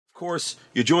course,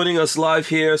 you're joining us live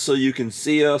here so you can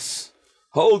see us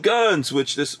hold guns,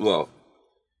 which you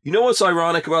know what's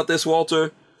ironic about this,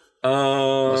 Walter?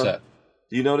 What's that?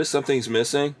 Do you notice something's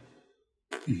missing?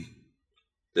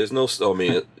 There's no,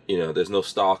 there's no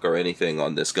stock or anything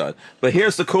on this gun. But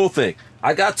here's the cool thing.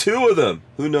 I got two of them.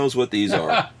 Who knows what these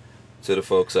are? To the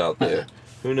folks out there.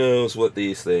 Who knows what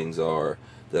these things are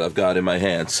that I've got in my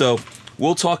hand? So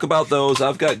we'll talk about those.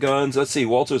 I've got guns. Let's see.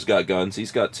 Walter's got guns.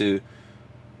 He's got two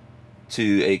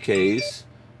AKs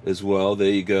as well. There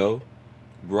you go.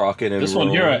 Rocking and this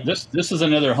rolling. one here, this is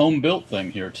another home built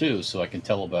thing here too, so I can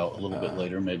tell about a little bit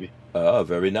later maybe. Oh,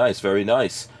 very nice, very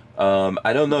nice.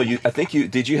 I don't know.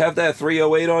 Did you have that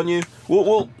 308 on you?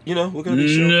 We're gonna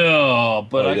be sure. No,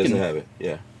 but I can have it.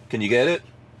 Yeah. Can you get it?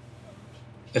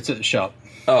 It's at the shop.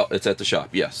 Oh, it's at the shop.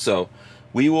 Yes. So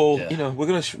we will. Yeah. We're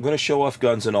gonna show off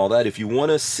guns and all that. If you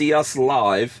want to see us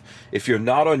live, if you're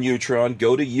not on Utreon,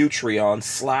 go to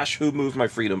Utreon/Who Moved My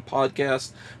Freedom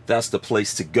podcast. That's the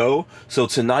place to go. So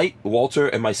tonight, Walter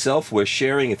and myself, we're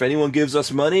sharing. If anyone gives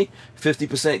us money,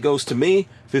 50% goes to me,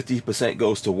 50%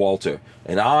 goes to Walter.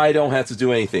 And I don't have to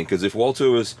do anything, because if Walter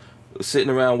was sitting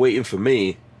around waiting for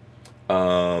me,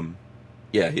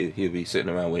 he'd be sitting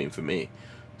around waiting for me.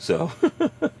 So,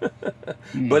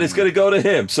 but it's going to go to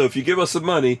him. So if you give us some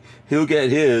money, he'll get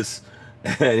his,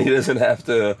 and he doesn't have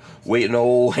to wait an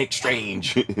old Hank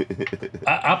Strange.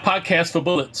 I podcast for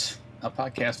bullets.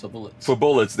 For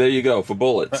bullets, there you go, for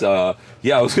bullets. I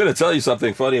was going to tell you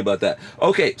something funny about that.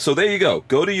 Okay, so there you go.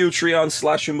 Go to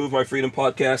Utreon/Who Moved My Freedom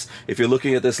podcast. If you're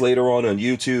looking at this later on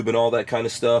YouTube and all that kind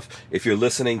of stuff, if you're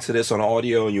listening to this on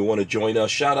audio and you want to join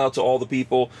us, shout out to all the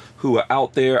people who are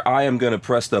out there. I am going to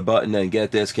press the button and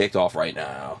get this kicked off right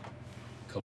now.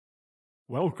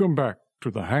 Welcome back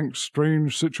to the Hank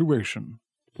Strange Situation,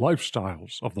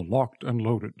 Lifestyles of the Locked and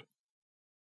Loaded.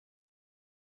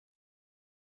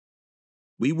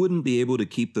 We wouldn't be able to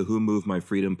keep the Who Moved My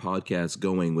Freedom podcast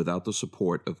going without the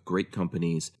support of great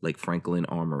companies like Franklin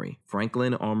Armory.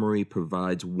 Franklin Armory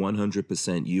provides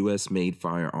 100% US-made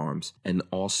firearms and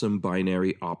awesome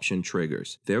binary option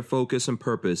triggers. Their focus and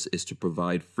purpose is to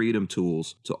provide freedom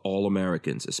tools to all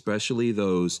Americans, especially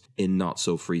those in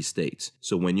not-so-free states.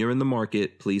 So when you're in the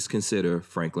market, please consider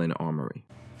Franklin Armory.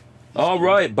 All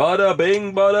right, bada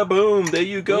bing, bada boom. There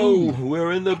you go. Ooh.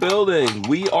 We're in the building.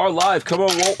 We are live. Come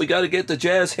on, Walt. We got to get the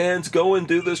jazz hands going.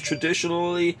 Do this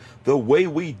traditionally the way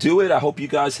we do it. I hope you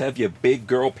guys have your big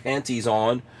girl panties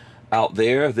on out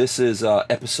there. This is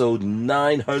episode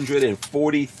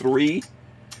 943.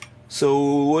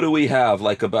 So what do we have?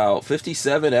 Like about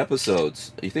 57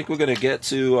 episodes. You think we're going to get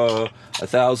to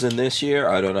 1,000 this year?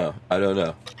 I don't know.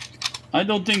 I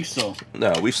don't think so.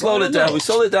 No, we slowed it down. We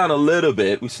slowed it down a little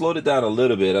bit.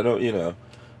 I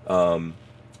don't,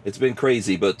 it's been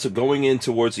crazy. But going in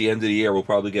towards the end of the year, we'll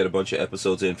probably get a bunch of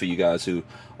episodes in for you guys who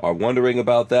are wondering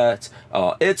about that.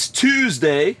 It's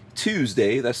Tuesday. You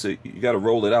got to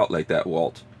roll it out like that,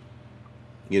 Walt.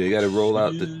 You got to roll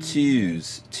out the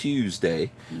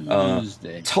Tuesday.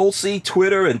 Tulsi,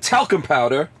 Twitter, and talcum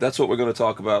powder. That's what we're going to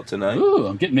talk about tonight. Ooh,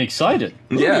 I'm getting excited.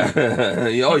 Ooh. Yeah.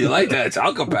 Oh, you like that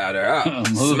talcum powder, huh?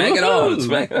 Smack it on.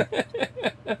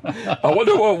 I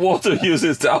wonder what Walter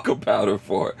uses talcum powder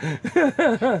for.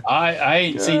 I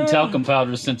ain't seen talcum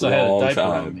powder since I had a diaper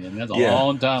on me. And that's a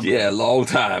long time. Yeah, long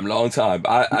time.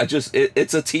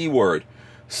 It's a T word.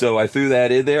 So I threw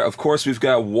that in there. Of course, we've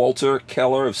got Walter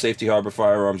Keller of Safety Harbor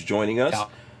Firearms joining us.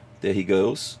 There he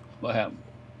goes. What happened?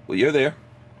 Well, you're there.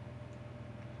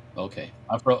 Okay.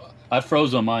 I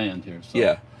froze on my end here. So.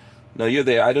 Yeah. No, you're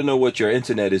there. I don't know what your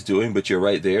internet is doing, but you're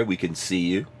right there. We can see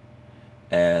you.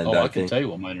 And I can tell you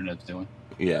what my internet's doing.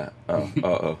 Yeah.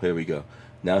 Oh, here we go.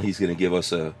 Now he's going to give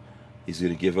us an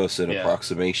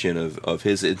approximation of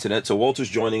his internet. So Walter's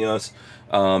joining us.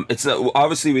 It's not,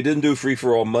 obviously we didn't do Free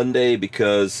for All Monday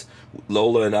because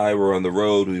Lola and I were on the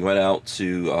road. We went out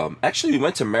to we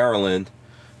went to Maryland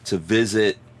to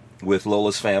visit with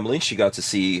Lola's family. She got to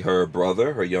see her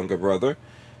younger brother,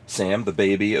 Sam, the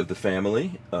baby of the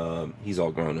family. He's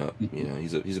all grown up.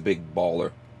 He's a big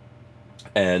baller.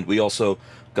 And we also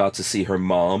got to see her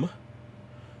mom.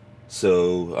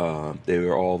 So they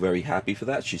were all very happy for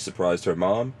that. She surprised her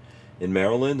mom in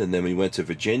Maryland. And then we went to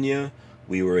Virginia.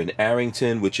 We were in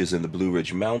Arrington, which is in the Blue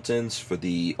Ridge Mountains, for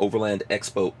the Overland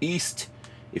Expo East.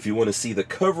 If you want to see the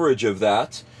coverage of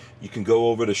that, you can go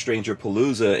over to Stranger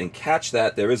Palooza and catch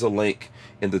that. There is a link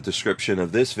in the description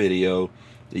of this video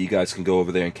that you guys can go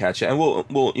over there and catch it. And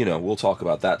we'll talk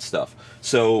about that stuff.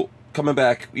 So coming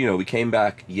back, we came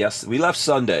back. Yes, we left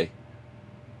Sunday,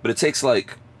 but it takes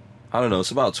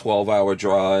it's about a 12-hour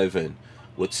drive and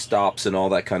with stops and all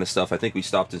that kind of stuff. I think we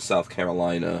stopped in South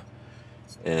Carolina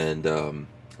And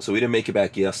so we didn't make it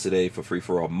back yesterday for Free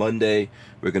For All Monday.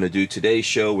 We're going to do today's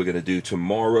show. We're going to do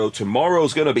tomorrow.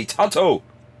 Tomorrow's going to be Tonto.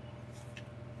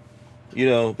 You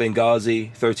know,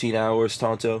 Benghazi, 13 hours,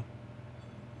 Tonto.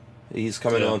 He's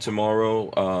coming on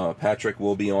tomorrow. Patrick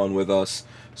will be on with us.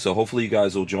 So hopefully you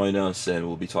guys will join us, and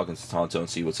we'll be talking to Tonto and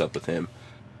see what's up with him.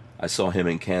 I saw him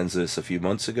in Kansas a few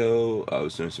months ago. I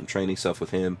was doing some training stuff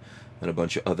with him and a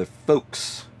bunch of other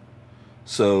folks.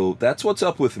 So that's what's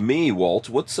up with me, Walt.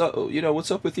 What's up?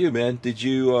 What's up with you, man? Did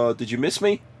you miss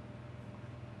me?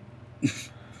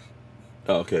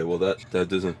 Okay, well that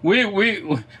doesn't. We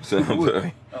were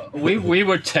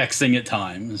texting at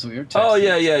times. We were texting. Oh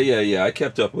yeah. I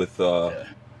kept up with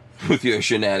your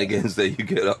shenanigans that you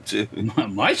get up to.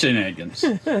 My shenanigans.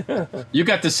 You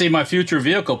got to see my future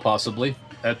vehicle possibly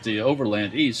at the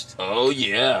Overland East. Oh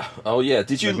yeah.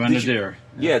 Did you?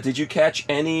 Did you catch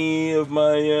any of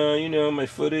my my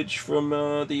footage from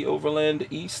the Overland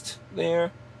East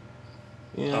there?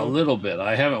 Yeah. A little bit.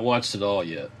 I haven't watched it all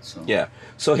yet. So. Yeah.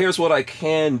 So here's what I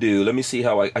can do. Let me see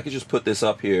how I could just put this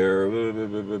up here.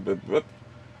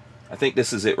 I think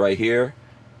this is it right here.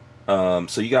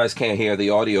 So you guys can't hear the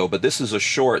audio, but this is a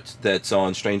short that's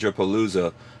on Stranger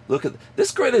Palooza. Look at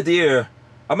this Grenadier.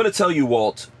 I'm going to tell you,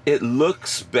 Walt, it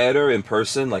looks better in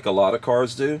person like a lot of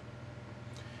cars do.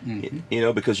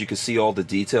 Mm-hmm. Because you can see all the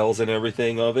details and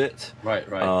everything of it. Right.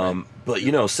 But,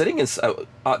 sitting inside,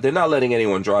 they're not letting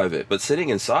anyone drive it, but sitting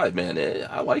inside, man,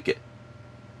 I like it.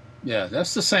 Yeah,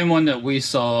 that's the same one that we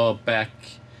saw back,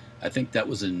 I think that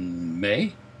was in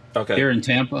May. Okay. Here in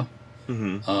Tampa.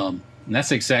 Mm-hmm. And that's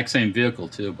the exact same vehicle,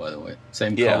 too, by the way.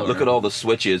 Same color. Yeah, look at all the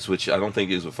switches, which I don't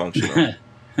think is a functional.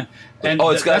 And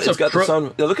it's got the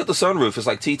sun. Yeah, look at the sunroof. It's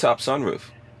like T-top sunroof.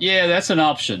 Yeah, that's an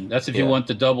option. That's if you want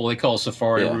the double. They call it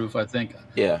Safari roof, I think.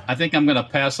 Yeah. I think I'm going to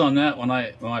pass on that when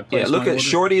I place. Yeah, look at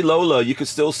Shorty Lola. You can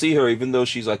still see her even though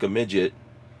she's like a midget.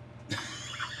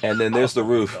 And then there's the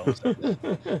roof.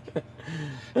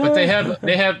 But they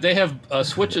have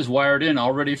switches wired in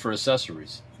already for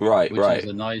accessories. Right.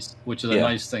 Which is a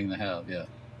nice thing to have. Yeah.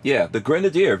 Yeah, the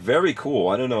Grenadier, very cool.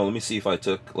 I don't know. Let me see if I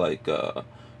took like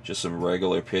just some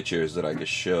regular pictures that I could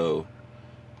show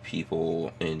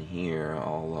people in here.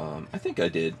 I think I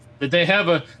did. Did they have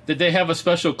a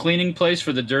special cleaning place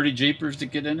for the dirty Jeepers to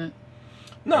get in it?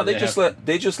 No, they just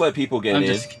let people get in.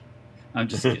 I'm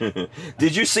just kidding.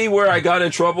 Did you see where I got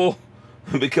in trouble?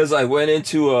 Because I went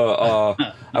into a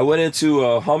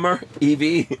Hummer EV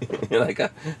and they were like,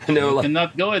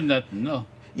 cannot go in that. No.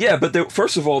 Yeah, but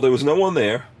first of all, there was no one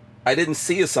there. I didn't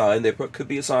see a sign. There could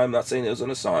be a sign. I'm not saying there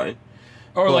wasn't a sign.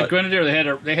 Or like Grenadier,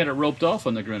 they had it roped off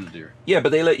on the Grenadier. Yeah,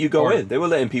 but they let you go in. They were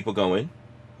letting people go in.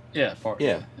 Yeah,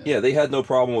 yeah. They had no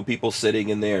problem with people sitting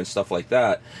in there and stuff like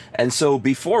that. And so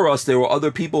before us, there were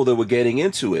other people that were getting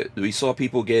into it. We saw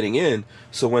people getting in.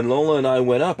 So when Lola and I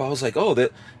went up, I was like, oh,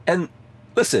 that. And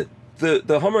listen,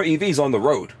 the Hummer EV's on the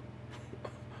road.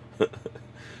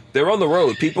 They're on the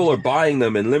road. People are buying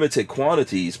them in limited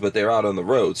quantities, but they're out on the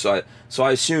road. So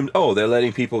I assumed, they're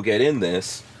letting people get in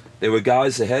this. There were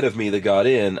guys ahead of me that got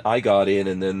in. I got in,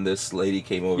 and then this lady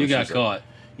came over. You got caught.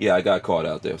 Yeah, I got caught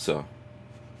out there. So,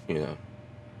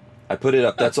 I put it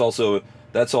up. That's also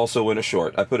in a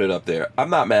short. I put it up there.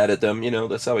 I'm not mad at them.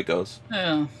 That's how it goes.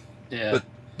 Yeah. But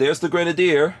there's the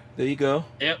Grenadier. There you go.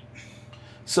 Yep.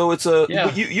 So it's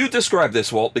you describe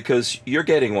this, Walt, because you're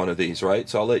getting one of these, right?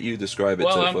 So I'll let you describe it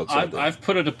to folks out there. I've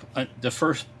put the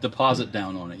first deposit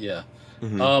down on it, yeah.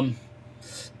 Mm-hmm.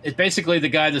 It's basically the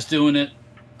guy that's doing it,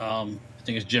 I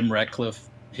think it's Jim Ratcliffe.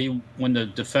 When the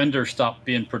Defender stopped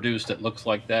being produced, it looks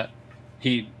like that.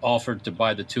 He offered to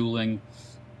buy the tooling,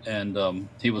 and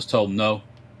he was told no.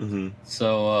 Mm-hmm.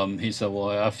 So he said,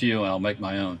 well, F you, and I'll make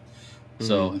my own. Mm-hmm.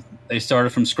 So they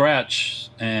started from scratch,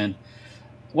 and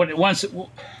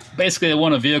basically I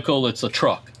want a vehicle that's a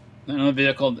truck. I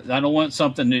don't want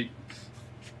something that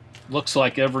looks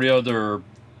like every other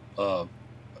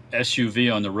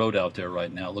SUV on the road out there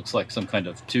right now. It looks like some kind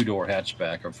of 2-door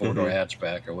hatchback or 4-door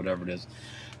hatchback or whatever it is.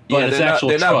 But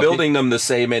they're not building them the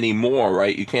same anymore,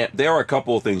 right? You can't. There are a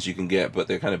couple of things you can get, but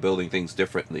they're kind of building things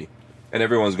differently, and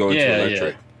everyone's going to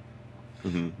electric. Yeah.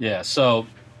 Mm-hmm. Yeah. So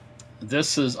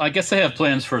this is. I guess they have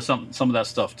plans for some of that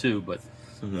stuff too, but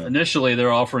initially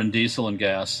they're offering diesel and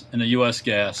gas and a U.S.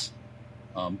 gas,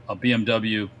 a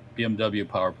BMW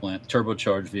power plant,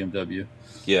 turbocharged BMW.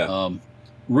 Yeah.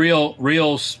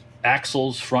 Real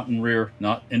axles, front and rear,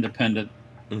 not independent.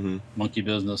 Mm-hmm. Monkey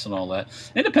business and all that.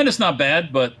 Independent's not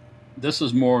bad, but this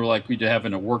is more like we have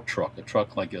in a work truck,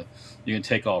 like you can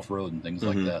take off road and things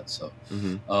like that. So,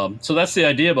 so that's the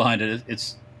idea behind it.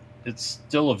 It's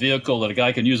still a vehicle that a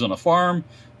guy can use on a farm,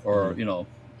 or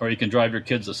or you can drive your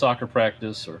kids to soccer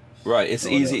practice, or right. It's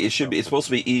easy. It should be. It's supposed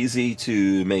to be easy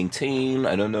to maintain.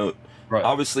 I don't know. Right.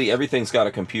 Obviously, everything's got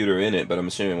a computer in it, but I'm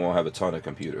assuming it won't have a ton of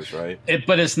computers, right?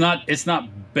 But it's not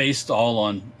based all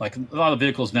on, like, a lot of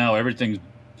vehicles now. Everything's,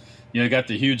 you got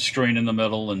the huge screen in the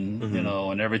middle, and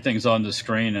and everything's on the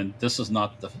screen. And this is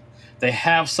not they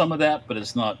have some of that, but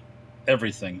it's not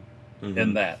everything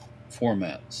in that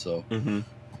format. So,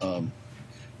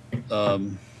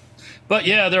 but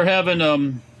yeah, they're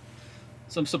having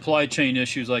some supply chain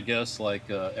issues, I guess, like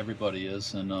everybody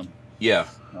is, and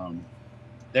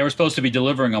they were supposed to be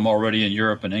delivering them already in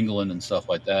Europe and England and stuff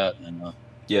like that, and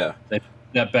they put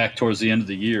that back towards the end of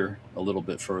the year a little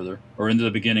bit further, or into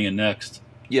the beginning of next.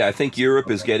 Yeah, I think Europe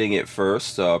is getting it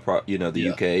first. The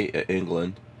UK,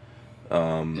 England,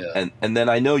 and then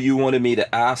I know you wanted me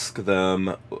to ask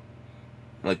them,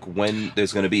 like, when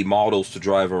there's going to be models to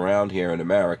drive around here in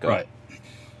America. Right.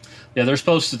 Yeah, they're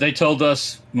supposed to. They told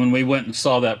us when we went and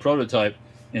saw that prototype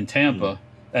in Tampa.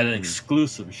 At an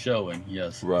exclusive showing,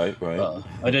 yes. Right. I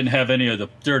didn't have any of the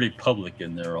dirty public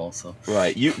in there, also.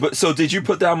 Right. So did you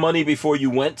put down money before you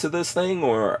went to this thing,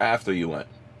 or after you went?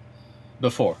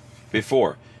 Before.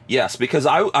 Yes, because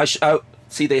I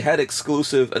see they had an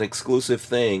exclusive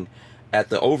thing at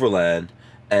the Overland,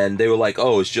 and they were like,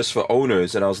 "Oh, it's just for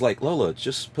owners," and I was like, "Lola,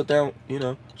 just put down,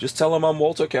 just tell them I'm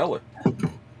Walter Keller."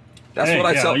 That's what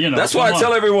I tell. That's why I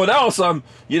tell everyone else I'm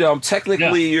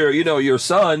technically your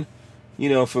son.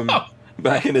 From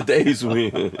back in the days when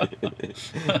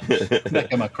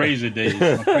back in my crazy days.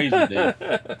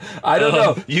 I don't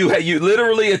know. You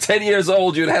literally at 10 years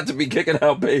old, you'd have to be kicking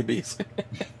out babies.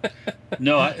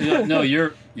 No,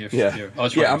 you're I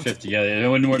was from 50. Yeah, it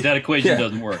wouldn't work. That equation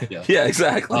doesn't work. Yeah,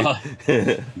 Exactly.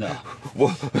 No,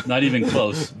 not even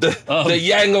close. The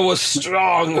Yanger was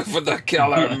strong for the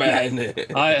Keller man.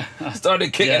 I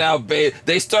started kicking out babies.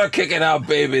 They start kicking out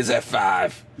babies at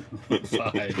 5.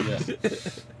 5,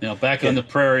 yeah. Back on the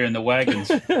prairie in the wagons.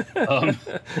 I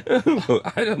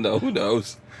don't know. Who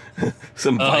knows?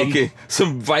 Some Viking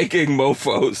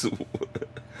mofos.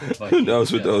 Who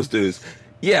knows with those dudes?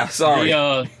 Yeah, sorry.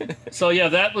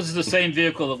 That was the same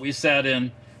vehicle that we sat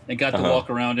in and got to walk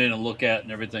around in and look at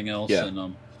and everything else. Yeah.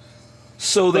 And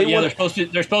so they're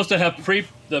supposed to have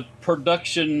the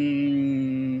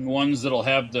production ones that'll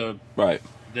have the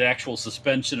actual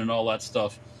suspension and all that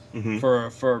stuff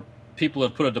for people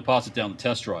that put a deposit down to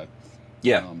test drive.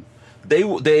 Yeah.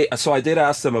 So I did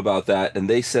ask them about that, and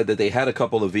they said that they had a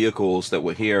couple of vehicles that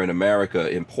were here in America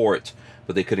in port,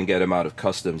 but they couldn't get them out of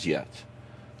customs yet.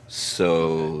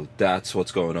 So that's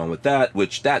what's going on with that,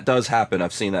 which that does happen.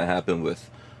 I've seen that happen with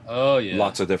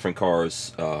lots of different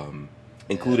cars,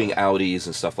 including Audis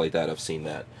and stuff like that. I've seen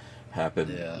that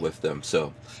happen with them.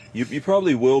 So you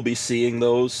probably will be seeing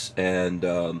those, and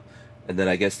then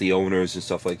I guess the owners and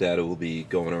stuff like that will be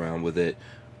going around with it.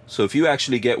 So if you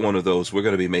actually get one of those, we're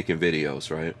going to be making videos,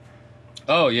 right?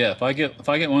 Oh yeah, if I get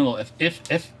one of those,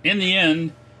 if in the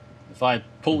end, if I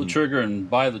pull the trigger and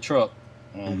buy the truck,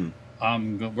 we're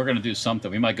going to do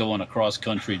something. We might go on a cross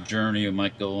country journey. We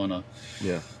might go on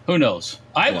who knows?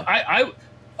 I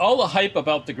all the hype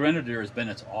about the Grenadier has been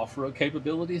its off-road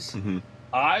capabilities.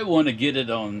 I want to get it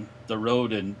on the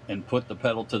road and put the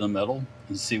pedal to the metal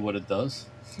and see what it does.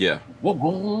 Yeah.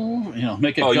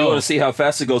 Make it go. You want to see how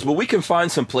fast it goes? Well, we can find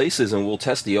some places and we'll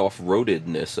test the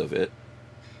off-roadedness of it.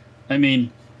 I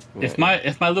mean, if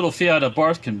my little Fiat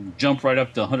Abarth can jump right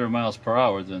up to 100 miles per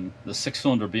hour, then the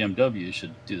 6-cylinder BMW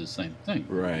should do the same thing.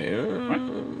 Right.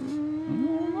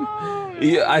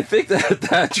 Yeah, I think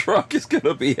that truck is going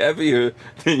to be heavier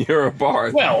than your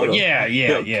Abarth. Well, yeah.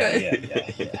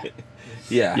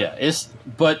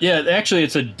 Actually,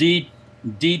 it's a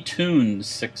detuned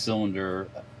 6-cylinder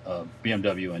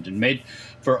BMW engine made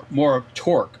for more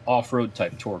torque, off-road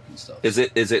type torque and stuff. Is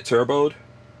it turboed?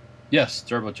 Yes,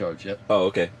 turbocharged. Yep. Oh,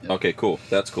 okay. Yep. Okay, cool.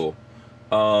 That's cool.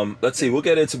 Let's see. We'll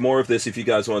get into more of this if you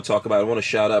guys want to talk about it. I want to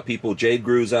shout out people. Jade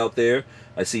Grew's out there.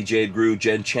 I see Jade Grew,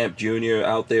 Jen Champ Jr.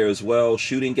 out there as well.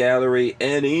 Shooting Gallery,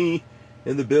 NE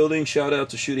in the building. Shout out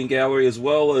to Shooting Gallery, as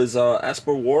well as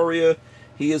Asper Warrior.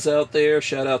 He is out there.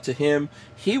 Shout out to him.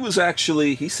 He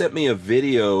sent me a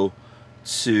video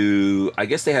to, I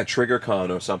guess they had TriggerCon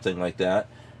or something like that.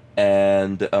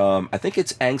 And I think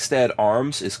it's Angstad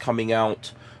Arms is coming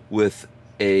out with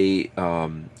a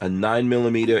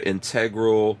 9mm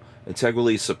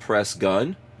integrally suppressed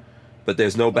gun, but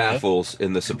there's no baffles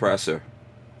in the suppressor.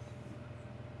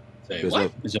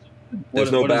 There's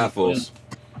no baffles.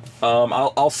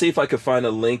 I'll see if I can find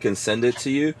a link and send it to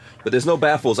you, but there's no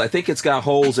baffles. I think it's got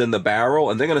holes in the barrel,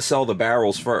 and they're going to sell the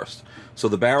barrels first. So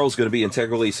the barrel's going to be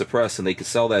integrally suppressed, and they could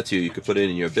sell that to you. You could put it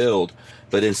in your build.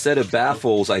 But instead of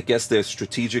baffles, I guess they're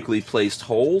strategically placed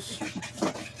holes.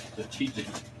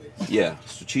 Yeah,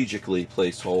 strategically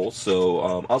placed holes.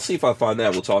 So I'll see if I find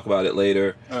that. We'll talk about it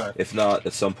later. All right. If not,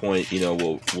 at some point,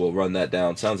 we'll run that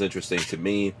down. Sounds interesting to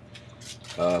me.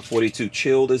 42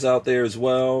 Chilled is out there as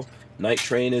well. Night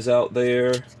Train is out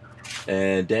there.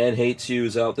 And Dan Hates You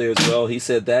is out there as well. He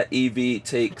said that EV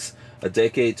takes a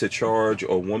decade to charge,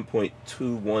 or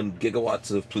 1.21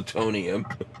 gigawatts of plutonium.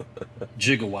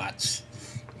 Gigawatts.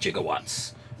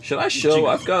 Should I show?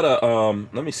 I've got a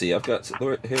let me see. Here's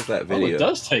that video. Oh, it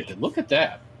does take it. Look at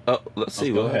that. Oh, let's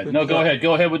see. Go ahead. No, go ahead.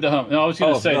 Go ahead with the hump. No, I was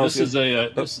going to say this is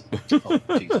a. Jesus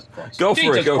Christ. Go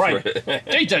for it.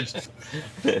 Jesus.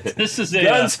 This is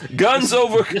a guns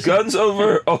over hose.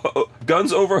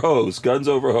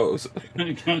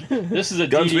 This is a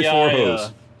guns DDI. Before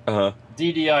hose.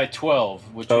 DDI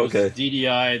 12, which was okay.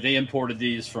 DDI. They imported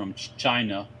these from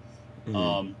China.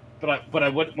 Mm-hmm. What I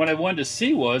wanted to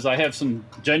see was I have some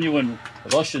genuine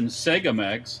Russian Sega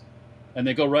mags, and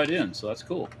they go right in, so that's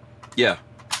cool. Yeah.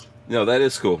 No, that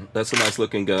is cool. That's a nice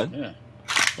looking gun. Yeah.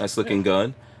 Nice looking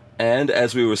gun. And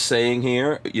as we were saying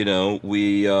here,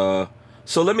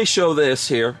 so let me show this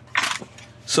here.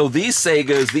 So these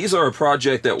Segas, these are a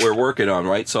project that we're working on,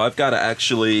 right? So I've got to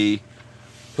actually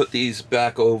put these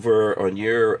back over on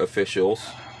your officials.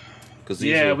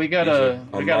 We gotta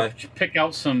pick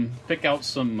out some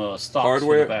stocks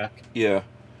hardware for the back. Yeah.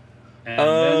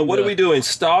 And what are we doing?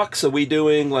 Stocks? Are we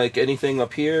doing like anything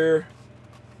up here?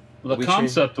 The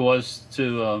concept was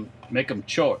to make them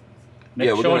short,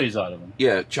 shorties out of them.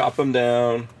 Yeah, chop them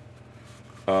down.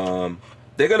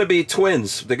 They're gonna be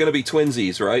twins. They're gonna be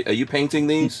twinsies, right? Are you painting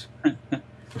these? I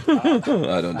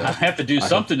don't know. I have to do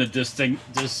something to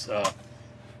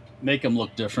make them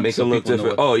look different. Make them look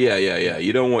different. Oh yeah.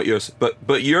 You don't want yours,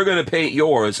 but you're gonna paint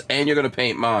yours, and you're gonna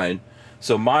paint mine.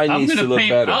 So mine needs to look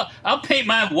better. I'll paint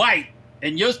mine white,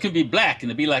 and yours can be black,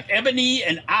 and it'll be like ebony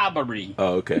and ivory.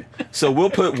 Oh, okay. So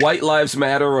we'll put White Lives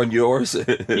Matter on yours.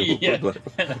 Yeah.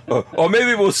 Or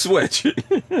maybe we'll switch.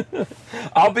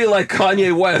 I'll be like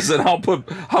Kanye West, and I'll put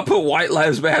White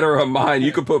Lives Matter on mine.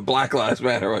 You can put Black Lives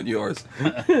Matter on yours.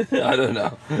 I don't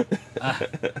know.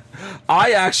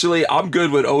 I'm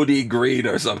good with OD green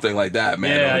or something like that,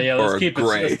 man. Yeah. Let's keep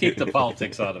the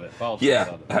politics out of it.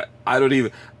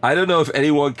 I don't know if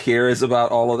anyone cares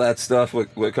about all of that stuff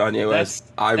with Kanye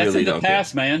West. I really don't. That's in the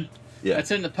past, man. Yeah.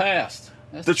 That's in the past.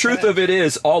 The truth of it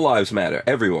is, all lives matter.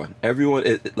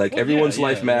 Everyone's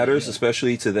life matters,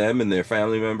 especially to them and their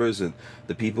family members and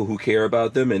the people who care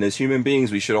about them. And as human beings,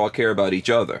 we should all care about each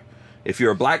other. If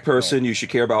you're a black person, you should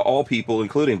care about all people,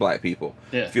 including black people.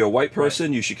 Yeah. If you're a white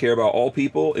person, you should care about all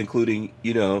people, including,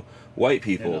 white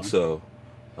people. So,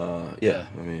 I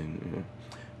mean,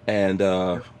 and,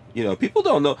 people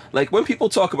don't know. Like, when people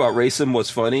talk about racism, what's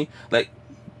funny, like,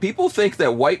 people think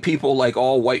that white people like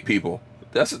all white people.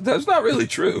 That's not really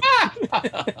true.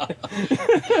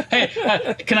 Hey,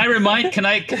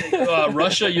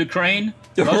 Russia, Ukraine?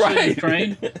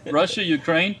 Russia,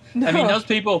 Ukraine? No. I mean, those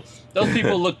people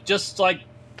look just like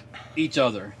each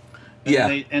other.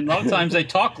 And and a lot of times they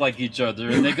talk like each other,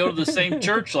 and they go to the same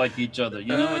church like each other.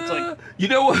 It's like... You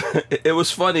know what? It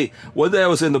was funny. One day I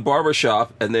was in the barber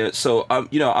shop, and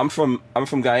I'm from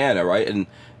Guyana, right?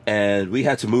 And we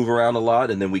had to move around a lot,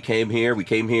 and then we came here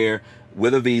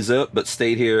with a visa, but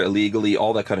stayed here illegally,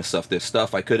 all that kind of stuff. There's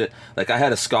stuff I couldn't, like, I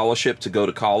had a scholarship to go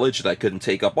to college that I couldn't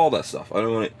take up, all that stuff. I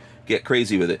don't want to get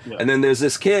crazy with it. Yeah. And then there's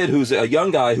this kid who's a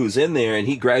young guy who's in there, and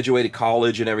he graduated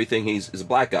college and everything. He's a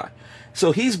black guy.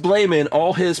 So he's blaming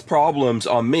all his problems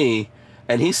on me,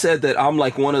 and he said that I'm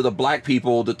like one of the black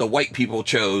people that the white people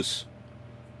chose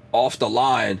off the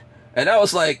line. And I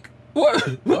was like, what?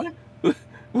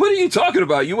 What are you talking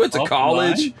about? You went to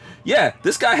college? Yeah,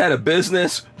 this guy had a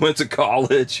business, went to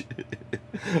college,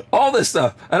 all this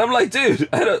stuff. And I'm like, dude,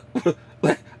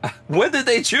 when did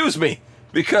they choose me?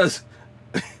 Because,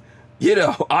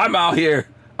 I'm out here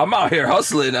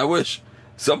hustling. I wish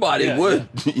somebody would.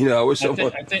 Yeah. I wish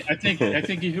someone. I think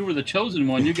if you were the chosen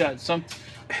one, you got some.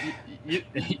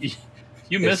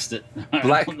 You missed it.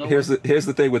 Black. Here's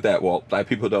the thing with that, Walt. Black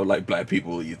people don't like black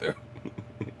people either.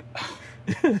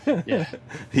 Yeah.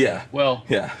 Yeah. Well.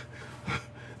 Yeah.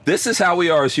 This is how we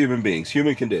are as human beings.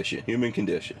 Human condition.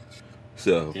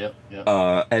 So. Yep.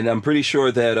 And I'm pretty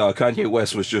sure that Kanye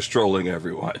West was just trolling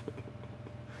everyone.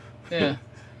 Yeah.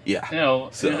 Yeah.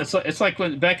 So. It's like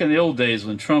when back in the old days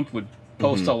when Trump would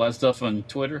post all that stuff on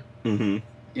Twitter. Mm-hmm.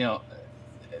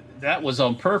 That was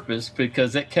on purpose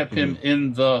because it kept him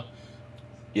in the.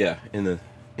 Yeah. In the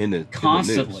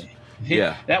constantly. In the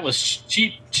news. That was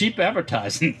cheap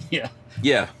advertising. Yeah.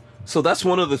 Yeah. So that's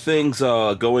one of the things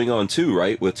going on too,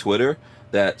 right, with Twitter,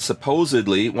 that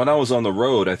supposedly when I was on the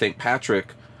road, I think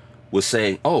Patrick was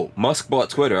saying, "Oh, Musk bought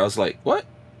Twitter." I was like, "What?"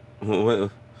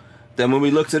 Then when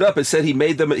we looked it up, it said he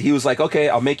made them. He was like, "Okay,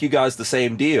 I'll make you guys the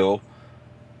same deal,"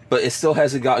 but it still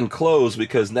hasn't gotten closed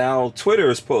because now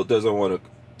Twitter doesn't want to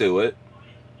do it.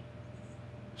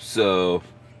 So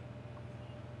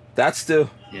that's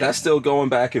still going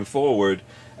back and forward.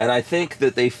 And I think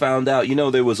that they found out,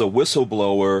 there was a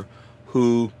whistleblower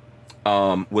who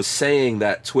was saying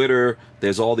that Twitter,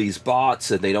 there's all these bots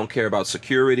and they don't care about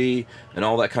security and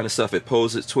all that kind of stuff.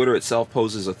 Twitter itself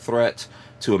poses a threat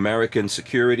to American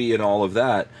security and all of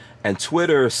that. And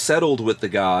Twitter settled with the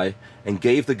guy and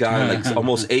gave the guy like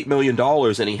almost $8 million,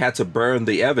 and he had to burn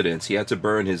the evidence. He had to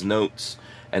burn his notes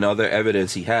and other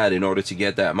evidence he had in order to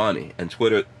get that money. And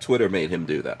Twitter made him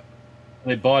do that.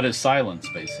 They bought his silence,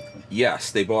 basically. Yes,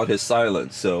 they bought his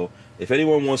silence. So if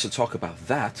anyone wants to talk about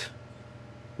that,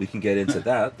 we can get into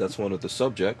that. That's one of the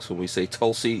subjects when we say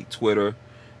Tulsi, Twitter,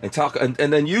 and talk. And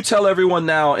then you tell everyone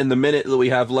now in the minute that we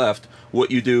have left what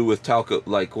you do with talcum.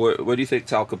 Like, what do you think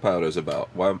talcum powder is about?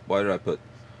 Why did I put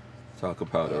talcum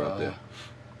powder out there?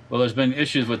 Well, there's been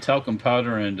issues with talcum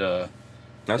powder and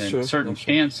certain That's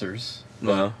cancers.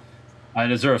 No.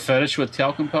 And is there a fetish with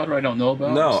talcum powder I don't know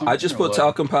about? No, I just put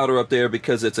talcum powder up there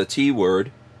because it's a T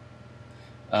word.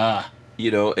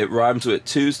 It rhymes with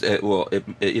Tuesday. Well,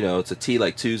 it's a T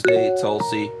like Tuesday,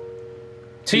 Tulsi.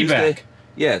 Teabag.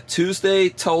 Yeah, Tuesday,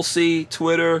 Tulsi,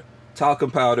 Twitter,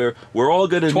 talcum powder. We're all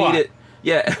going to need it.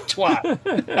 Yeah. Twat.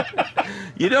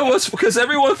 You know what's... Because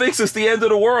everyone thinks it's the end of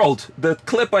the world. The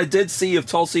clip I did see of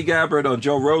Tulsi Gabbard on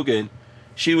Joe Rogan,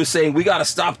 she was saying, we got to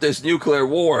stop this nuclear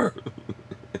war.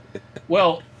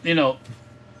 Well,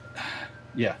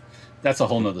 yeah, that's a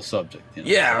whole nother subject.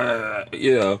 Yeah,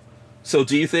 So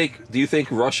do you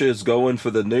think Russia is going for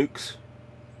the nukes?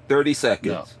 30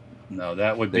 seconds. No,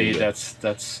 that would be that's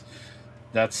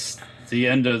the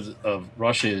end of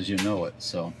Russia as you know it.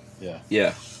 So yeah.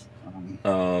 Yeah.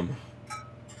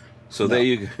 So there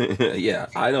you. Yeah,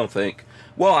 I don't think.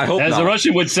 Well, I hope as not. a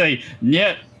Russian would say,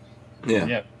 "Niet."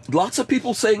 Yeah. Lots of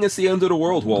people saying it's the end of the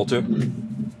world, Walter.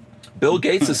 Bill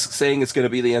Gates is saying it's going to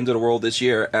be the end of the world this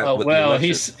year.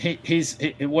 He's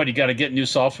what? He got to get new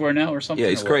software now or something?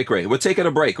 Yeah, he's great. We're taking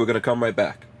a break. We're going to come right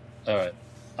back. All right.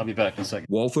 I'll be back in a second.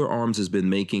 Walther Arms has been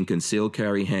making concealed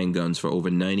carry handguns for over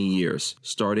 90 years,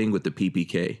 starting with the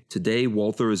PPK. Today,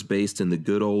 Walther is based in the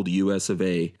good old US of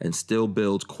A and still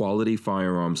builds quality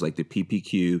firearms like the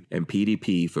PPQ and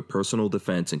PDP for personal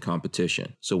defense and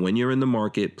competition. So when you're in the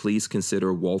market, please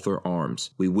consider Walther Arms.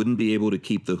 We wouldn't be able to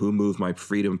keep the Who Moved My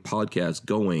Freedom podcast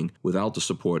going without the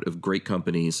support of great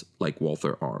companies like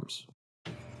Walther Arms.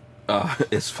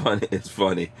 It's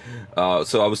funny.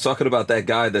 So I was talking about that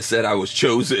guy that said I was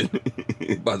chosen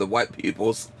by the white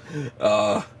peoples.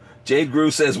 Jade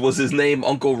Grew says, was his name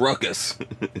Uncle Ruckus?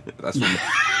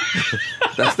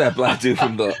 That's that black dude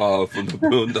from the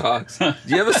Boondocks. Did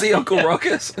you ever see Uncle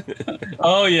Ruckus?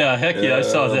 Oh yeah, heck yeah, I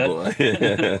saw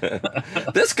that.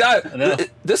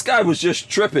 This guy was just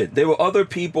tripping. There were other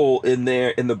people in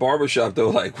the barbershop that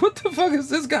were like, what the fuck is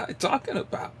this guy talking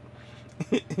about?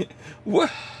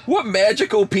 What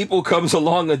magical people comes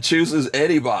along and chooses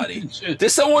anybody?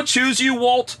 Did someone choose you,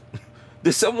 Walt?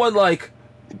 Did someone like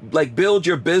build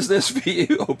your business for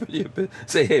you? Open your business.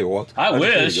 Say, hey, Walt. I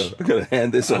wish. I'm gonna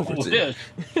hand this over to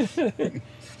you.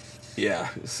 Yeah.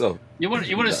 So you want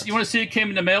to see it came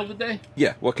in the mail today?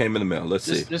 Yeah. What came in the mail? Let's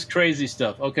see. This crazy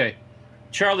stuff. Okay.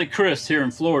 Charlie Crist here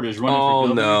in Florida is running for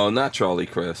governor. Oh, no, not Charlie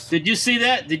Crist. Did you see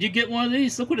that? Did you get one of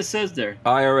these? Look what it says there.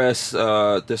 IRS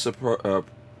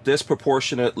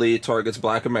disproportionately targets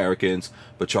black Americans,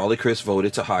 but Charlie Crist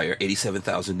voted to hire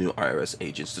 87,000 new IRS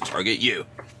agents to target you.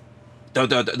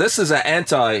 This is an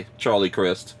anti-Charlie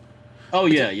Crist. Oh,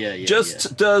 yeah.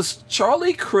 Does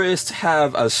Charlie Crist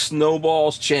have a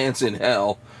snowball's chance in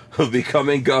hell of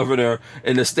becoming governor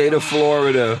in the state of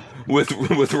Florida with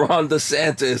Ron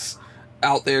DeSantis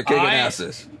out there kicking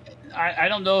asses? I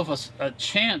don't know if a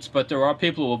chance, but there are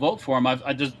people who will vote for him.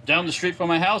 I just down the street from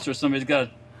my house, or somebody's got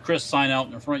a Chris sign out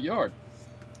in their front yard.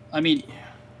 I mean,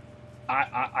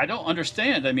 I don't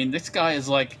understand. I mean, this guy is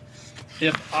like,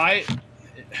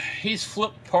 he's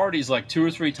flipped parties like 2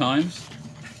 or 3 times.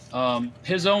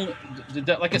 His own,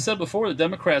 like I said before, the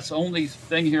Democrats' only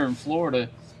thing here in Florida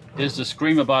is to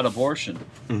scream about abortion.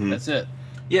 Mm-hmm. That's it.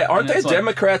 Yeah, aren't there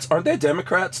Democrats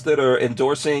that are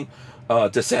endorsing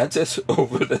DeSantis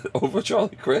over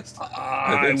Charlie Crist?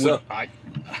 I think so.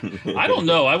 I don't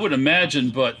know. I would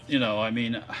imagine, but I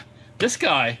mean, this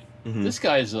guy, This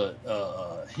guy's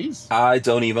he's. I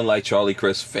don't even like Charlie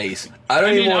Crist's face. I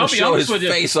don't even want to show his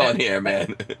face on here,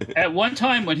 man. At one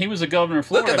time when he was a governor of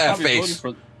Florida, look at that face.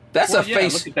 That's a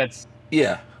face. Look at that.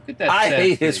 Yeah. Look at that. I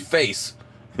hate his face.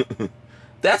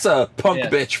 That's a punk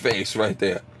bitch face right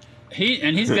there. He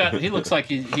looks like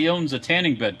he owns a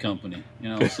tanning bed company,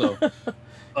 so.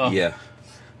 Yeah.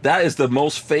 That is the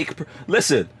most fake.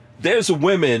 Listen, there's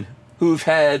women who've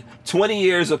had 20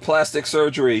 years of plastic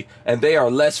surgery, and they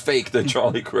are less fake than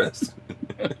Charlie Crist.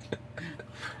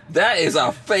 That is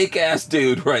a fake-ass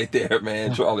dude right there,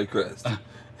 man, Charlie Crist.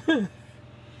 Yeah.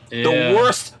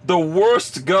 The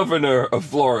worst governor of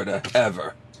Florida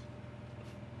ever.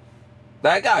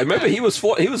 That guy, remember, he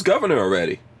was governor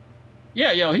already.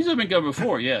 Yeah, he's been governor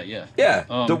before. Yeah.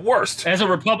 Yeah, the worst. As a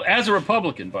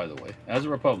Republican, by the way, as a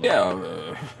Republican.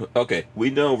 Yeah. Okay, we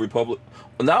know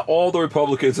not all the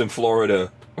Republicans in Florida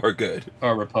are good.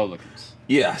 Are Republicans?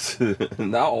 Yes,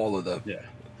 not all of them.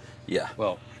 Yeah.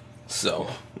 Well, so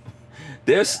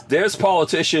there's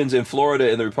politicians in Florida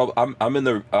in the Republic.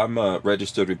 I'm a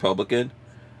registered Republican.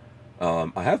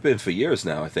 I have been for years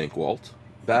now. I think, Walt.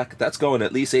 That's going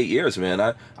at least 8 years,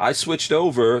 man. I switched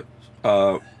over.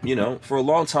 For a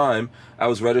long time, I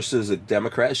was registered as a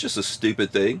Democrat. It's just a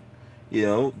stupid thing,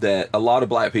 that a lot of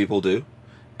black people do.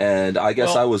 And I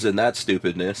guess I was in that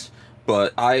stupidness.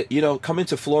 But coming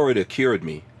to Florida cured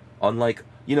me. Unlike,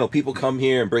 people come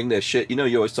here and bring their shit.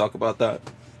 You always talk about that.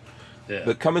 Yeah.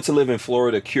 But coming to live in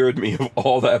Florida cured me of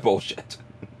all that bullshit.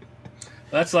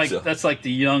 That's like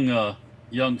the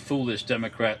young foolish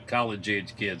Democrat college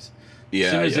age kids. Yeah.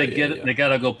 As soon as they get it, they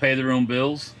gotta go pay their own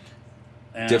bills.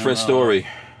 And, Different story.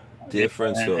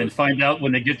 And find out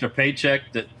when they get their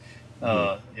paycheck that,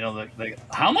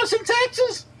 how much in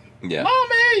taxes? Yeah.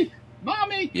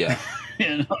 Mommy. Yeah.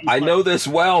 I know this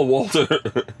well, Walter.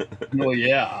 Oh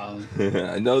yeah.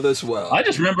 I know this well. I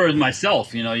just remember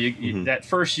myself. That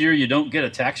first year you don't get a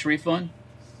tax refund.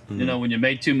 When you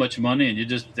made too much money and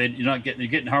you're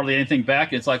getting hardly anything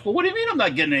back. It's like, well, what do you mean I'm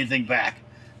not getting anything back?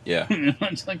 Yeah.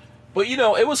 It's like. But,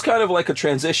 it was kind of like a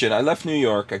transition. I left New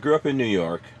York. I grew up in New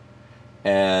York.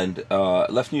 And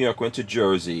left New York, went to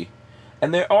Jersey.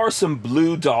 And there are some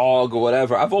blue dog or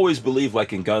whatever. I've always believed,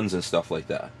 like, in guns and stuff like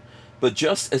that. But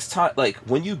just as time, like,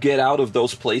 when you get out of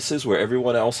those places where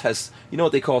everyone else has,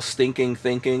 what they call stinking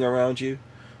thinking around you?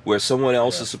 Where someone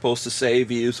else is supposed to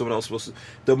save you, someone else is supposed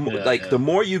to... The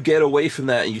more you get away from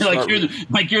that and you start...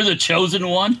 You're the chosen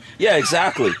one? Yeah,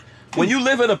 exactly. When you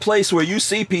live in a place where you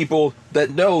see people that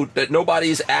know that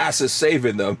nobody's ass is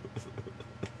saving them,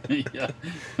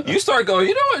 you start going,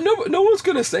 you know what? No one's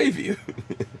gonna save you.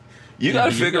 You got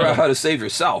to figure out how to save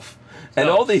yourself. And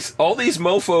all these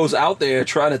mofos out there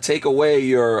trying to take away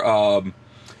your,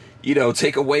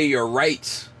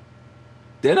 rights.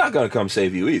 They're not gonna come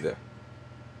save you either.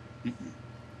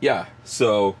 Yeah.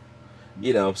 So.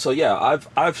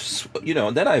 I've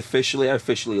and then I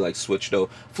officially like switched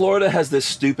over. Florida has this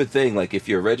stupid thing, like if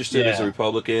you're registered as a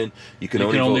Republican, you can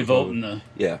only vote in the...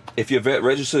 Yeah. If you're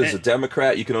registered as a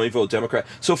Democrat, you can only vote Democrat.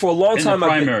 So for a long time...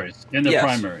 In the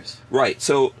primaries. Right.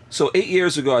 So 8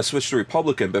 years ago I switched to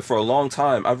Republican, but for a long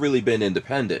time I've really been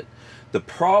independent. The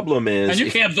problem is... And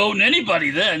you can't vote in anybody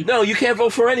then. No, you can't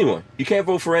vote for anyone. You can't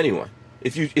vote for anyone.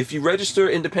 If you register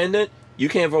independent, you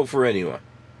can't vote for anyone.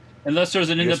 Unless there's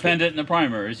an independent in the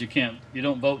primaries, you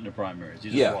don't vote in the primaries.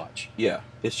 You just watch. Yeah,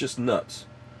 it's just nuts.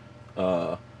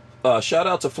 Shout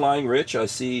out to Flying Rich. I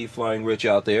see Flying Rich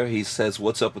out there. He says,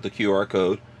 "What's up with the QR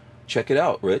code?" Check it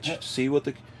out, Rich. See what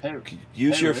the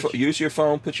use your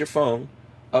phone. Put your phone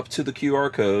up to the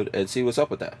QR code and see what's up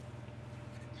with that,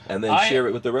 and then share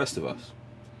it with the rest of us.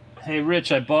 Hey,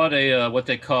 Rich, I bought a what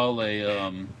they call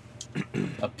a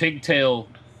pigtail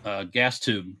gas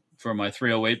tube for my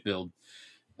 308 build.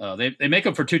 They make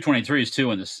them for 223s too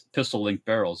in this pistol link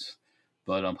barrels,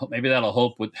 but maybe that'll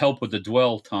help with the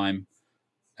dwell time,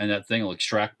 and that thing will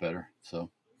extract better.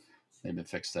 So maybe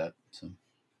fix that. So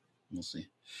we'll see.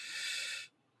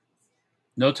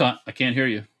 No time. I can't hear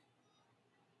you.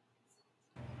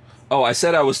 Oh, I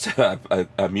said I was.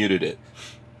 I muted it.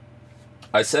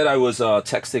 I said I was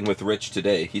texting with Rich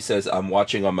today. He says I'm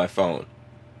watching on my phone.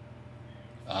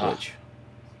 Rich.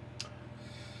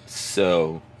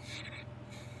 So.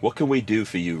 What can we do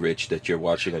for you, Rich, that you're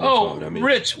watching on your phone? I mean,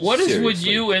 Rich, what seriously. Is with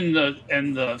you and the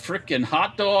frickin'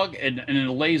 hot dog and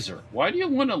a laser? Why do you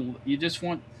want to? You're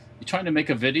trying to make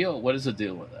a video? What is the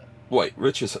deal with that? Wait,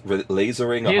 Rich is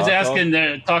lasering a hot dog? He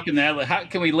was talking that. How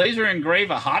can we laser engrave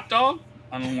a hot dog?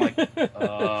 I'm like,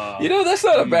 that's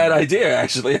not a bad idea,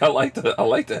 actually. I like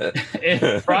that.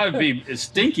 It'd probably be a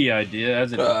stinky idea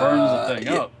as it burns the thing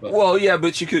up. But. Well, yeah,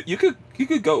 but you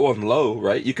could go on low,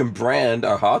 right? You can brand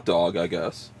a hot dog, I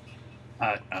guess.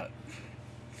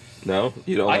 No,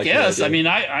 you don't. I guess. I mean,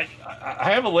 I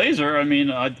have a laser. I mean,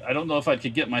 I don't know if I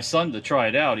could get my son to try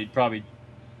it out. He'd probably.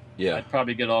 Yeah. I'd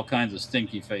probably get all kinds of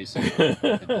stinky faces. If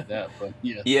I did that, but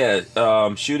yeah.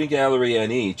 Yeah. Shooting Gallery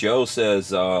NE. Joe says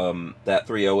that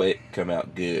 308 come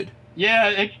out good.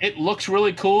 Yeah, it looks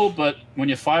really cool, but when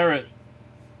you fire it,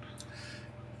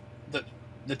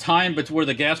 the time between where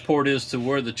the gas port is to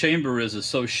where the chamber is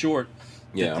so short.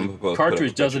 Yeah, the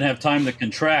cartridge doesn't have time to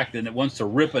contract, and it wants to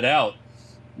rip it out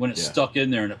when it's stuck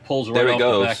in there, and it pulls right off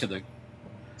the back of the.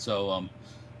 So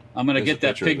I'm going to get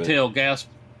that pigtail gas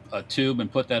tube and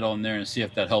put that on there and see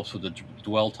if that helps with the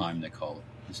dwell time, they call it.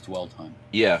 It's dwell time.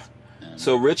 Yeah.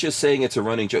 So Rich is saying it's a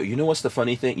running joke. You know what's the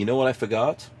funny thing? You know what I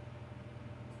forgot?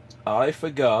 I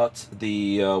forgot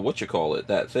the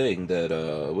that thing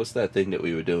that what's that thing that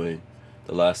we were doing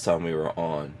the last time we were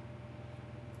on?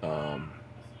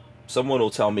 Someone will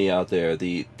tell me out there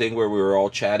the thing where we were all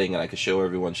chatting and I could show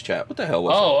everyone's chat. What the hell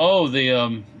was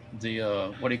that?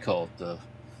 The what do you call it?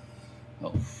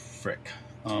 Frick.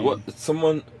 What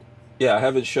someone? Yeah, I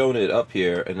haven't shown it up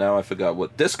here, and now I forgot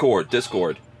what Discord. The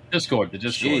Discord.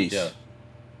 Jeez.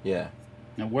 Yeah.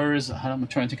 Now where is? I'm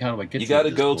trying to think. How do I get? You got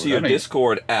to go to your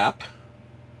Discord app.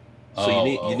 So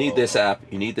you need this app.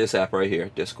 You need this app right here,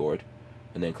 Discord,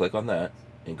 and then click on that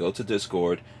and go to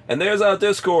Discord. And there's our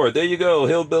Discord. There you go,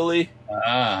 Hillbilly.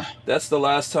 That's the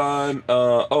last time.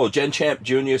 Jen Champ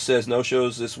Jr. says no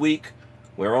shows this week.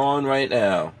 We're on right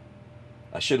now.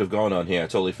 I should have gone on here. I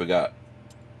totally forgot.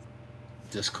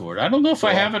 Discord. I don't know if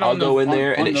I have it on. I'll go in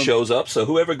there and it shows up. So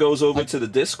whoever goes over to the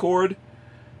Discord,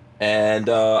 and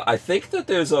I think that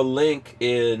there's a link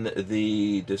in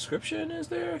the description. Is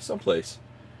there someplace?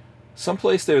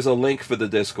 Someplace there's a link for the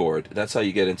Discord. That's how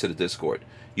you get into the Discord.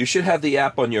 You should have the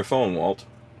app on your phone, Walt.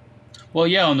 Well,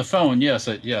 yeah, on the phone, yes,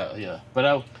 yeah.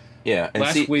 But and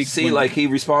last week, like he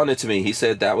responded to me. He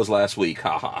said that was last week.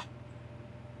 Haha.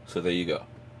 So there you go.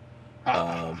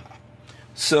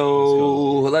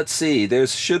 So let's see. There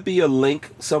should be a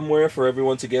link somewhere for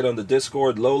everyone to get on the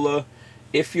Discord. Lola,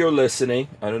 if you're listening,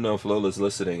 I don't know if Lola's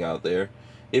listening out there.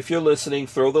 If you're listening,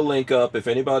 throw the link up. If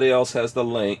anybody else has the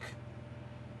link,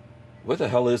 what the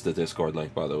hell is the Discord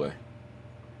link, by the way?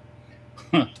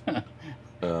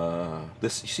 You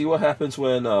see what happens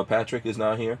when Patrick is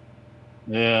not here?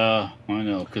 Yeah, I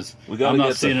know, because I'm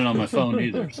not seeing it on my phone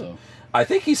either. So I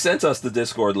think he sent us the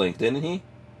Discord link, didn't he?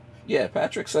 Yeah,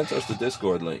 Patrick sent us the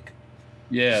Discord link.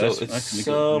 Yeah, so it's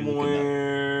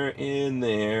somewhere in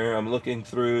there. I'm looking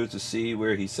through to see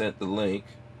where he sent the link.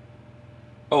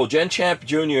 Oh, Jen Champ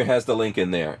Jr. has the link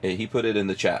in there. He put it in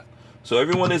the chat. So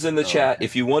everyone is in the chat.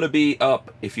 If you want to be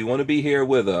up, if you want to be here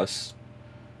with us,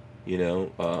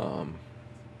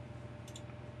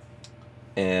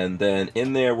 and then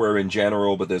in there we're in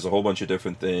general, but there's a whole bunch of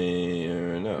different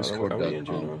things. No, are we in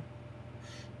general?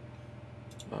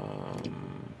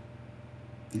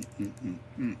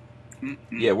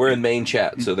 Yeah, we're in main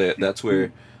chat, so that's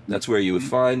where you would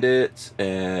find it,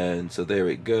 and so there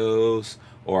it goes.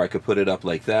 Or I could put it up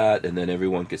like that, and then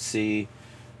everyone could see,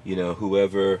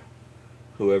 whoever's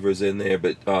in there.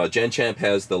 But Jen Champ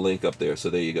has the link up there, so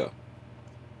there you go.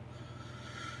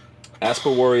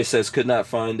 Asper Warrior says could not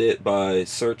find it by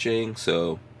searching,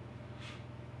 so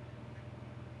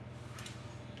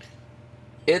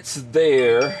it's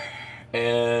there.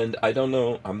 And I don't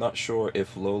know, I'm not sure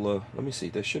if Lola, let me see,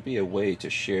 there should be a way to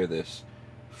share this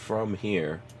from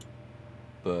here,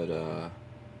 but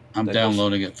I'm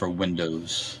downloading it for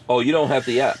Windows. Oh, you don't have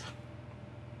the app?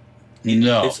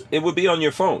 No. It would be on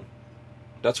your phone.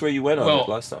 That's where you went on it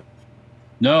last time.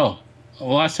 No.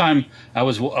 Well, last time I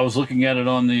was looking at it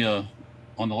on the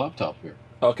laptop here.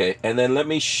 Okay, and then let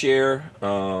me share,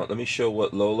 let me show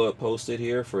what Lola posted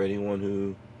here for anyone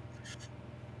who...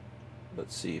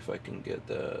 Let's see if I can get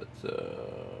that.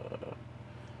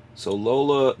 So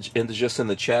Lola, just in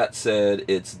the chat, said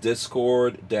it's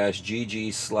discord-gg/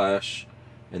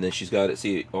 and then she's got it,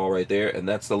 see, all right there, and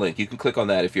that's the link. You can click on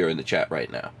that if you're in the chat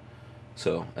right now.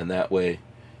 So, and that way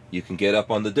you can get up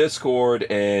on the Discord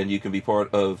and you can be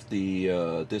part of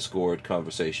the Discord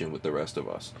conversation with the rest of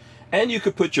us. And you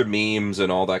could put your memes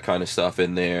and all that kind of stuff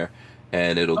in there,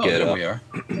 and it'll get there up. We are.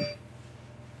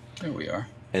 There we are.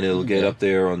 And it'll get up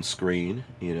there on screen,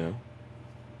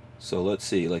 So let's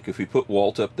see, like if we put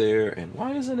Walt up there, and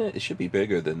why isn't it? It should be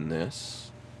bigger than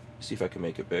this. See if I can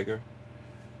make it bigger.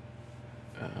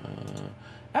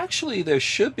 Actually, there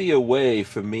should be a way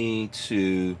for me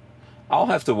to... I'll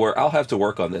have to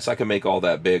work on this. I can make all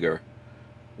that bigger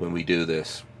when we do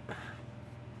this.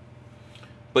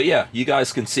 But yeah, you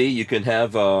guys can see. You can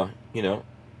have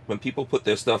when people put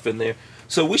their stuff in there.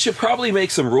 So we should probably make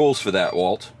some rules for that,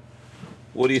 Walt.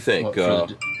 What do you think?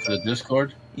 What, for the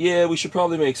Discord? Yeah, we should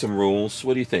probably make some rules.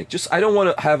 What do you think? I don't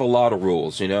want to have a lot of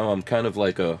rules. I'm kind of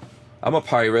like I'm a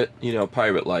pirate.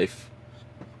 Pirate life.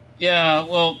 Yeah,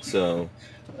 well, so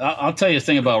I'll tell you a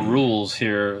thing about rules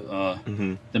here.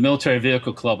 The Military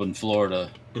Vehicle Club in Florida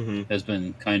has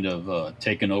been kind of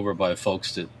taken over by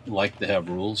folks that like to have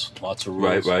rules, lots of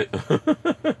rules. Right.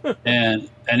 and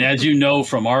as you know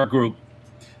from our group,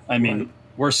 I mean,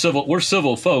 we're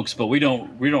civil folks, but we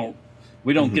don't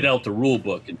get out the rule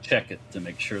book and check it to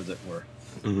make sure that we're,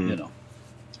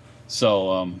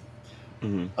 So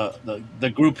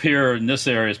the group here in this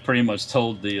area is pretty much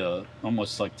told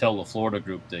almost like tell the Florida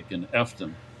group they can F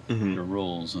them the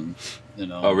rules and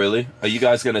Oh really? Are you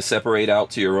guys going to separate out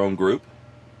to your own group?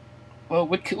 Well,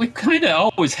 we kind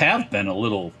of always have been a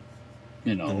little,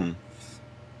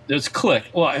 There's clique.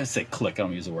 Well, I say clique. I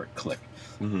don't use the word clique.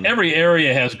 Every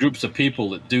area has groups of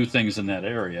people that do things in that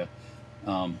area.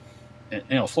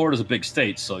 Florida's a big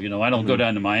state, so I don't go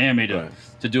down to Miami to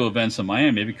do events in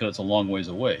Miami because it's a long ways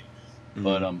away.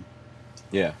 But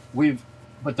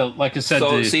like I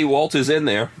said, see, Walt is in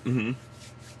there.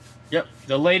 Yep,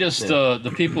 the latest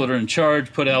the people that are in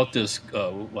charge put out this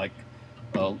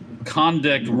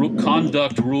conduct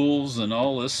rules and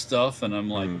all this stuff, and I'm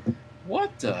like,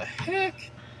 what the heck?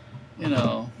 I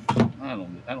don't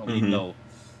need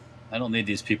I don't need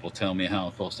these people telling me how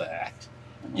I'm supposed to act.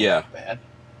 Bad.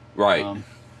 Right.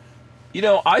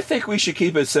 I think we should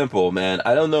keep it simple, man.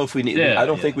 I don't know if we need. I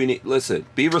don't think we need. Listen,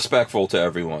 be respectful to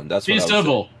everyone. That's what I was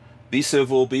saying. Be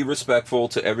civil. Be respectful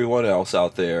to everyone else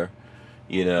out there.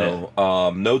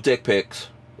 No dick pics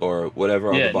or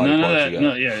whatever other body parts you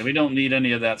got. We don't need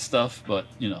any of that stuff. But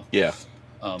Yeah.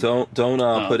 Don't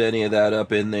put any of that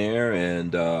up in there,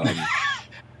 and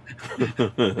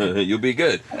you'll be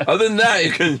good. Other than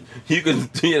that, you can.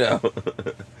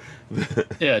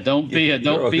 Yeah, don't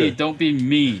be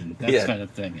mean. That kind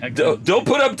of thing. Don't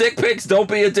put up dick pics. Don't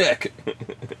be a dick.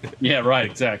 Yeah, right.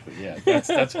 Exactly. Yeah,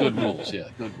 that's good rules. Yeah,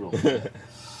 good rules.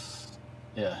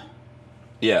 Yeah.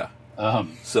 Yeah.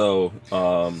 So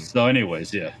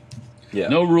anyways, yeah.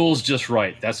 No rules, just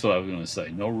right. That's what I was going to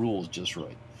say. No rules, just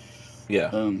right.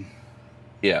 Yeah.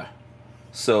 Yeah.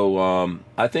 So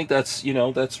I think that's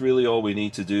really all we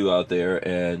need to do out there,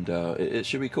 and it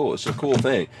should be cool. It's a cool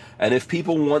thing. And if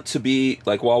people want to be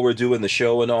like while we're doing the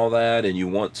show and all that, and you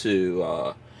want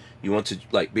to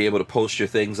like be able to post your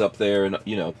things up there and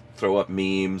throw up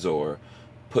memes or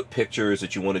put pictures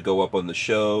that you want to go up on the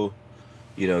show,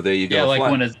 there you go. Yeah, like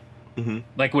when it's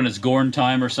like when it's Gorn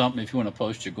time or something. If you want to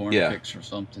post your Gorn pics or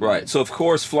something. Right. So of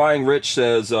course, Flying Rich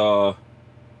says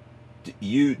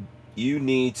you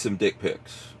need some dick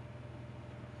pics.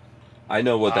 I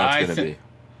know what that's going to be.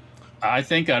 I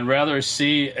think I'd rather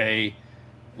see a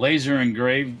laser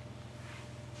engraved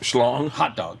schlong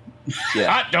hot dog. Yeah,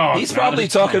 hot dog. He's probably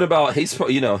talking about his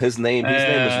name. His name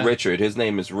is Richard. His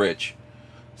name is Rich.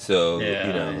 So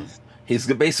he's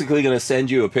basically going to send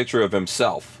you a picture of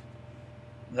himself.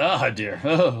 Oh dear.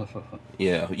 Oh.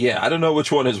 Yeah. I don't know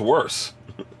which one is worse.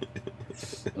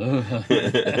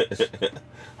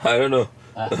 I don't know.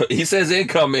 He says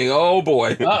incoming. Oh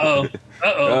boy. Uh-oh.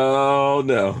 Oh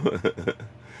no.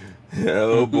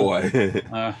 Oh boy.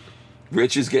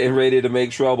 Rich is getting ready to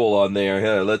make trouble on there.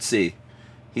 Yeah, let's see.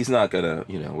 He's not gonna,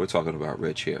 we're talking about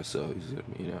Rich here, so he's,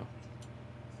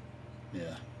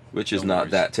 Yeah. Rich is not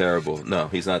that terrible. No,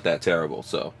 he's not that terrible.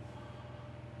 So.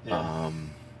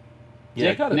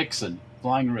 Dick Nixon,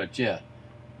 Flying Rich. Yeah.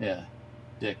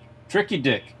 Dick. Tricky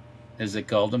Dick, as they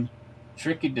called him.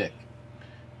 Tricky Dick.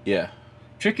 Yeah.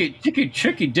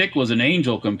 Tricky Dick was an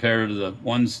angel compared to the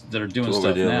ones that are doing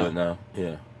stuff now.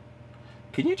 Yeah.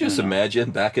 Can you just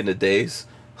imagine back in the days,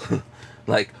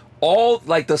 like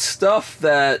the stuff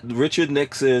that Richard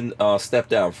Nixon stepped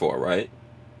down for, right?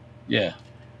 Yeah.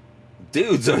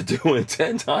 Dudes are doing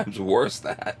 10 times worse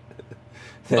than that.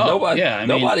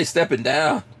 Nobody's stepping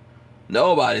down.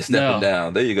 Nobody's stepping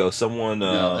down. There you go. Someone.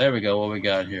 There we go. What we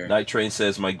got here? Night Train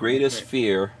says, "My greatest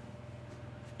fear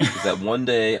is that one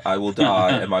day I will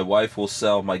die and my wife will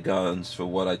sell my guns for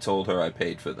what I told her I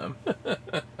paid for them."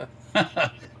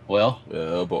 Well,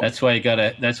 oh boy. That's why you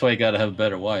gotta have a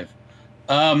better wife.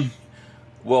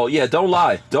 Well, yeah. Don't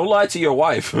lie. Don't lie to your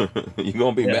wife. You're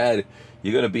gonna be mad.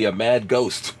 You're gonna be a mad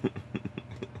ghost.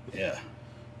 Yeah.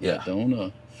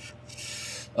 Don't.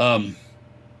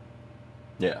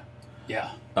 Yeah.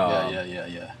 Yeah.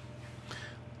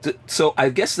 So I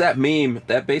guess that meme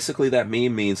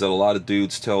means that a lot of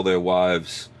dudes tell their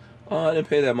wives, "Oh, I didn't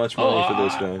pay that much money for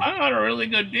this gun. I got a really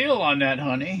good deal on that,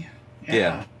 honey."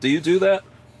 Yeah. Do you do that?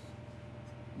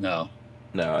 No.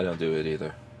 No, I don't do it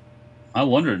either. I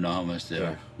wonder how much they are.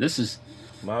 Yeah. This is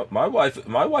my wife.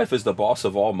 My wife is the boss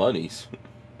of all monies.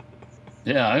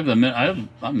 Yeah,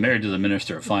 I'm married to the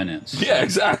Minister of Finance. Yeah,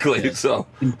 exactly. Yeah. So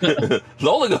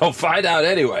Lola gonna find out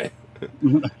anyway.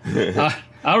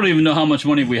 I don't even know how much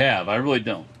money we have. I really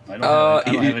don't. I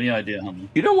don't have any idea how much.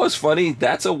 You know what's funny?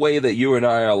 That's a way that you and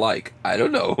I are alike. I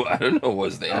don't know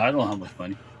what's there. I don't know how much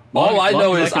money. All I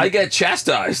know is I get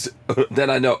chastised. Then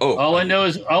I know. Oh, all I know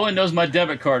is my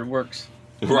debit card works.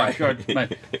 Right.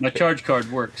 My charge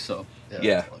card works. So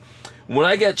yeah. When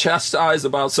I get chastised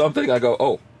about something, I go,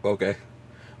 oh, okay.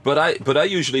 But I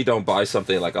usually don't buy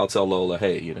something. Like, I'll tell Lola,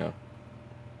 hey,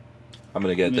 I'm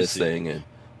gonna get this thing, and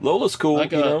Lola's cool.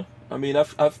 I mean,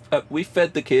 we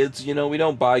fed the kids. We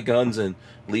don't buy guns and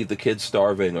leave the kids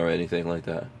starving or anything like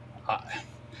that.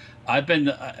 I've been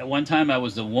one time. I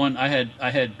was the one. I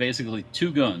had basically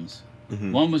two guns.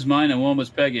 Mm-hmm. One was mine and one was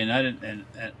Peggy, and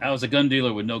I was a gun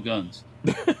dealer with no guns.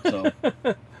 So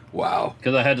wow.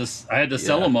 Because I had to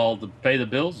sell them all to pay the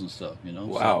bills and stuff.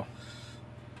 Wow. So.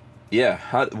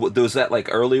 Yeah. Was that like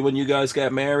early when you guys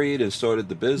got married and started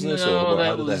the business, or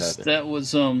how did that happen? That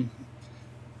was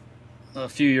a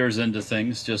few years into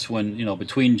things, just when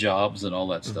between jobs and all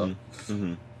that stuff.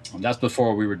 Mm-hmm. And that's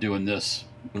before we were doing this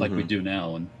like we do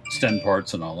now, and Sten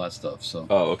parts and all that stuff. So.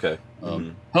 Oh, okay.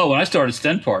 When I started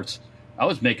Sten parts, I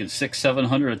was making $600,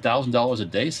 $700 a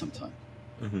day sometimes.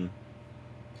 Mm-hmm.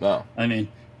 Wow. I mean,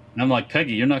 I'm like,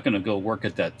 Peggy, you're not going to go work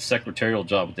at that secretarial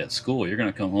job at that school. You're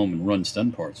going to come home and run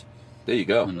Sten parts. There you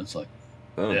go. And it's like,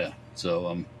 yeah.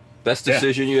 So, best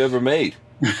decision you ever made.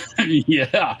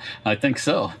 Yeah, I think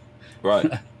so.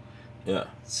 Right. Yeah.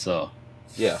 So.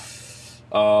 Yeah.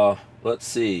 Let's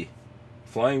see.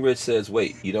 Flying Rich says,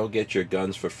 wait, you don't get your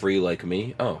guns for free like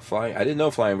me? Oh, I didn't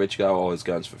know Flying Rich got all his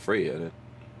guns for free.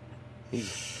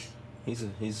 He's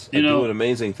doing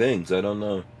amazing things. I don't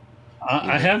know.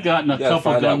 I have gotten a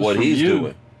couple guns what from he's you.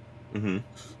 Doing. Mm-hmm.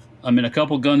 I mean, a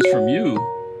couple guns from you,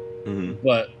 mm-hmm.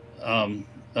 but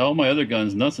all my other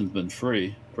guns, nothing's been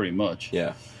free, pretty much.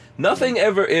 Yeah. Nothing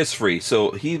ever is free.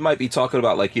 So he might be talking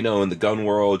about, like, in the gun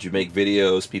world, you make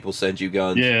videos, people send you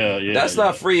guns. Yeah. That's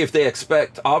not free if they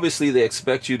expect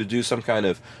you to do some kind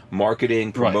of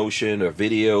marketing, promotion, or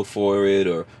video for it,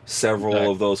 or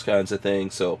several of those kinds of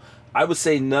things. So I would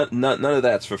say none of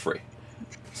that's for free.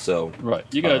 So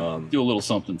you got to do a little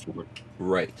something for it.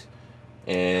 Right.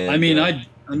 And I mean,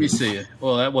 let me see.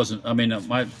 Well, that wasn't. I mean,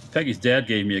 Peggy's dad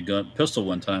gave me a pistol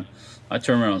one time. I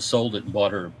turned around and sold it and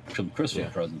bought her some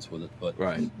Christmas presents with it. But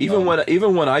even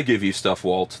when I give you stuff,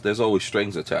 Walt, there's always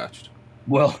strings attached.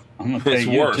 Well, I'm gonna pay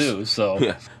you too. So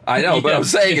yeah, I know, but I'm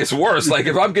saying it's worse. Like,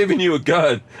 if I'm giving you a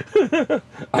gun,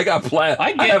 I got plans.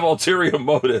 I have ulterior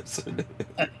motives.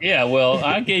 Yeah, well,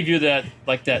 I gave you that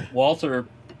Walther.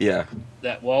 Yeah.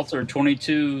 That Walther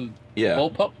 22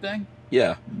 bullpup thing.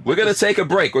 Yeah. We're going to take a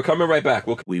break. We're coming right back.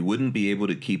 We wouldn't be able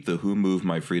to keep the Who Moved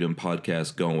My Freedom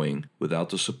podcast going without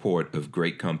the support of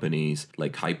great companies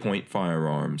like High Point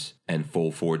Firearms and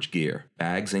Full Forge Gear,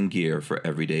 bags and gear for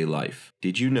everyday life.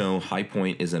 Did you know High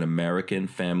Point is an American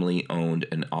family-owned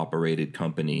and operated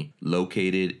company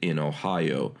located in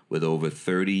Ohio with over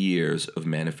 30 years of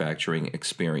manufacturing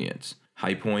experience?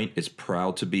 High Point is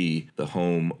proud to be the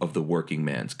home of the working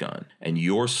man's gun and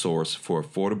your source for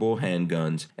affordable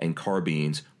handguns and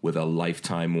carbines with a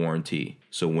lifetime warranty.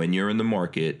 So when you're in the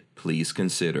market, please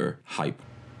consider High Point.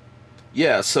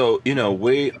 Yeah, so,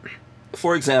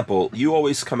 for example, you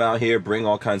always come out here, bring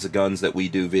all kinds of guns that we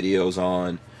do videos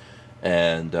on,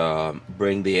 and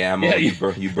bring the ammo. Yeah,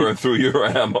 you burn through your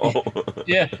ammo.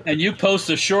 Yeah, and you post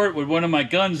a short with one of my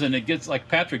guns, and it gets like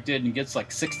Patrick did, and gets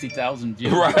like 60,000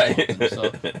 views. Right.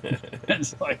 So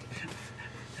it's like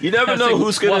you never know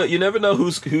who's gonna. You never know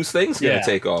whose thing's gonna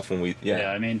take off when we. Yeah.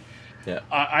 Yeah, I mean,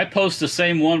 I post the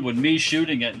same one with me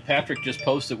shooting it, and Patrick just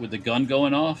posted with the gun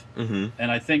going off. Mm-hmm.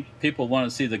 And I think people want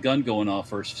to see the gun going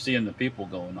off or seeing the people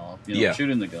going off.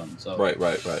 Shooting the gun. So right.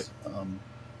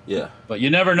 Yeah, but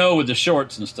you never know with the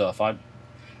shorts and stuff.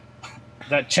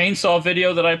 That chainsaw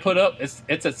video that I put up, it's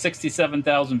at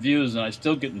 67,000 views, and I'm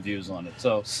still getting views on it.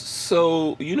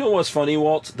 So you know what's funny,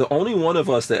 Walt? The only one of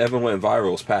us that ever went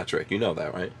viral is Patrick. You know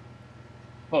that, right?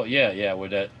 Oh yeah, with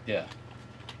that, yeah.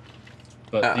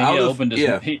 But he opened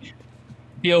his.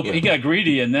 He got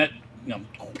greedy, and that.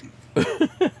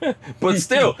 But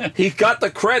still, he got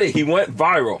the credit. He went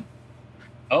viral.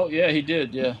 Oh yeah, he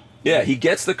did. Yeah. Yeah, he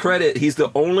gets the credit. He's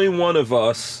the only one of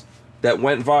us that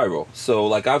went viral. So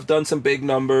like I've done some big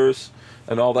numbers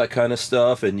and all that kind of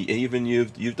stuff, and even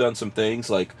you've done some things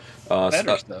like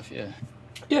better stuff, yeah.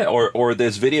 Yeah, or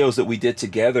there's videos that we did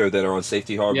together that are on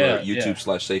Safety Harbor,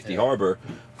 YouTube/Safety Harbor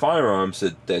Firearms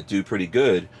that do pretty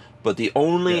good. But the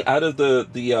only out of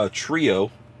the trio,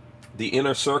 the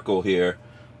inner circle here,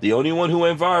 the only one who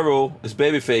went viral is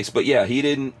Babyface. But yeah, he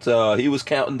didn't. He was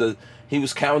counting the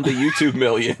YouTube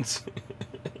millions.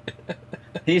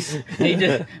 He's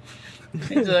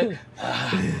like,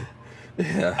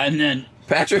 yeah. And then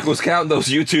Patrick was counting those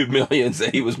YouTube millions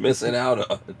that he was missing out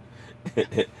on.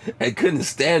 And couldn't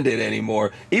stand it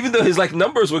anymore, even though his like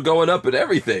numbers were going up and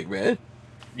everything, man.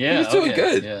 Yeah, he was doing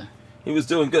good. Yeah, he was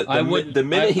doing good. The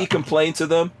minute he complained to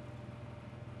them,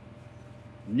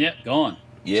 gone.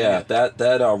 Yeah,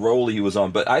 that role he was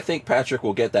on. But I think Patrick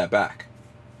will get that back.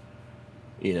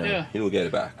 You know, he will get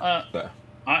it back.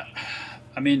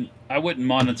 I mean, I wouldn't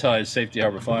monetize Safety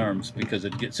Harbor Firearms because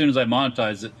as soon as I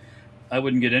monetize it, I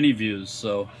wouldn't get any views.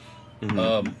 So.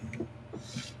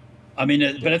 I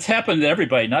mean, but it's happened to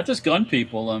everybody, not just gun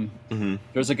people.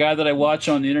 There's a guy that I watch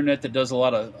on the internet that does a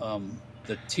lot of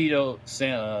the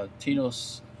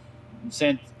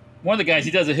one of the guys.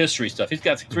 He does the history stuff. He's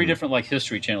got 3 different like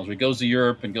history channels where he goes to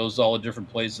Europe and goes to all the different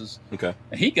places. Okay,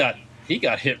 and he got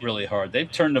hit really hard.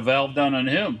 They've turned the valve down on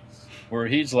him, where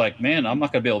he's like, man, I'm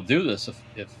not going to be able to do this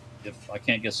if I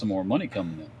can't get some more money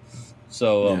coming in.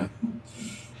 So.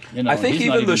 You know, I think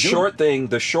even the short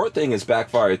thing is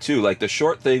backfired too. Like the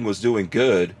short thing was doing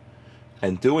good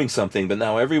and doing something, but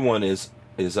now everyone is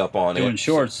up on doing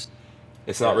shorts.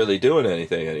 It's not really doing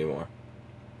anything anymore.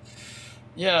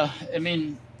 Yeah, I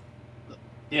mean,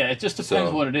 it just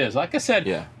depends what it is. Like I said,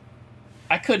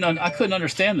 I couldn't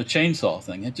understand the chainsaw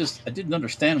thing. I didn't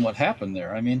understand what happened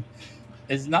there. I mean,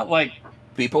 it's not like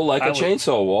people like a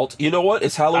chainsaw, Walt. You know what?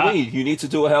 It's Halloween. You need to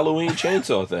do a Halloween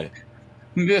chainsaw thing.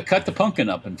 Cut the pumpkin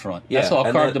up in front. That's all.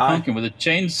 Carve the pumpkin with a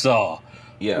chainsaw.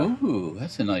 Yeah. Ooh,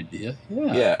 that's an idea.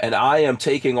 Yeah. Yeah, and I am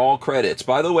taking all credits.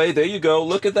 By the way, there you go.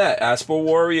 Look at that. Asper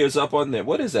Warrior's up on there.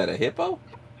 What is that, a hippo?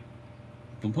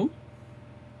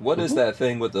 What is that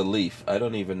thing with the leaf? I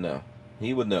don't even know.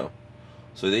 He would know.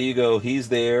 So there you go. He's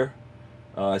there.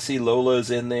 I see Lola's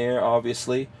in there,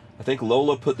 obviously. I think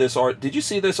Lola put this art. Did you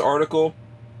see this article?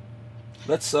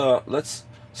 Let's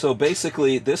So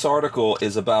basically, this article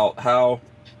is about how,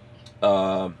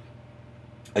 I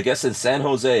guess in San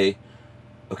Jose,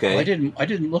 okay. Oh, I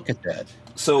didn't look at that.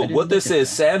 So what this is,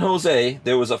 San Jose,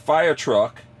 there was a fire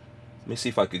truck. Let me see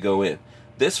if I could go in.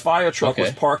 This fire truck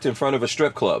was parked in front of a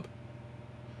strip club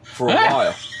for a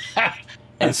while,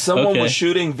 and someone was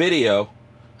shooting video.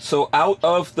 So out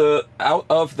of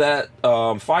that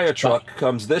fire truck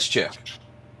comes this chick.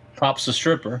 Pops a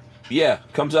stripper. Yeah,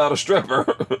 comes out a stripper.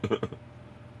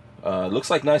 Looks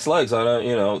like nice legs on it.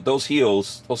 You know, those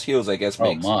heels, I guess.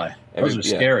 Oh my, those are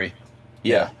scary.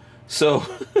 Yeah. So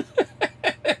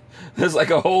there's like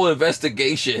a whole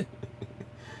investigation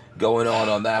going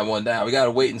on that one now. We got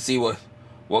to wait and see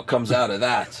what comes out of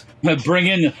that. Bring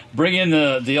in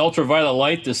the ultraviolet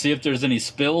light to see if there's any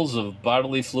spills of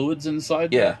bodily fluids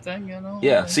inside that thing. You know.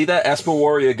 Yeah. See that Asper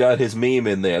Warrior got his meme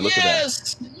in there. Look at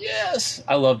that. Yes.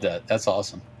 I love that. That's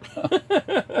awesome.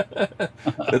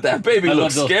 That baby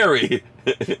looks scary.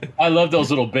 I love those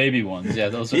little baby ones. Yeah,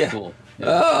 those are cool.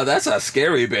 Yeah. Oh, that's a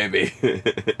scary baby.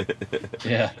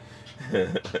 Yeah.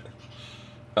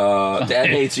 Dad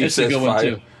hates you. Says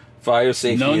fire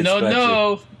safety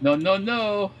inspection.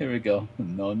 No. Here we go.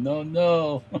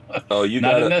 No. Oh, you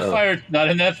not got in that fire. Not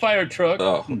in that fire truck.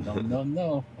 Oh.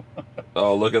 No.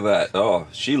 Oh, look at that. Oh,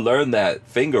 she learned that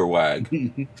finger wag.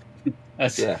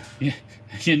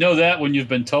 You know that when you've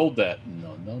been told that.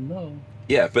 No.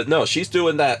 Yeah, but no, she's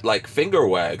doing that like finger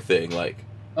wag thing, like.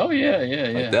 Oh yeah.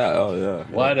 Like that. Oh yeah.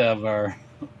 Whatever.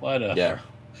 Yeah.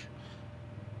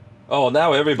 Oh,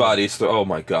 now everybody's. Oh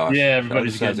my gosh. Yeah,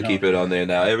 everybody's going to keep it on there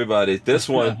now. Everybody, this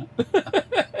one.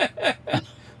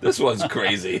 This one's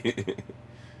crazy.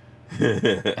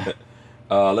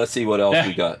 Let's see what else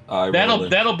we got.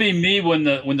 That'll be me when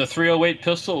the 308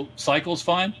 pistol cycles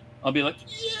fine. I'll be like,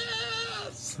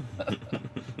 yes.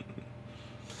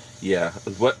 Yeah,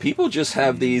 what people just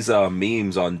have these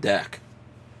memes on deck.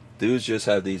 Dudes just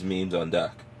have these memes on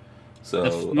deck.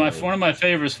 So one of my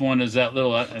favorites is that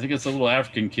little. I think it's a little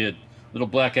African kid, little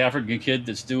black African kid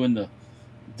that's doing the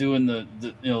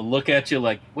look at you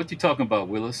like, what you talking about,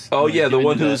 Willis? Oh yeah, the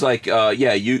one who's like, you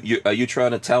are you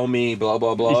trying to tell me blah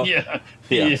blah blah? Yeah.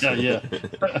 I've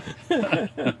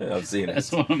seen it.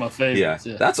 That's one of my favorites.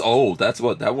 Yeah, that's old.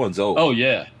 That one's old. Oh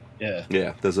yeah.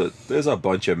 There's a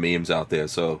bunch of memes out there.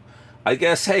 So I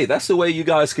guess, hey, that's the way you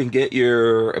guys can get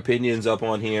your opinions up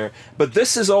on here. But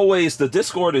this is always, the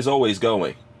Discord is always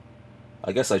going.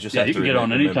 I guess I just have to you can get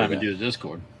on anytime and that. do the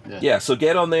Discord. Yeah, so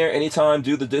get on there anytime,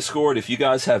 do the Discord. If you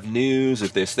guys have news,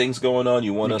 if there's things going on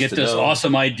you want us to know. Get this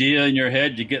awesome idea in your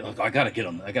head, you get, I got to get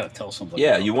on, I got to tell somebody.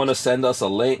 Yeah, you want to send us a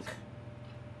link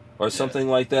or something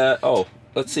like that. Oh,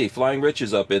 let's see, Flying Rich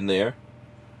is up in there.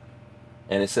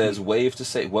 And it says, wave to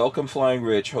say, welcome Flying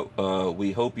Rich,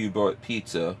 we hope you brought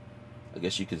pizza. I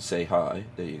guess you can say hi.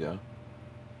 There you go.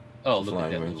 Oh, look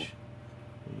Flying at that Rich. little...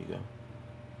 There you go.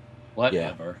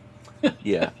 Whatever. Yeah.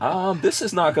 Yeah, this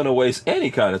is not going to waste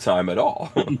any kind of time at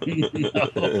all.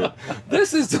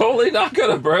 This is totally not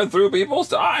going to burn through people's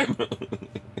time.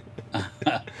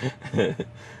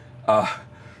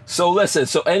 So listen,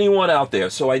 so anyone out there,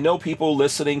 so I know people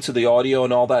listening to the audio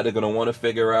and all that are going to want to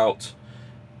figure out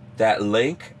that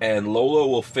link, and Lola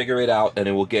will figure it out, and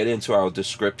it will get into our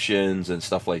descriptions and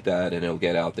stuff like that, and it'll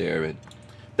get out there, and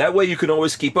that way you can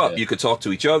always keep up. Yeah. You could talk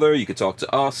to each other, you could talk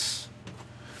to us.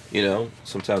 You know,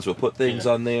 sometimes we'll put things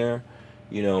on there.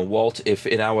 You know, Walt, if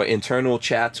in our internal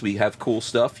chats we have cool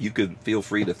stuff, you could feel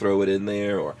free to throw it in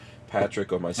there, or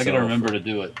Patrick or myself. I gotta remember to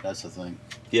do it. That's the thing.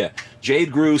 Yeah.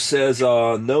 Jade Grew says,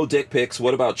 no dick pics.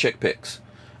 What about chick pics?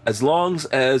 As long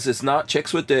as it's not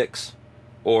chicks with dicks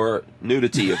or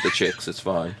nudity of the chicks, it's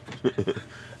fine.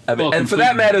 I mean, and for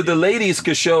that matter, the ladies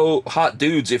could show hot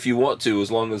dudes if you want to, as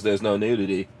long as there's no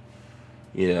nudity.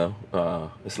 You know,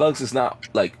 as long as it's not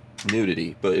like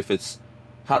nudity, but if it's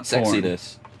hot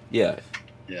sexiness, yeah.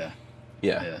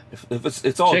 If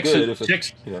it's all chicks good. And,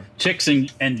 chicks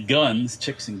and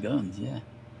guns,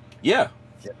 yeah.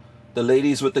 The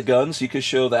ladies with the guns, you could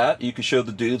show that. You could show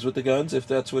the dudes with the guns if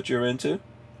that's what you're into.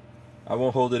 I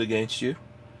won't hold it against you.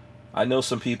 I know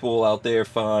some people out there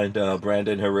find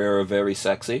Brandon Herrera very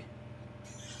sexy.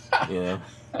 You know,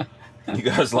 you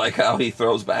guys like how he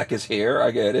throws back his hair.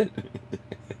 I get it.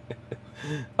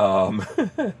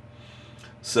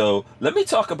 So let me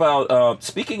talk about,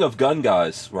 speaking of gun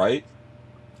guys, right?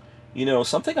 You know,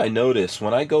 something I noticed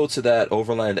when I go to that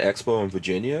Overland Expo in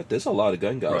Virginia, there's a lot of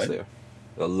gun guys there.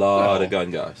 A lot of gun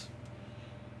guys.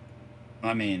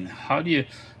 I mean, let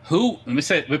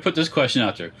me put this question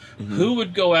out there. Mm-hmm. Who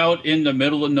would go out in the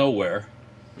middle of nowhere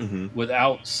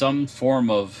without some form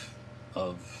of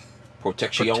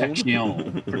protection? Exactly.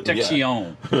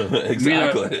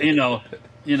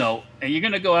 You know, and you're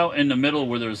going to go out in the middle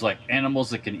where there's like animals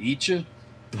that can eat you.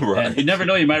 Right. And you never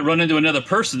know, you might run into another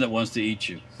person that wants to eat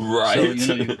you. Right.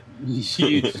 So,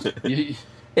 you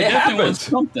it happens.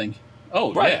 Something.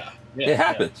 Oh, right. Yeah. It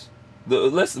happens.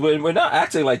 We're not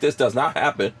acting like this does not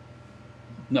happen.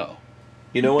 No.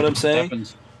 You know what I'm saying?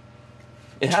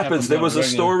 It happens. There was a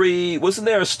story. Wasn't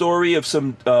there a story of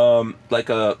some like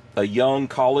a young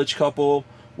college couple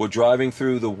were driving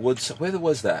through the woods? Where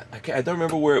was that? I don't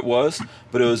remember where it was,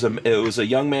 but it was a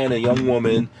young man and a young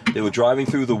woman. They were driving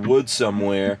through the woods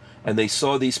somewhere, and they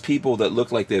saw these people that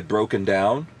looked like they had broken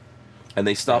down, and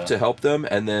they stopped to help them,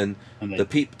 and then the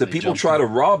people try to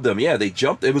rob them. Yeah, they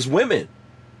jumped. It was women.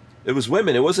 It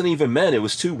wasn't even men. It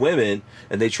was two women,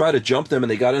 and they tried to jump them,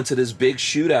 and they got into this big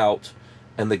shootout,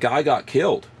 and the guy got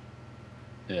killed.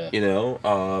 Yeah. You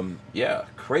know,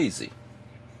 crazy.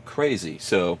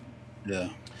 So, yeah.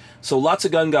 So lots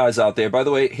of gun guys out there. By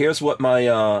the way, here's what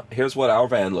our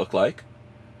van looked like.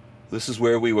 This is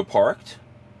where we were parked.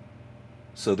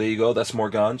 So there you go. That's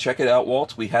Morgan. Check it out,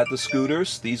 Walt. We had the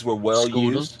scooters. These were well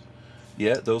used.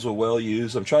 Yeah, those were well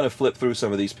used. I'm trying to flip through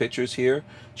some of these pictures here.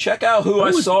 Check out who I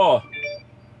saw.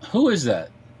 Who is that?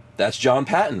 That's John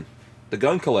Patton, the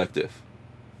Gun Collective.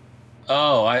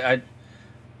 Oh,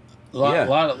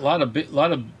 lot of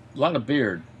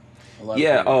beard.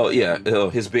 Yeah. Oh, yeah.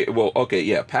 His beard. Well, okay.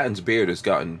 Yeah. Patton's beard has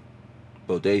gotten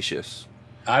bodacious.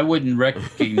 I wouldn't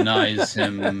recognize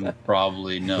him.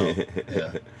 Probably no.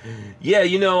 Yeah. Yeah.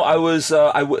 You know,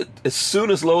 as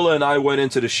soon as Lola and I went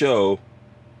into the show,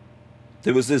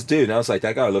 there was this dude, and I was like,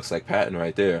 that guy looks like Patton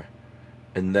right there.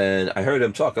 And then I heard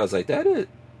him talk. I was like, that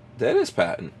is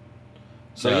Patton.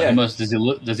 So yeah.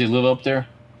 Does he live up there?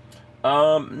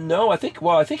 No. I think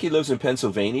he lives in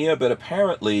Pennsylvania, but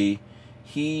apparently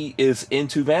he is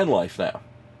into van life now.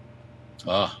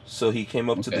 So he came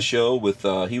up to the show with,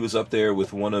 he was up there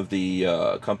with one of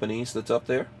the companies that's up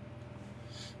there.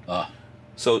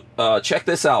 So check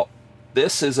this out.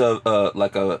 This is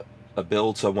a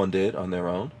build someone did on their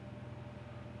own.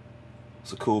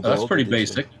 It's a cool build. That's pretty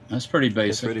basic. It's pretty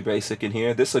basic in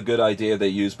here. This is a good idea they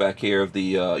use back here of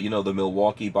the, the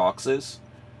Milwaukee boxes.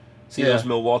 See those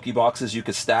Milwaukee boxes you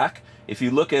could stack? If you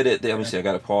look at it, let me see, I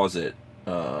got to pause it.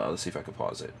 Let's see if I can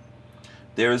pause it.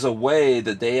 there is a way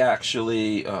that they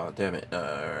actually. Oh, damn it!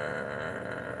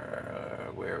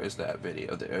 Where is that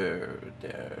video?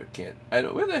 Can't. I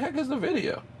don't. Where the heck is the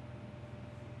video?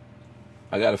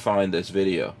 I gotta find this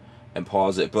video and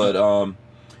pause it. But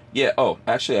yeah. Oh,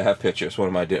 actually, I have pictures. What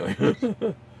am I doing?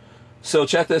 So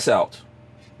check this out.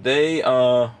 They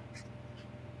I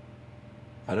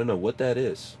don't know what that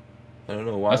is. I don't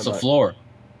know why. That's the floor.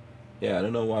 Yeah, I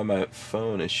don't know why my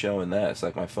phone is showing that. It's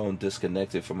like my phone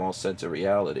disconnected from all sense of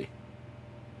reality.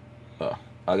 Oh,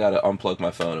 I gotta unplug my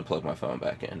phone and plug my phone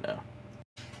back in now.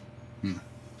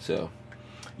 So,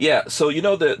 yeah. So you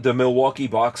know the Milwaukee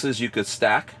boxes you could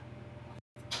stack.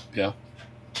 Yeah.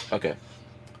 Okay.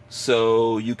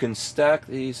 So you can stack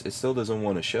these. It still doesn't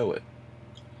want to show it.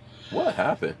 What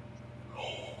happened?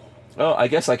 Oh, I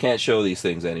guess I can't show these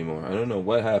things anymore. I don't know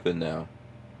what happened now.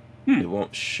 It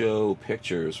won't show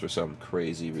pictures for some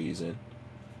crazy reason.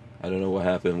 I don't know what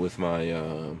happened with my,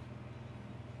 you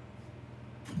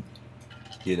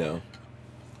know.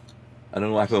 I don't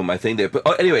know what happened with my thing there.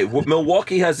 But anyway,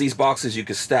 Milwaukee has these boxes you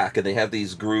can stack, and they have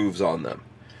these grooves on them.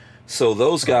 So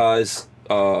those guys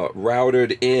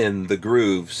routed in the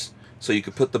grooves so you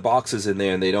could put the boxes in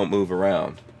there and they don't move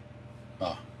around.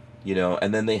 You know,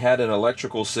 and then they had an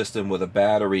electrical system with a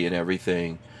battery and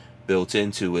everything built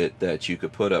into it that you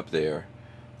could put up there.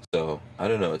 So, I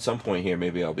don't know, at some point here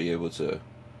maybe I'll be able to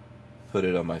put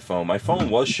it on my phone. My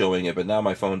phone was showing it, but now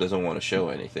my phone doesn't want to show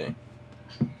anything.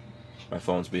 My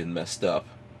phone's being messed up.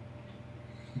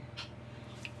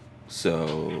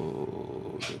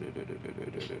 So,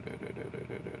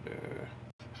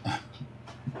 I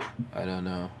don't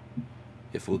know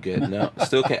if we'll get no.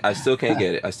 I still can't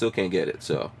get it.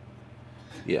 So,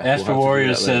 yeah. Astro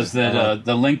Warrior says that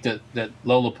the link that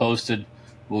Lola posted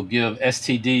will give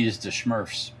STDs to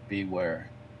Smurfs. Beware.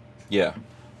 Yeah,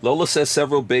 Lola says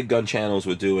several big gun channels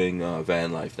were doing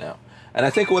van life now, and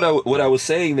I think what I was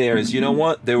saying there is, you know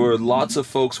what? There were lots of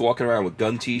folks walking around with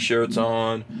gun T-shirts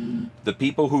on. The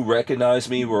people who recognized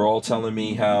me were all telling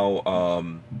me how,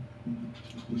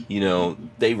 you know,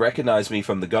 they recognized me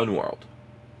from the gun world.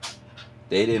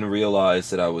 They didn't realize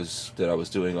that I was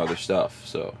doing other stuff.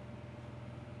 So,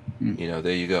 you know,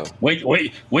 there you go.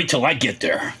 Wait till I get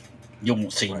there. You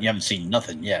won't see. You haven't seen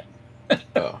nothing yet.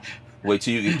 Wait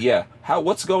till you. Yeah.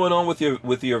 What's going on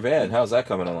with your van? How's that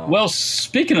coming along? Well,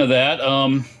 speaking of that,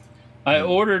 I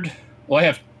ordered. Well, I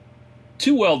have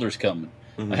 2 welders coming.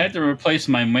 I had to replace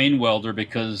my main welder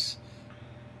because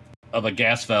of a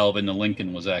gas valve in the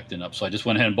Lincoln was acting up. So I just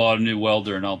went ahead and bought a new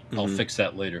welder, and I'll fix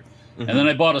that later. And then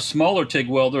I bought a smaller TIG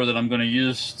welder that I'm going to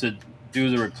use to do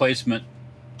the replacement,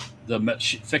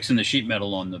 fixing the sheet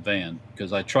metal on the van,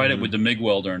 because I tried it with the MIG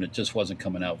welder and it just wasn't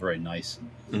coming out very nice.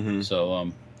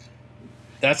 So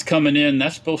that's coming in.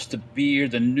 That's supposed to be here.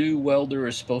 The new welder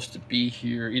is supposed to be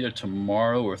here either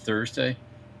tomorrow or Thursday,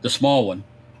 the small one.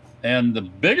 And the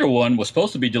bigger one was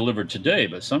supposed to be delivered today,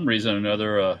 but some reason or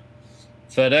another,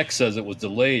 FedEx says it was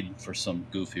delayed for some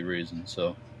goofy reason.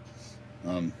 So,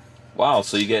 wow,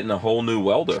 so you're getting a whole new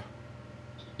welder.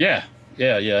 Yeah.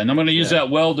 And I'm going to use that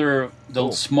welder,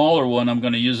 the smaller one. I'm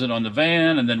going to use it on the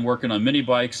van and then working on mini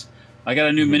bikes. I got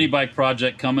a new mini bike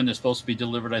project coming. It's supposed to be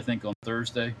delivered, I think, on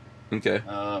Thursday. Okay.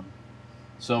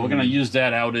 So we're going to use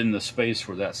that out in the space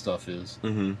where that stuff is.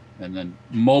 And then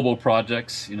mobile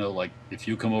projects, you know, like if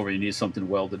you come over, you need something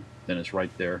welded, then it's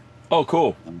right there. Oh,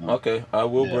 cool. Okay. I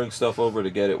will bring stuff over to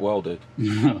get it welded.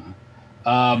 Yeah.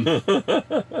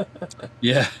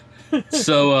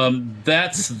 So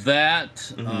that's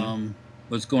that.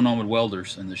 What's going on with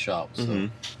welders in the shop. So.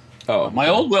 My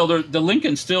old welder, the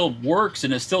Lincoln still works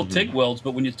and it still TIG welds,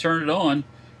 but when you turn it on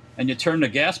and you turn the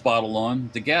gas bottle on,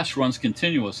 the gas runs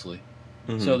continuously.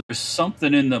 So there's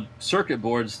something in the circuit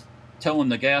boards telling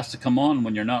the gas to come on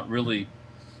when you're not really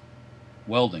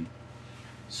welding.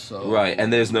 So right,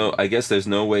 and I guess there's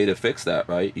no way to fix that,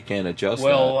 right? You can't adjust that.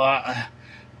 Well,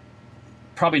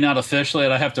 probably not officially.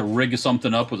 I'd have to rig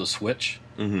something up with a switch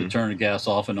to turn the gas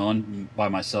off and on by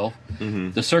myself.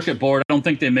 The circuit board, I don't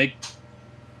think they make.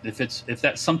 If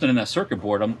that's something in that circuit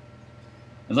board,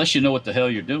 unless you know what the hell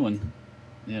you're doing,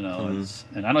 you know.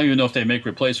 And I don't even know if they make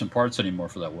replacement parts anymore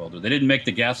for that welder. They didn't make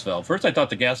the gas valve. First, I thought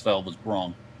the gas valve was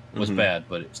wrong, was bad,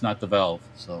 but it's not the valve.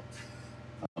 So,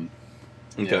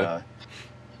 yeah.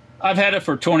 I've had it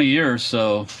for 20 years,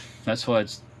 so that's why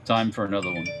it's time for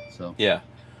another one. So yeah,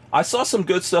 I saw some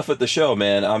good stuff at the show,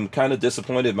 man. I'm kind of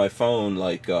disappointed my phone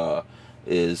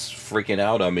is freaking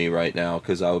out on me right now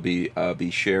because I'll be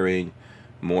sharing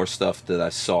more stuff that I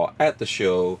saw at the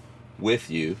show with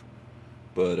you,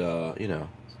 but you know,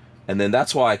 and then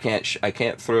that's why I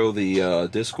can't throw the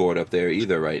Discord up there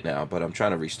either right now. But I'm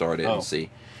trying to restart it and see.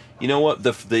 You know what?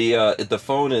 The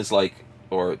phone is like,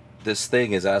 or this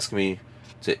thing is asking me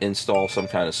to install some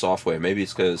kind of software. Maybe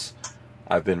it's because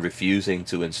I've been refusing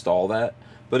to install that.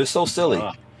 But it's so silly.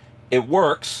 It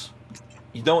works.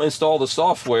 You don't install the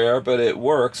software, but it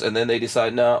works, and then they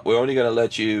decide, no, we're only going to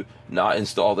let you not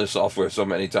install this software so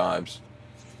many times.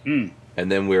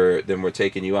 And then we're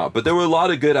taking you out. But there were a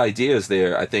lot of good ideas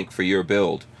there, I think, for your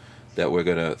build that we're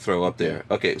gonna throw up there.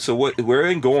 Okay, so we're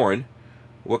in Gorn.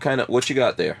 What you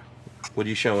got there? What are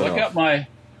you showing off?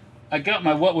 I got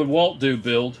my What Would Walt Do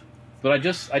build, but I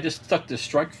just stuck this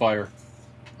Strikefire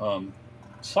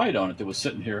sight on it that was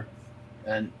sitting here,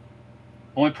 and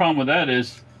only problem with that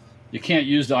is you can't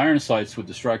use the iron sights with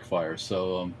the Strikefire,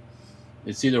 so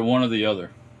it's either one or the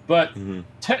other. But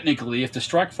technically, if the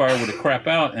Strikefire were to crap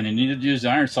out and you needed to use the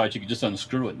iron sights, you could just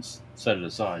unscrew it and set it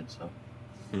aside. So,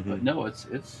 but no, it's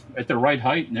at the right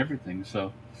height and everything.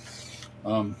 So,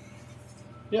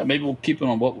 yeah, maybe we'll keep it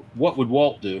on what would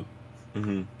Walt do,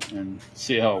 and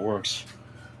see how it works.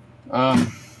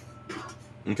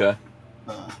 Okay.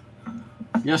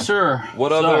 Yes, sir.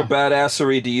 What other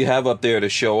badassery do you have up there to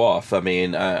show off? I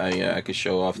mean, I could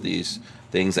show off these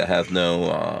things that have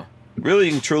no. Really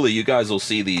and truly, you guys will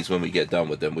see these when we get done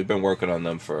with them. We've been working on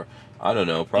them for, I don't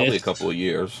know, probably a couple of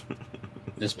years.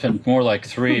 It's been more like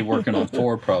 3, working on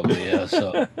 4 probably, yeah.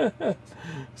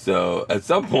 So at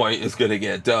some point, it's going to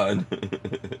get done.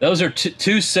 Those are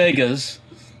 2 Segas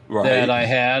that I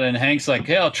had, and Hank's like,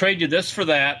 hey, I'll trade you this for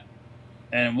that,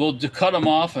 and we'll cut them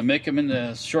off and make them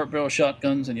into short barrel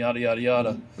shotguns and yada, yada,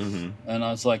 yada. And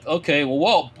I was like, okay,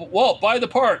 well, Walt, buy the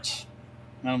parts.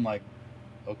 And I'm like,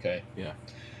 okay. Yeah.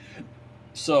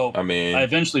 So I mean, I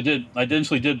eventually did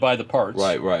buy the parts.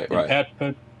 Right.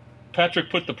 Patrick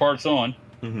put the parts on.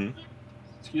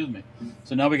 Excuse me.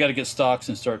 So now we got to get stocks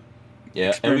and start.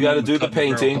 Yeah, and we got to do the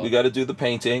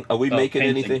painting. Are we making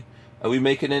anything? Are we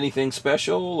making anything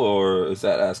special, or is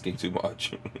that asking too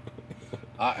much?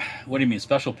 What do you mean,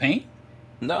 special paint?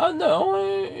 No.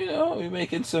 Are we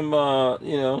making some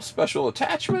special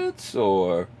attachments,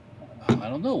 or I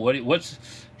don't know what's.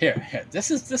 Here.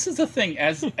 This is the thing.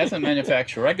 As a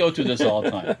manufacturer, I go through this all the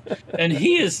time, and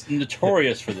he is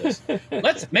notorious for this.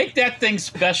 Let's make that thing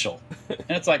special,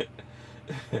 and it's like,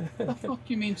 what the fuck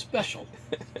do you mean special?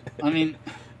 I mean,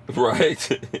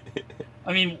 right.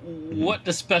 I mean, what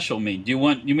does special mean? Do you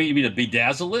mean me to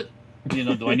bedazzle it?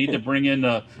 Do I need to bring in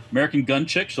American Gun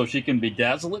Chick so she can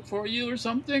bedazzle it for you or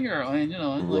something? Or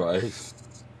right.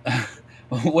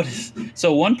 What is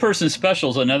so? One person's special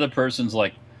is another person's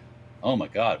like, oh my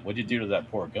God, what'd you do to that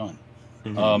poor gun?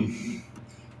 And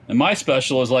my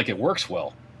special is like, it works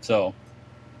well. So,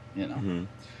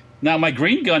 Now my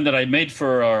green gun that I made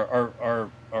for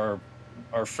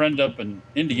our friend up in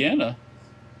Indiana,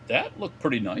 that looked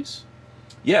pretty nice.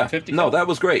 Yeah. No, that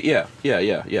was great. Yeah.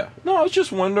 No, I was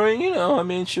just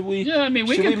wondering, should we... Yeah,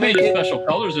 we can paint special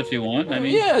colors if you want.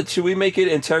 Yeah, should we make it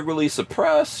integrally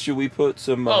suppressed? Should we put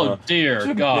some... oh,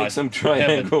 dear God. Make some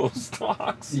triangle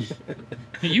stocks?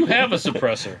 You have a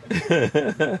suppressor.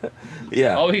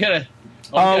 Yeah. Oh, you gotta...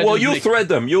 well, you'll thread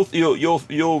them. You'll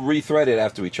rethread it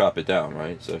after we chop it down,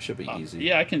 right? So it should be easy.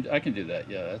 Yeah, I can do that.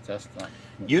 Yeah, that's not...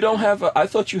 You don't have I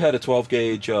thought you had a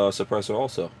 12-gauge suppressor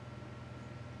also.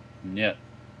 Yeah.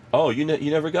 Oh, you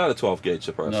never got a 12-gauge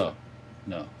suppressor?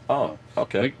 No. Oh,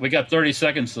 okay. We got 30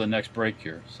 seconds to the next break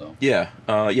here, so. Yeah,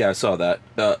 I saw that.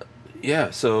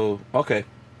 Yeah, so, okay.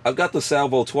 I've got the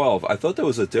Salvo 12. I thought there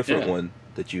was a different one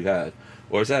that you had.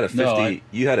 Or is that a 50? No,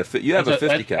 you have a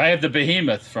 50 cal. I have the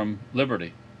Behemoth from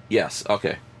Liberty. Yes,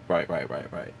 okay. Right.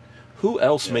 Who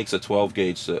else makes a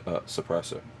 12-gauge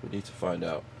suppressor? We need to find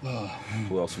out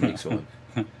who else makes one.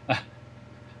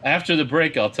 After the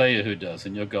break, I'll tell you who does,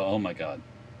 and you'll go, oh my God.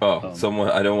 Oh,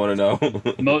 someone I don't want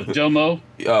to know. Joe Mo?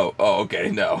 Oh, okay,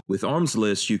 no. With Arms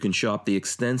List, you can shop the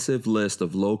extensive list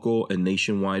of local and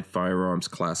nationwide firearms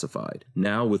classified,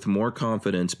 now with more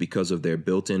confidence because of their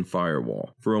built-in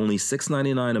firewall. For only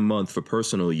 $6.99 a month for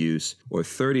personal use, or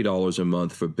 $30 a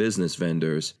month for business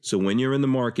vendors. So when you're in the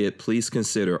market, please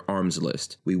consider Arms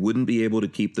List. We wouldn't be able to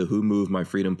keep the Who Moved My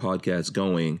Freedom podcast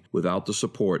going without the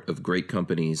support of great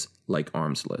companies like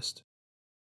Arms List.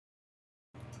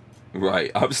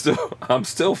 Right, I'm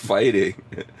still fighting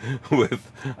with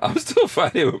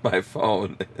my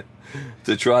phone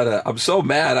to try to. I'm so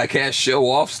mad I can't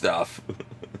show off stuff.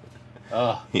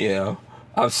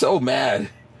 I'm so mad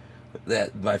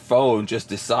that my phone just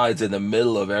decides in the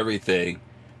middle of everything,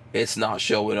 it's not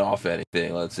showing off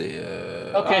anything. Let's see.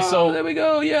 Okay, so there we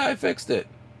go. Yeah, I fixed it.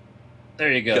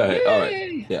 There you go. Go ahead. All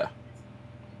right. Yeah.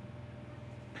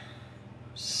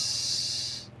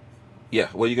 Yeah.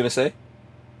 What are you gonna say?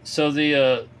 So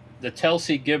the the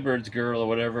Tulsi Gabbard's girl or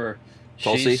whatever.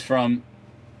 Tulsi? She's from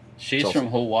Tulsi.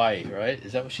 Hawaii, right?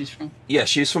 Is that what she's from? Yeah,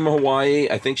 she's from Hawaii.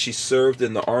 I think she served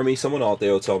in the Army. Someone out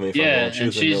there will tell me if I'm wrong. She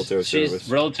was in military service.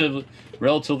 She's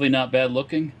relatively not bad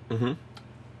looking. Mm-hmm.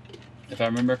 If I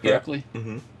remember correctly. Yeah.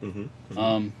 Mm-hmm. Mm-hmm.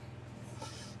 Mm-hmm.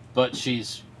 But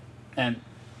she's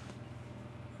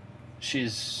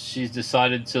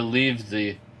decided to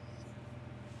leave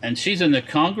and she's in the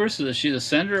Congress. Is she the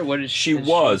senator? What is she?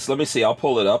 Let me see. I'll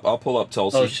pull it up. I'll pull up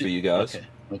Tulsi for you guys.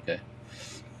 Okay.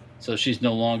 So she's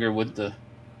no longer with the...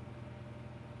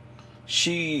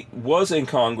 She was in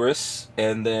Congress,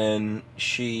 and then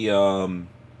she, I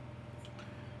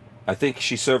think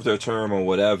she served her term or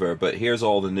whatever, but here's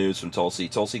all the news from Tulsi.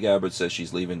 Tulsi Gabbard says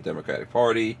she's leaving the Democratic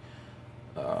Party.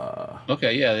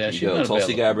 Okay, yeah. She's not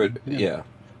Tulsi Gabbard, yeah.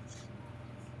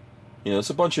 You know,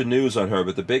 it's a bunch of news on her,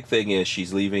 but the big thing is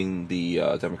she's leaving the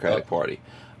Democratic Party.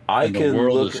 The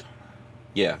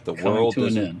world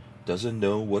doesn't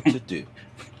know what to do.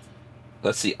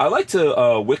 Let's see. I like to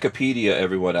Wikipedia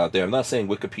everyone out there. I'm not saying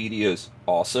Wikipedia is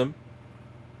awesome,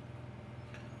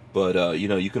 but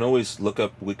you can always look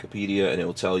up Wikipedia and it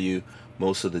will tell you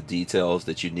most of the details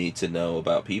that you need to know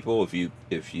about people. If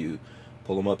you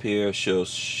pull them up here,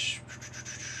 shows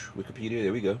Wikipedia.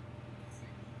 There we go.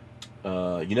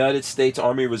 United States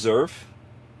Army Reserve.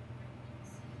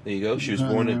 There you go. She was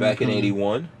born back in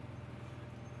 1981.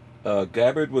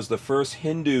 Gabbard was the first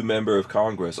Hindu member of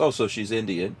Congress. Oh, so she's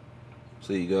Indian.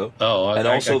 So there you go. Oh, and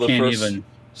also the first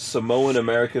Samoan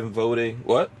American voting.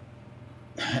 What?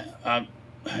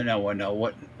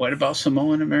 No. What about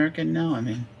Samoan American now? I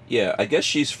mean. Yeah, I guess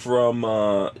she's from.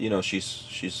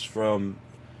 She's from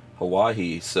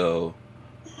Hawaii, so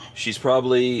she's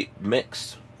probably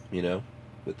mixed.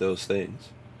 With those things.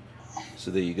 So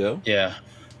there you go. Yeah.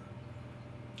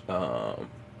 And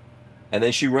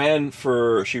then she ran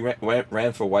for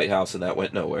White House, and that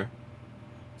went nowhere.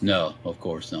 No, of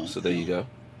course not. So there you go.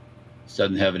 She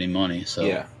doesn't have any money, so...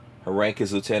 Yeah. Her rank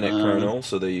is lieutenant colonel,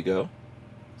 so there you go.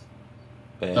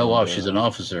 And, oh, wow, she's an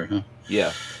officer, huh?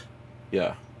 Yeah.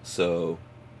 Yeah. So...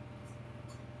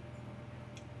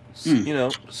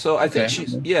 so I think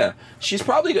she's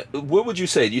probably... What would you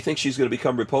say? Do you think she's going to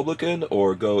become Republican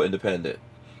or go independent?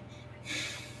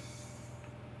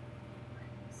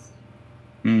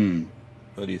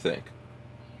 What do you think?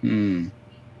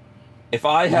 If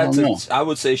I had to, I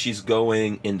would say she's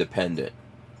going independent.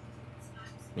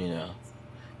 The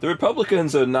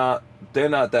Republicans they're not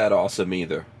that awesome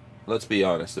either. Let's be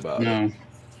honest about it.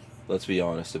 Let's be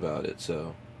honest about it.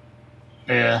 So.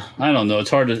 Yeah, I don't know. It's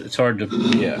hard to.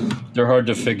 Yeah. They're hard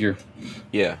to figure.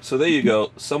 Yeah. So there you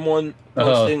go. Someone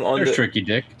posting on there's Tricky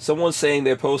Dick. Someone saying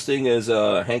they're posting as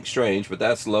Hank Strange, but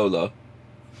that's Lola.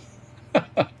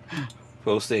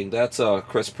 Posting. That's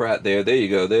Chris Pratt there. There you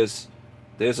go. There's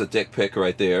a dick pic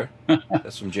right there.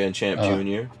 That's from Jen Champ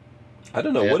Jr. I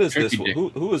don't know. What is this?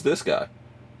 Who is this guy?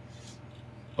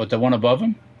 What, the one above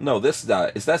him? No, this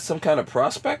guy. Is that some kind of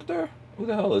prospector? Who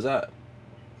the hell is that?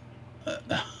 I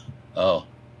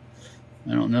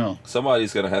don't know.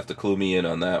 Somebody's gonna have to clue me in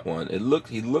on that one.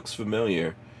 He looks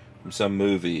familiar from some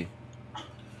movie.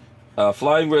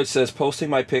 Flying Rich says, posting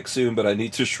my pics soon, but I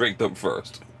need to shrink them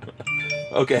first.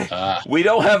 Okay. We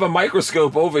don't have a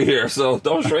microscope over here, so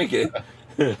don't shrink it.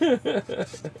 Put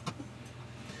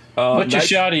your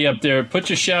shouty up there. Put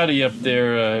your shouty up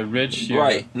there, Rich.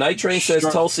 Right. Night Train says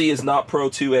Tulsi is not pro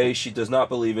 2A. She does not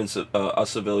believe in us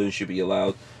civilians should be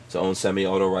allowed to own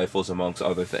semi-auto rifles, amongst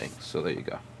other things. So there you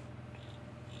go.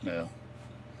 Yeah.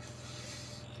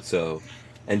 So,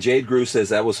 and Jade Grew says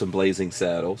that was some Blazing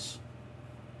Saddles.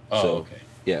 Oh, so, okay.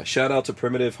 Yeah, shout out to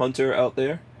Primitive Hunter out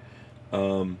there.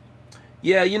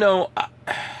 Yeah, I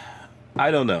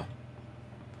don't know.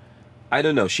 I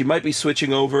don't know. She might be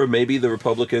switching over. Maybe the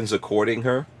Republicans are courting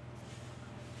her.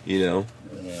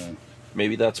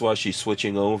 Maybe that's why she's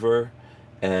switching over.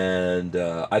 And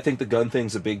I think the gun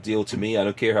thing's a big deal to me. I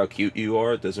don't care how cute you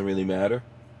are. It doesn't really matter.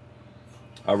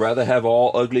 I'd rather have all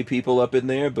ugly people up in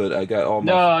there, but I got all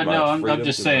my I'm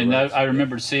just saying. I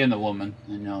remember seeing the woman,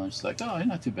 and it's like, oh, you're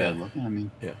not too bad looking. I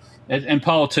mean, yeah. In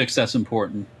politics, that's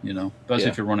important, especially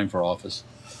if you're running for office.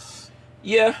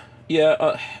 Yeah.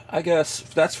 I guess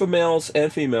that's for males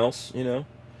and females.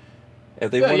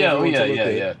 If they want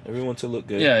everyone to look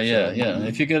good. Yeah.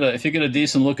 If you get a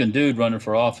decent looking dude running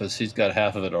for office, he's got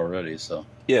half of it already. So.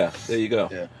 Yeah, there you go.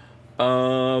 Yeah.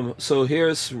 So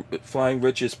here's Flying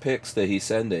Rich's pics that he's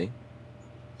sending.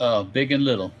 Oh, big and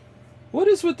little. What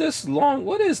is with this long?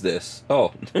 What is this?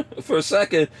 Oh, for a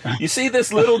second, you see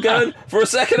this little gun? For a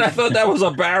second, I thought that was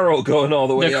a barrel going all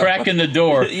the way They're up. cracking the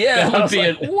door. Yeah,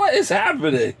 what is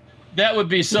happening? That would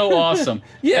be so awesome.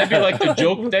 Yeah. That'd be like the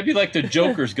joke. That'd be like the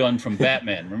Joker's gun from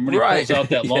Batman. Remember when he pulls out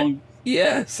that long?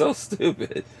 Yeah, so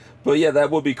stupid. But yeah,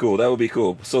 that would be cool. That would be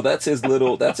cool. So that's his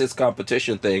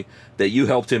competition thing that you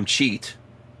helped him cheat.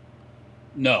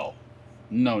 No,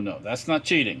 that's not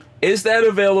cheating. Is that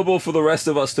available for the rest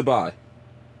of us to buy?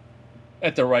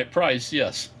 At the right price,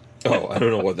 yes. Oh, I don't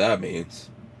know what that means.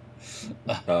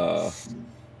 What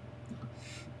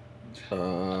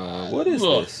is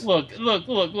this? Look.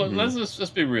 Let's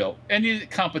be real. Any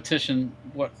competition,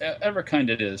 whatever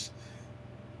kind it is,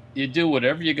 you do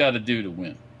whatever you got to do to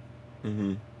win.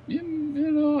 Mm-hmm. You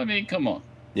know, I mean, come on.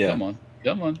 Yeah. Come on.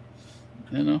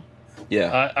 You know.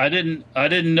 Yeah. I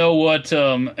didn't know what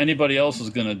anybody else was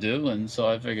gonna do, and so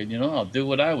I figured, I'll do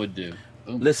what I would do.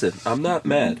 Boom. Listen, I'm not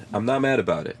mad. I'm not mad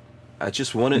about it. I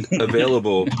just want it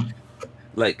available.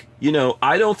 Like,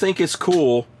 I don't think it's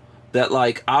cool that,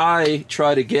 like, I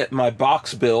try to get my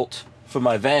box built for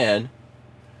my van.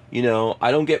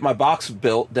 I don't get my box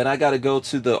built, then I got to go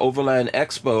to the Overland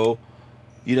Expo,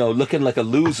 looking like a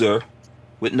loser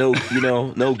with no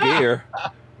gear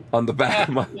on the back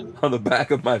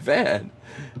of my van,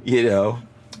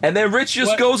 And then Rich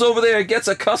just goes over there and gets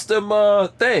a custom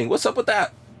thing. What's up with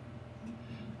that?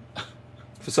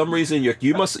 For some reason,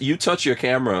 you touch your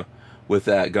camera with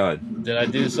that gun. Did I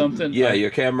do something? Yeah, your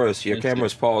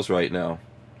camera's paused right now.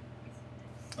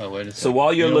 Oh, wait a second. So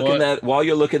while you're looking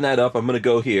that up, I'm gonna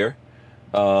go here.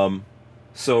 So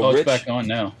Rich, it's back on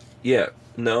now. Yeah,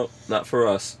 no, not for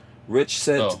us. Rich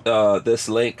sent this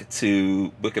link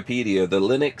to Wikipedia, the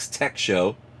Linux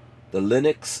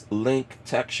Link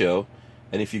Tech Show,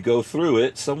 and if you go through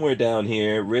it, somewhere down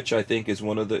here, Rich I think is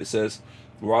one of the. It says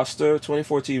roster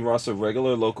 2014 roster of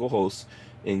regular local hosts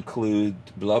include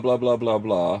blah blah blah blah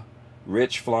blah.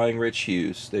 Flying Rich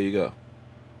Hughes. There you go.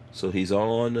 So he's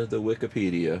on the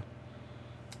Wikipedia.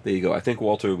 There you go. I think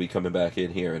Walter will be coming back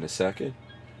in here in a second.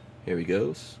 Here he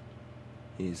goes.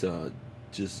 He's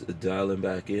just dialing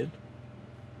back in.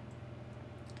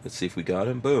 Let's see if we got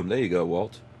him. Boom. There you go,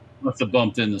 Walt. Must have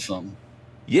bumped into something.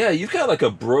 Yeah, you've got like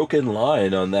a broken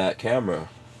line on that camera.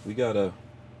 We got to...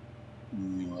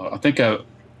 I think I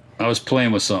was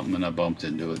playing with something and I bumped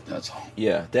into it. That's all.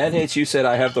 Yeah. Dan Hates You said,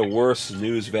 I have the worst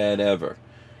news van ever.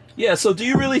 Yeah, so do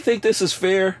you really think this is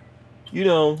fair?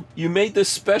 You made this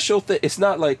special thing. It's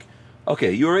not like...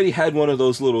 Okay, you already had one of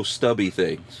those little stubby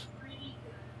things.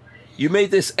 You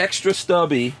made this extra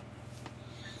stubby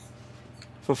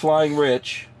for Flying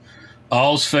Rich.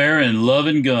 All's fair in love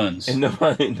and guns. And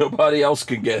nobody else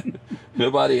could get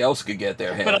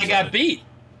their hands. But I got beat.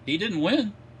 He didn't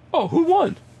win. Oh, who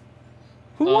won?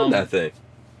 Who won that thing?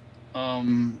 Tell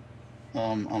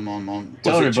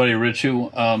everybody, Rich, who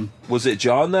was it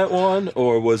John that won,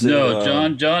 or was it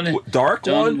John Dark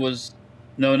John won? Was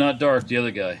no, not Dark, the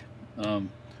other guy. Oh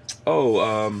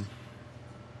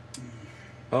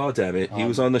damn it! He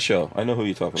was on the show. I know who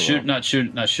you're talking about. Not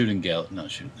shooting Gallup. Not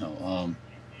shoot. No.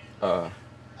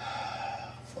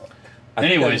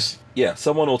 Anyways,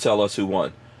 someone will tell us who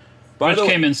won. Rich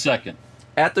came in second.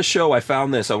 At the show, I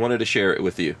found this. I wanted to share it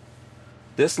with you.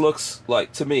 This looks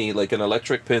like, to me, like an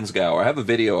electric Pinsgauer. I have a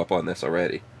video up on this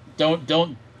already. Don't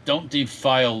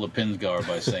defile the Pinsgauer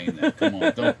by saying that. Come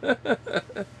on, don't.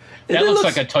 That looks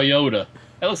like a Toyota.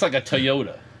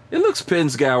 It looks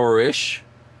Pinsgauer-ish.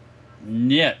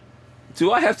 Yet.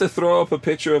 Do I have to throw up a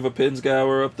picture of a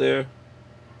Pinsgauer up there?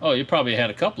 Oh, you probably had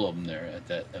a couple of them there at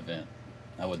that event.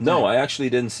 I would. No, I actually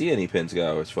didn't see any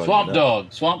Pinsgauers. Swamp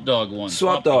Dog won.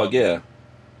 Swamp Dog, yeah.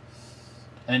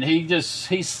 And he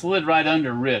slid right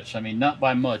under Rich. I mean, not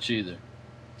by much either.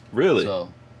 Really?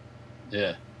 So,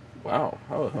 yeah. Wow.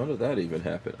 How did that even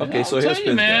happen? Yeah, Okay, so here's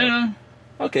Pinsgauer. Man.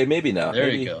 Okay, maybe not.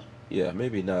 You go. Yeah,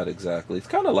 maybe not exactly. It's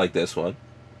kind of like this one.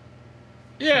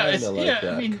 Yeah,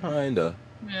 kind of.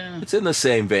 Yeah. It's in the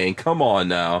same vein. Come on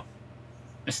now.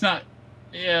 It's not.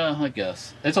 Yeah, I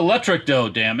guess it's electric though.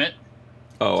 Damn it.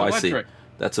 Oh, I see.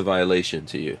 That's a violation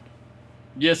to you.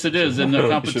 Yes, it is in the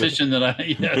competition that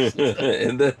I. Yes.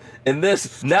 in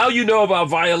this, now you know about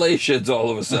violations.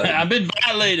 All of a sudden, I've been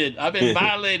violated.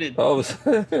 All of a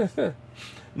sudden.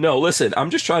 No, listen. I'm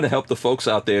just trying to help the folks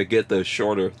out there get the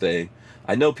shorter thing.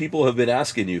 I know people have been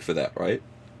asking you for that, right?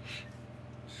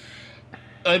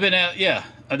 I've been at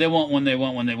They want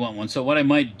one. So what I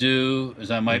might do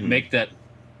is I might make that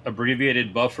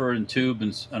abbreviated buffer and tube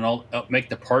and I'll make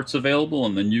the parts available,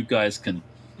 and then you guys can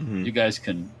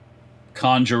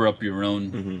conjure up your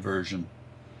own version.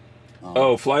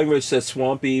 Flying Rich says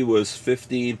Swampy was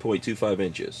 15.25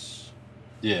 inches.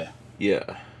 Yeah.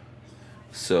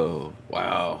 So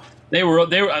wow. They were.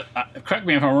 Correct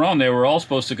me if I'm wrong. They were all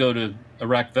supposed to go to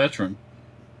Iraq Veteran,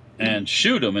 and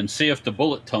shoot them and see if the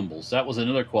bullet tumbles. That was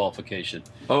another qualification.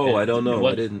 Oh, I don't know. I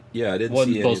Wasn't didn't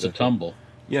wasn't see supposed to any of that. tumble.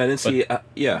 Yeah, I didn't see.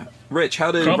 Yeah, Rich,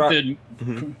 how did Crump didn't.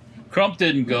 Mhm. Crump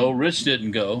didn't go. Rich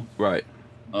didn't go. Right.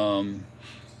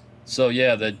 So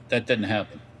yeah, that didn't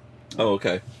happen. Oh,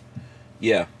 okay.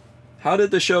 Yeah. How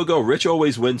did the show go? Rich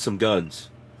always wins some guns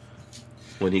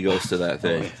when he goes to that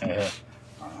thing.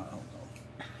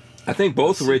 I think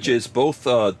both Riches, both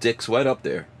Dicks went up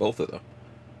there. Both of them.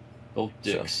 Both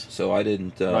dicks. So I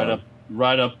didn't.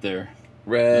 Right up there.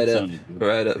 Right That up. sounded good.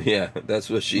 Right up. Yeah, that's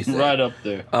what she said. Right up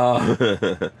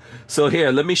there. So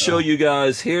here, let me show you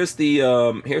guys. Here's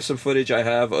the here's some footage I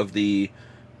have of the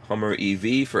Hummer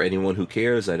EV for anyone who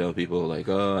cares. I know people are like,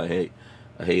 oh, I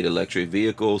hate electric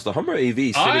vehicles. The Hummer EV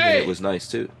sitting in it was nice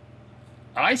too.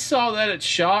 I saw that it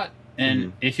shot,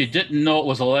 and if you didn't know it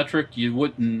was electric, you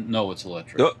wouldn't know it's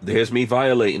electric. Oh, there's me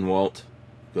violating, Walt.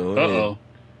 Going in.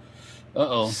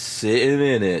 Uh-oh. Sitting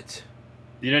in it.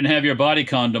 You didn't have your body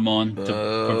condom on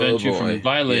to prevent you boy. from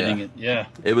violating Yeah. it. Yeah.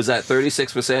 It was at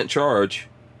 36% charge,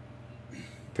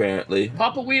 apparently.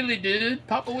 Papa Wheelie, dude.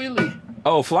 Papa Wheelie.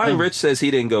 Oh, Flying Rich says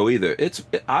he didn't go either.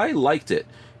 I liked it.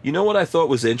 You know what I thought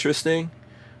was interesting?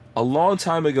 A long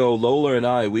time ago, Lola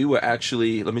and we were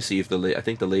actually. Let me see if I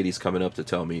think the lady's coming up to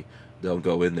tell me don't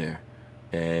go in there.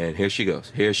 And here she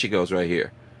goes. Here she goes right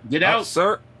here. Get out.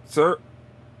 Sir.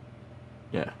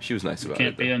 Yeah, she was nice about it.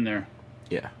 Can't be in there.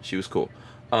 Yeah, she was cool.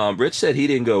 Rich said he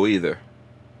didn't go either.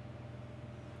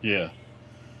 Yeah.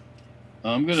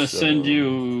 I'm gonna send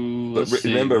you. But Let's see,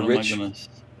 remember, what am I Rich. gonna-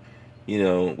 You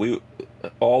know,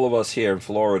 all of us here in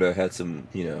Florida had some,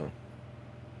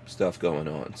 stuff going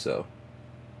on. So.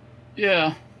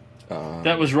 Yeah.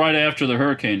 That was right after the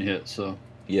hurricane hit. So.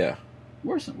 Yeah.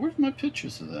 Where's my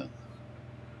pictures of that?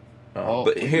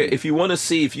 But here, if you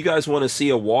guys want to see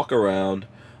a walk around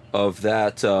of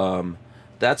that,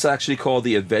 that's actually called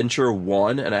the Adventure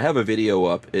 1, and I have a video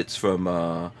up. It's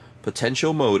from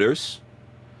Potential Motors.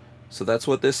 So that's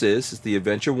what this is. It's the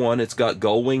Adventure 1. It's got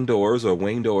gull wing doors or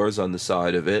wing doors on the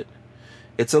side of it.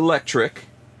 It's electric.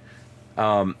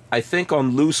 I think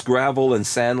on loose gravel and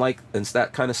sand and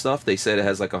that kind of stuff, they said it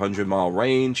has like a 100-mile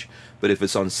range. But if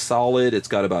it's on solid, it's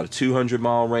got about a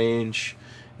 200-mile range.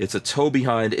 It's a tow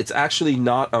behind. It's actually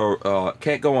not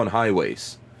can't go on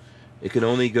highways. It can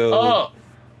only go. Oh.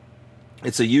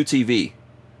 It's a UTV.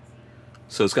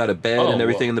 So it's got a bed and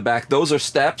everything in the back. Those are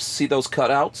steps. See those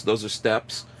cutouts? Those are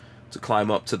steps to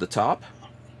climb up to the top.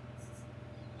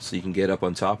 So you can get up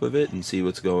on top of it and see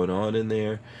what's going on in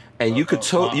there. And you could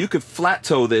you could flat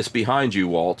tow this behind you,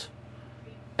 Walt.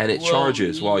 And it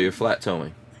charges while you're flat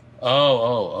towing.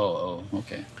 Oh.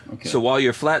 Okay. So while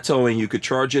you're flat towing, you could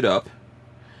charge it up.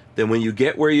 Then when you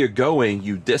get where you're going,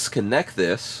 you disconnect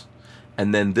this.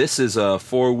 And then this is a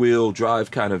 4-wheel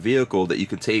drive kind of vehicle that you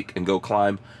can take and go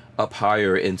climb up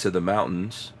higher into the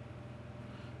mountains.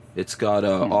 It's got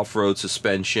off-road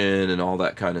suspension and all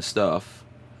that kind of stuff.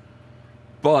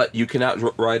 But you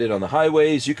cannot ride it on the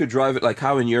highways. You could drive it like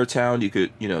how in your town you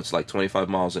could, it's like 25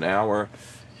 miles an hour.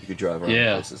 You could drive around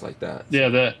places like that. Yeah,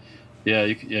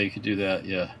 you could do that.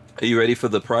 Yeah. Are you ready for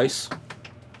the price?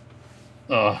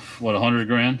 What,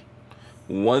 $100,000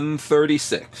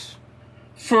 $136.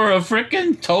 for a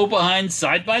frickin' tow behind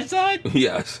side by side?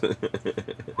 Yes.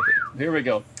 Here we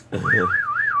go.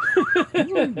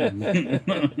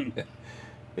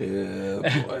 Yeah,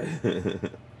 boy.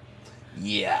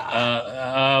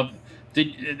 Yeah.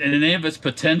 In the name of its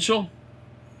potential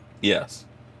Yes.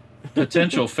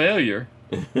 failure,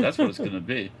 that's what it's going to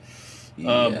be.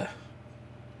 Yeah.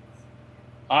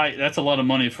 That's a lot of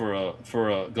money for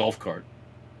a golf cart.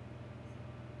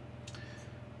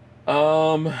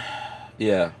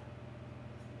 Yeah.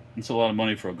 It's a lot of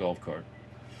money for a golf cart.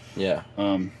 Yeah.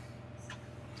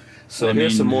 So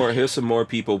here's some more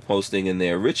people posting in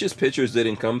there. Rich's pictures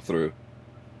didn't come through.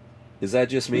 Is that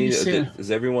just me? Does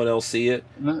everyone else see it?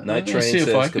 Night Train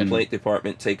says complaint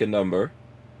department, take a number,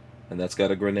 and that's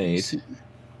got a grenade.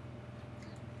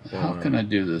 How can I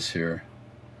do this here?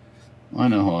 I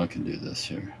know how I can do this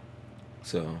here.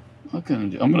 So I'm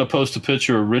going to post a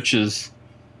picture of Rich's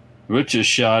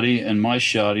shoddy and my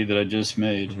shoddy that I just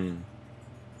made.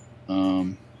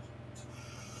 Mm-hmm.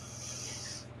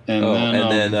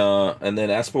 And then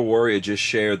Asper Warrior just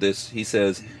shared this. He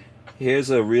says, "Here's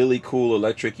a really cool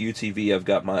electric UTV I've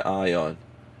got my eye on."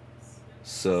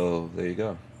 So there you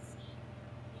go.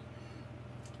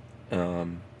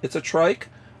 It's a trike.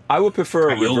 I would prefer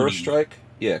a reverse trike.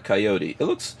 Yeah, Coyote.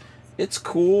 It's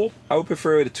cool. I would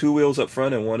prefer it 2 wheels up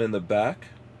front and 1 in the back.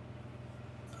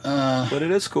 But it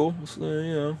is cool.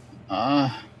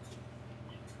 I'm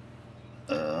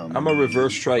I'm a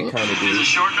reverse trike kind of dude. Is it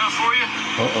short enough for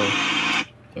you?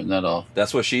 Turn that off.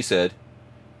 That's what she said.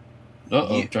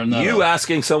 Uh-oh, turn that off. You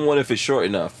asking someone if it's short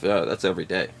enough. That's every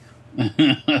day.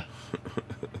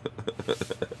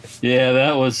 Yeah,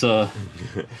 that was... But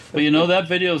that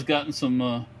video's gotten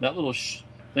some... that little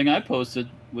thing I posted,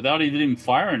 without even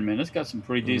firing, man, it's got some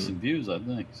pretty decent views, I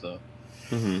think. So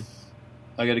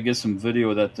I got to get some video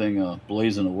of that thing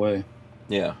blazing away.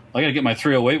 Yeah. I got to get my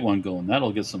 308 one going.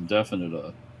 That'll get some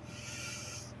definite...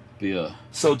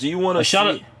 So do you want to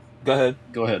see... Go ahead.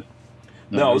 Go ahead.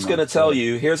 No, I was going to tell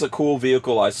you, here's a cool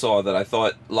vehicle I saw that I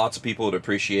thought lots of people would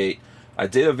appreciate. I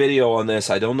did a video on this.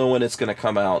 I don't know when it's going to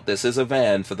come out. This is a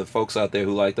van for the folks out there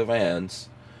who like the vans.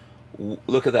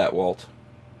 Look at that, Walt.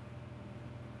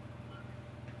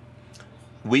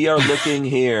 We are looking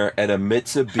here at a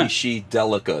Mitsubishi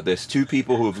Delica. There's two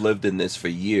people who have lived in this for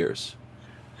years.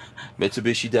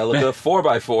 Mitsubishi Delica,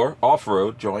 4x4,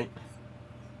 off-road joint.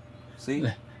 See?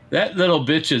 That little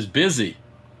bitch is busy.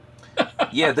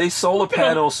 Yeah, these solar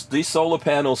panels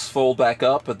fold back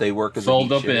up, but they work as a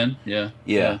heat shield.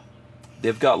 Yeah.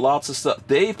 They've got lots of stuff.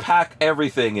 They pack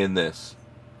everything in this.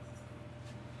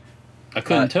 I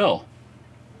couldn't tell.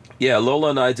 Yeah,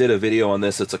 Lola and I did a video on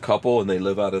this. It's a couple, and they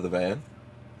live out of the van.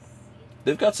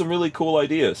 They've got some really cool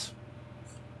ideas.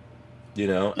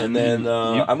 And then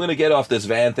I'm going to get off this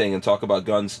van thing and talk about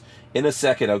guns in a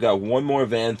second. I've got one more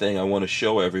van thing I want to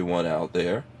show everyone out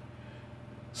there.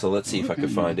 So let's see if I can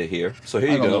find it here. So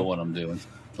here you go. I don't know what I'm doing.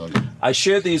 Okay. I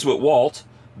shared these with Walt.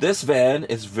 This van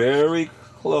is very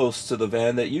close to the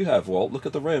van that you have, Walt. Look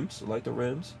at the rims. I like the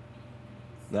rims.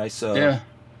 Nice.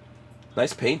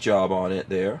 Nice paint job on it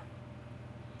there.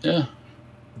 Yeah.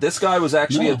 This guy was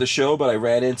actually at the show, but I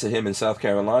ran into him in South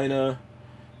Carolina.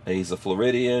 He's a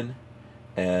Floridian,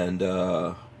 and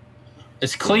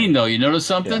it's clean though. You notice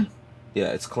something?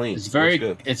 Yeah, it's clean.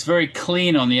 It's very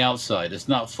clean on the outside. It's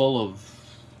not full of.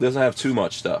 Doesn't have too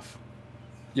much stuff.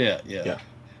 Yeah.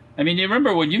 I mean, you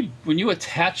remember when you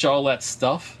attach all that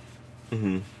stuff,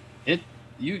 you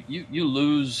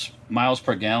lose miles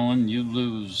per gallon. You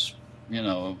lose,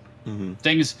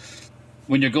 things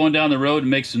when you're going down the road. It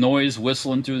makes noise,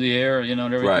 whistling through the air, and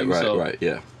everything. Right.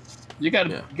 Yeah. You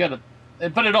gotta.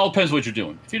 But it all depends what you're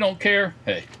doing. If you don't care,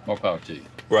 hey, more power to you.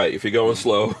 Right. If you're going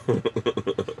slow.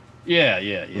 Yeah.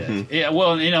 Yeah.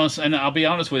 Well, and I'll be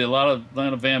honest with you, a lot of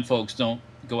van folks don't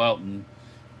go out and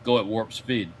go at warp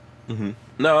speed.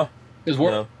 No.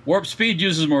 Because warp speed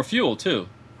uses more fuel too.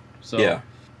 So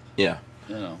yeah.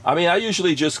 I mean, I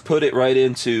usually just put it right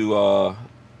into, I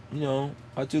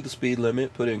do the speed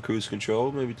limit, put it in cruise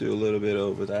control, maybe do a little bit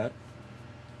over that,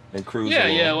 and cruise.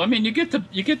 Yeah. Well, I mean, you get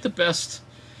the best.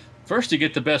 First, you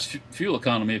get the best fuel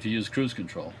economy if you use cruise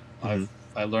control. I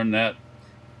learned that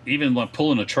even when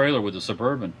pulling a trailer with a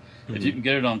Suburban. If you can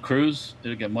get it on cruise,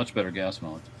 it'll get much better gas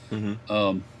mileage.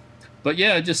 But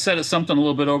yeah, just set it something a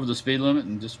little bit over the speed limit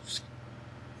and just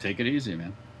take it easy,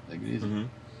 man. Take it easy.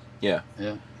 Yeah.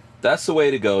 That's the way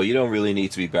to go. You don't really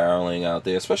need to be barreling out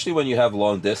there, especially when you have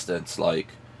long distance. Like,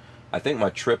 I think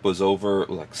my trip was over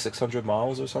like 600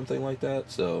 miles or something like that,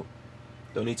 so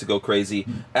don't need to go crazy.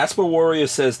 Asper Warrior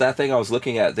says that thing I was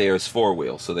looking at there is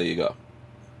 4-wheel, so there you go.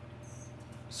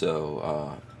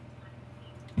 So,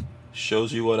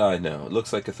 shows you what I know. It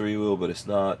looks like a 3-wheel, but it's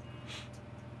not.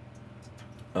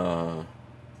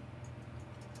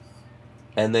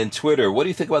 And then Twitter. What do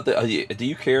you think about do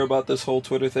you care about this whole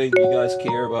Twitter thing? Do you guys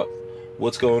care about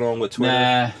what's going on with Twitter?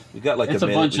 Nah. We got like it's a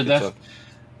bunch of that.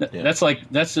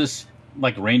 That's just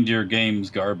like reindeer games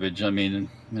garbage. I mean,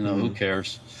 who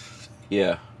cares?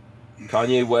 Yeah.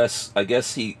 Kanye West, I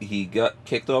guess he got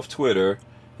kicked off Twitter.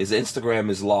 His Instagram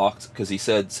is locked because he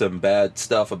said some bad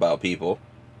stuff about people.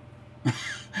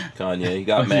 Kanye, he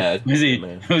got mad. Was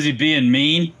he being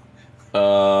mean?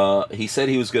 He said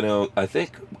he was gonna.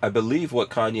 I believe what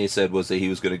Kanye said was that he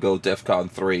was gonna go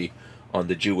DEFCON 3 on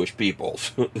the Jewish people,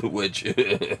 which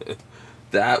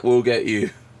that will get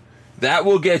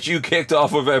you kicked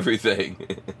off of everything.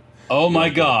 Oh my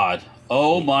God!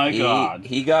 Oh my God!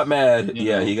 He got mad.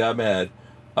 He got mad.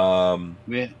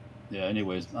 Yeah.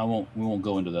 Anyways, we won't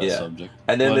go into that subject.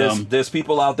 And then there's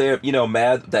people out there,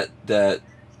 mad that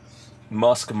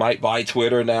Musk might buy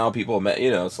Twitter now. People,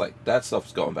 it's like that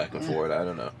stuff's going back and forth. I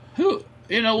don't know.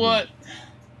 What?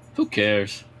 Who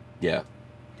cares? Yeah.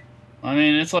 I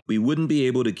mean, it's like we wouldn't be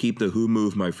able to keep the Who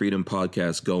Moved My Freedom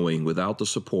podcast going without the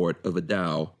support of a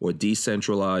DAO or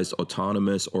decentralized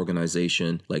autonomous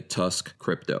organization like Tusk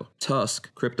Crypto.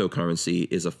 Tusk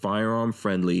cryptocurrency is a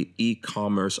firearm-friendly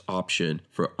e-commerce option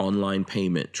for online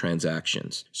payment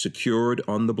transactions, secured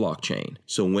on the blockchain.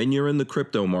 So when you're in the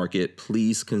crypto market,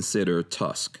 please consider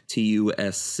Tusk,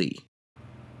 TUSC.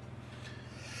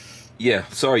 Yeah,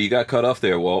 sorry, you got cut off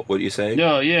there, Walt. What are you saying?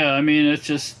 No, yeah, I mean, it's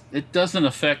just, it doesn't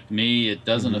affect me. It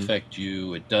doesn't affect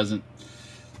you. It doesn't.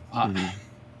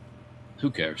 Who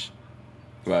cares?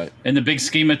 Right. In the big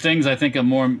scheme of things, I think I'm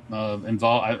more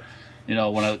involved.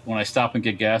 When I stop and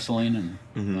get gasoline, and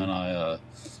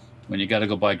when you got to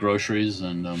go buy groceries,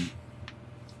 and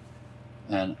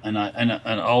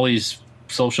all these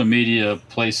social media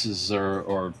places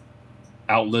or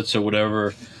outlets or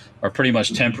whatever are pretty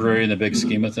much temporary in the big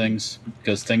scheme of things,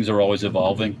 because things are always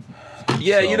evolving.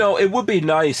 Yeah, so, it would be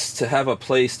nice to have a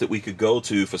place that we could go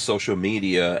to for social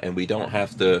media, and we don't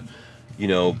have to,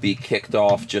 be kicked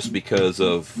off just because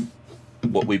of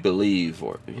what we believe,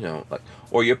 or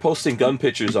or you're posting gun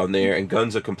pictures on there, and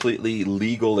guns are completely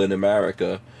legal in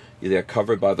America. They're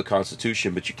covered by the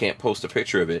Constitution, but you can't post a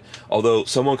picture of it. Although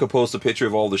someone could post a picture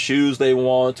of all the shoes they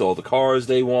want, all the cars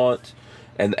they want,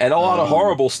 and a lot of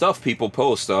horrible stuff people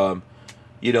post. There's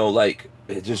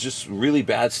just really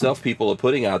bad stuff people are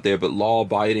putting out there, but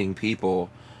law-abiding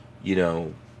people,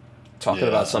 talking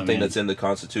about something that's in the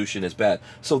Constitution is bad.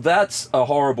 So that's a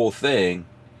horrible thing.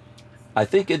 I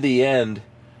think in the end,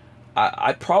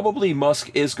 I probably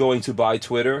Musk is going to buy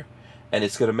Twitter, and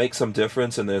it's going to make some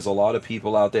difference, and there's a lot of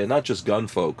people out there, not just gun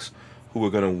folks, who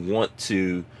are going to want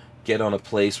to get on a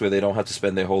place where they don't have to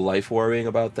spend their whole life worrying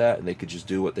about that, and they could just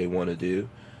do what they want to do.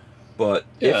 But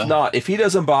if not, if he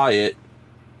doesn't buy it,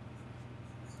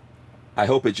 I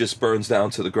hope it just burns down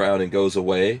to the ground and goes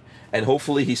away, and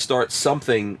hopefully he starts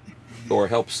something, or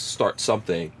helps start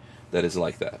something that is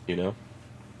like that,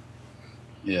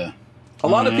 Yeah. A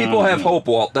lot of people have hope,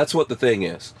 Walt. That's what the thing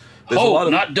is. There's hope, a lot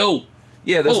of, not dope.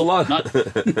 Yeah, there's hope, a lot.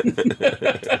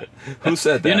 Who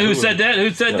said that? You know who said that? Who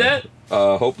said that?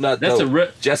 Hope not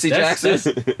dope. Jesse Jackson?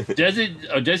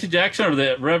 Jesse Jackson, or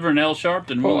the Reverend Al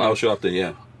Sharpton? Oh, Al Sharpton,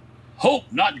 yeah. Hope,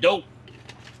 not dope.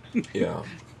 Yeah.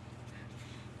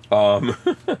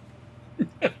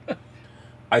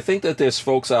 I think that there's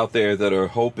folks out there that are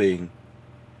hoping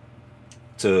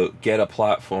to get a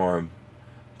platform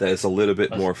that is a little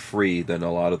bit more free than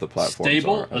a lot of the platforms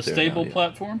are. A stable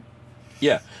platform?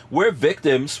 Yeah. We're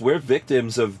victims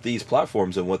of these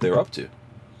platforms and what they're up to.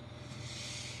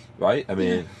 Right? I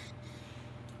mean,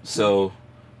 so,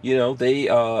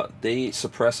 they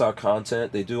suppress our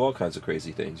content. They do all kinds of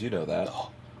crazy things. You know that.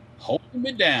 Holding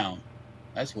me down.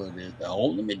 That's what it is. They're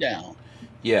holding me down.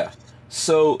 Yeah.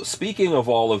 So, speaking of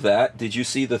all of that, did you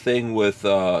see the thing with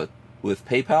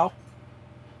PayPal?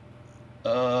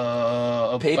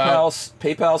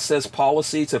 PayPal says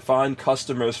policy to fine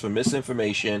customers for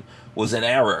misinformation was an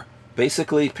error.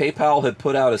 Basically, PayPal had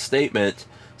put out a statement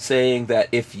saying that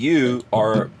if you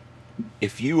are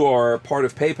part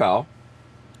of PayPal,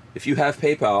 if you have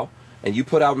PayPal and you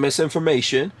put out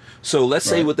misinformation, so let's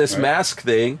say with this mask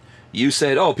thing, you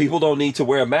said, oh, people don't need to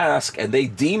wear a mask, and they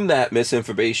deem that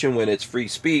misinformation when it's free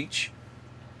speech,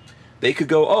 they could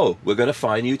go, oh, we're going to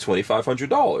fine you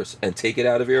 $2,500 and take it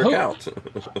out of your account.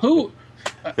 Who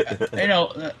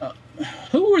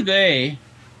are they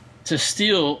to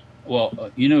steal?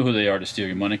 Well, you know who they are to steal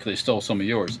your money, because they stole some of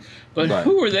yours. But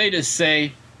who are they to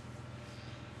say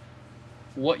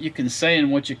what you can say and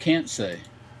what you can't say?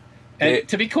 And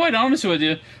to be quite honest with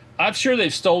you, I'm sure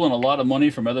they've stolen a lot of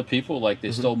money from other people, like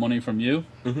they stole money from you.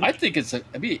 I think it's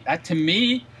to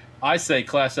me, I say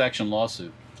class action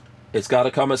lawsuit. It's got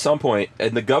to come at some point.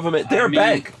 And the government, they're a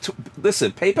bank.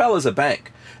 Listen, PayPal is a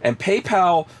bank. And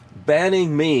PayPal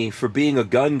banning me for being a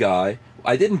gun guy.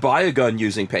 I didn't buy a gun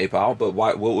using PayPal, but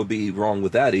what would be wrong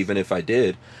with that, even if I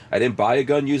did? I didn't buy a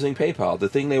gun using PayPal. The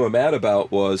thing they were mad about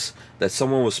was that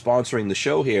someone was sponsoring the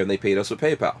show here, and they paid us with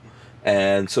PayPal.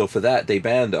 And so for that, they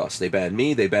banned us. They banned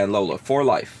me. They banned Lola for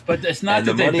life. But it's not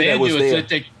that they banned you. It's that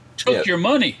they took your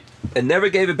money. And never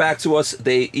gave it back to us.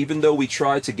 Even though we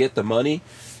tried to get the money,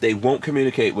 they won't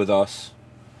communicate with us.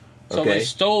 So they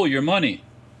stole your money.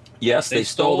 Yes, they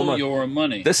stole the money. Your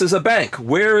money. This is a bank.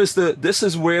 This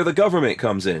is where the government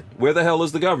comes in. Where the hell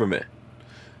is the government?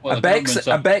 Well,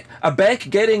 a bank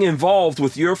getting involved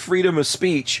with your freedom of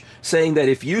speech, saying that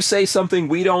if you say something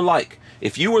we don't like,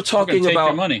 if you were talking about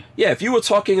your money. Yeah, if you were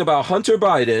talking about Hunter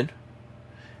Biden,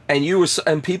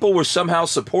 and people were somehow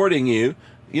supporting you.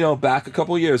 Back a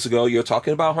couple of years ago, you're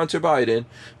talking about Hunter Biden.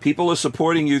 People are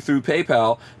supporting you through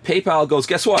PayPal. PayPal goes,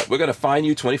 guess what? We're going to fine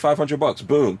you $2,500.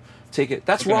 Boom, take it.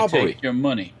 That's robbery. Take your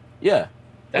money. Yeah.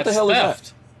 That's what the hell theft.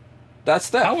 Is that? That's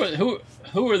theft.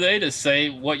 Who are they to say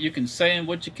what you can say and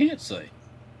what you can't say?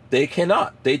 They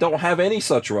cannot. They don't have any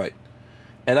such right.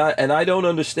 And I don't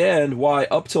understand why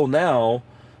up till now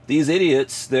these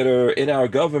idiots that are in our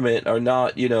government are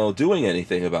not, doing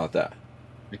anything about that.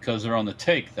 Because they're on the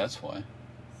take. That's why.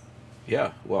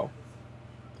 Yeah, well,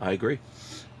 I agree.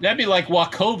 That'd be like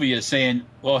Wachovia saying,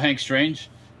 "Well, Hank Strange,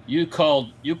 you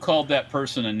called that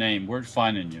person a name. We're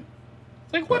finding you."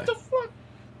 Like, what the fuck?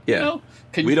 Yeah. You know,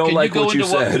 We don't like what you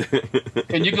said.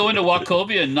 Can you go into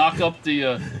Wachovia and knock up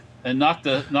the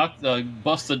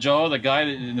bust the jaw of the guy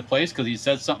in the place because he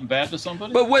said something bad to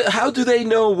somebody? But how do they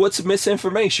know what's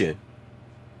misinformation?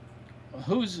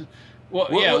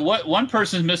 What one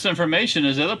person's misinformation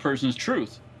is the other person's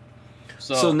truth.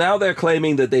 So now they're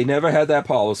claiming that they never had that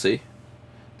policy.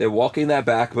 They're walking that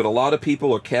back, but a lot of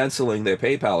people are canceling their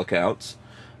PayPal accounts.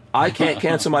 I can't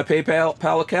cancel my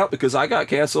PayPal account because I got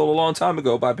canceled a long time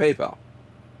ago by PayPal.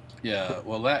 Yeah,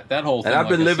 well, that whole thing. And I've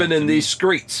been living in these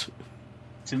streets.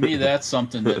 To me, that's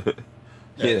something that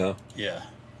you know. Yeah.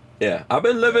 Yeah, I've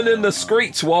been living in the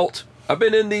streets, Walt. I've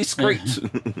been in these streets.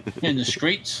 In the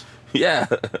streets? Yeah,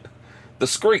 the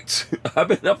streets. I've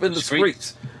been up in the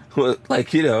streets.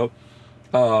 Like, you know,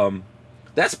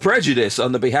 that's prejudice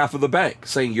on the behalf of the bank,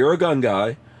 saying you're a gun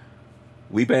guy,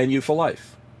 we ban you for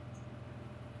life.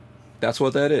 That's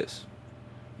what that is.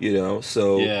 You know,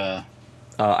 so yeah.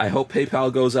 I hope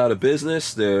PayPal goes out of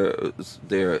business.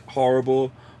 They're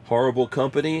horrible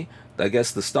company. I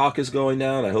guess the stock is going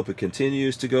down. I hope it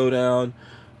continues to go down.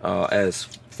 As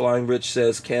Flying Rich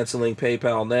says, canceling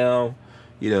PayPal now.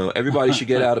 You know, everybody should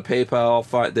get out of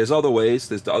PayPal. There's other ways.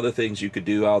 There's the other things you could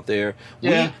do out there.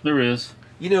 Yeah, there is.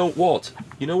 You know, Walt,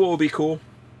 you know what would be cool?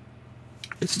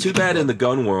 It's too bad in the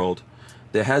gun world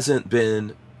there hasn't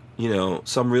been, you know,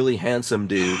 some really handsome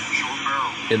dude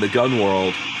in the gun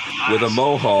world with a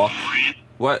mohawk.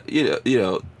 What, you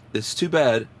know, it's too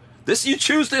bad. You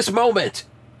choose this moment.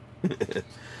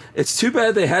 It's too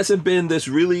bad there hasn't been this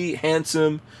really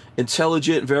handsome,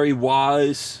 intelligent, very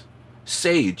wise,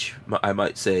 sage, I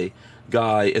might say,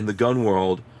 guy in the gun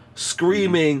world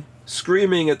screaming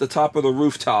at the top of the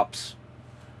rooftops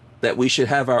that we should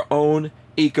have our own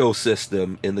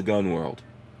ecosystem in the gun world.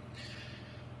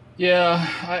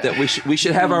 Yeah. That we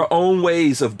should have our own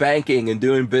ways of banking and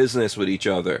doing business with each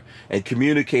other and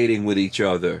communicating with each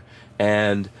other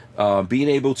and being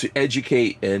able to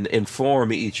educate and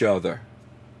inform each other.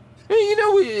 You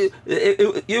know,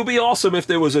 it'll be awesome if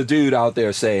there was a dude out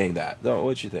there saying that. No,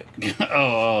 what you think?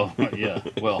 oh, yeah.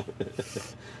 Well,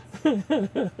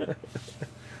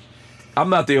 I'm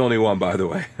not the only one, by the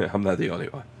way. I'm not the only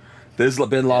one. There's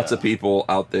been lots of people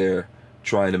out there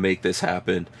trying to make this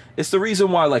happen. It's the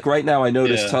reason why, like right now, I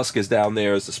notice Tusk is down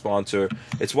there as the sponsor.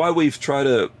 It's why we've tried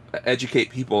to educate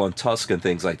people on Tusk and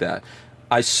things like that.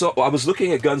 I was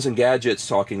looking at Guns and Gadgets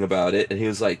talking about it, and he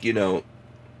was like, you know,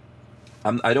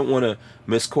 I don't want to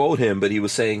misquote him, but he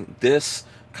was saying this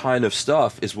kind of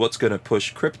stuff is what's going to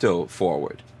push crypto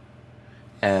forward,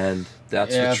 and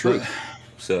that's the truth.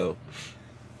 So,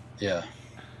 yeah,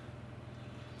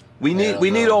 we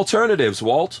need alternatives,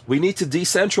 Walt. We need to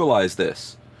decentralize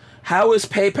this. How is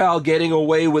PayPal getting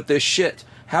away with this shit?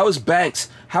 How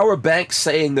are banks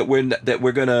saying that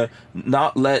we're gonna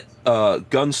not let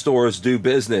gun stores do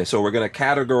business, or we're gonna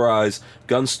categorize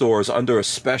gun stores under a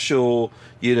special,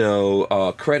 you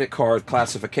know, credit card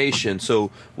classification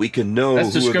so we can know?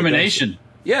 That's discrimination.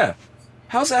 Yeah,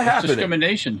 how's that happening?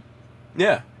 Discrimination.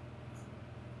 Yeah.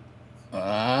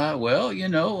 Well, you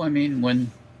know, I mean, when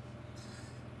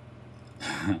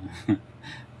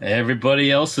everybody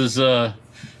else is,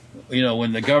 you know,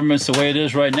 when the government's the way it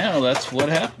is right now, that's what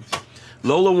happens.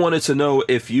 Lola wanted to know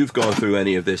if you've gone through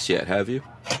any of this yet. Have you?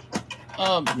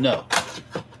 No.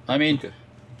 I mean,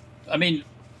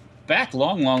 back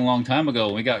long time ago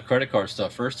when we got credit card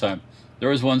stuff first time, there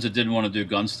was ones that didn't want to do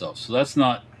gun stuff. So that's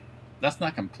not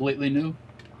completely new.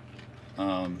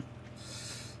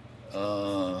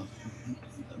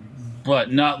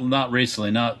 But not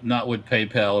recently, not with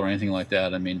PayPal or anything like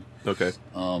that. I mean, okay.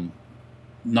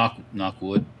 Knock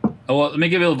wood. Oh, well, let me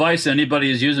give you advice.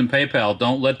 Anybody who's using PayPal,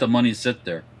 don't let the money sit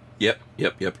there. Yep.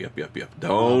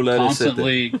 Don't let it sit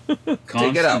there.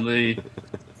 Constantly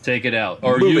take it out.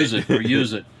 Or use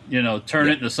it. You know, turn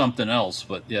it into something else.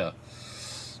 But yeah.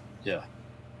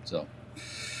 So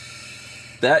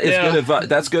that is good advice.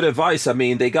 That's good advice. I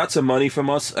mean, they got some money from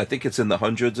us. I think it's in the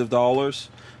hundreds of dollars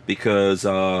because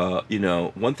you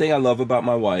know, one thing I love about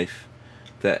my wife,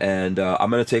 and I'm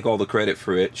going to take all the credit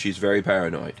for it. She's very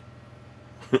paranoid.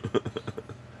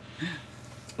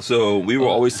 So we were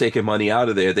always taking money out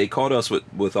of there. They caught us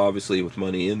with obviously with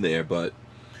money in there, but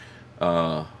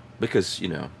because, you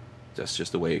know, that's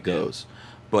just the way it goes.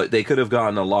 But they could have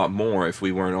gotten a lot more if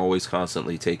we weren't always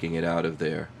constantly taking it out of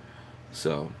there.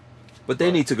 So, but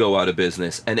they need to go out of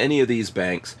business. And any of these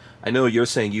banks, I know you're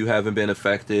saying you haven't been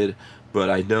affected, but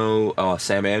I know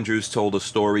Sam Andrews told a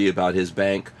story about his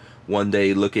bank one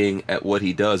day looking at what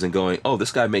he does and going, oh,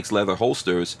 this guy makes leather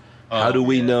holsters. How do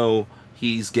we know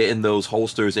he's getting those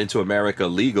holsters into America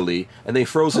legally? And they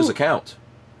froze his account.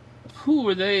 Who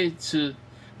were they to?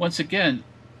 Once again,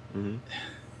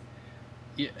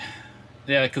 yeah,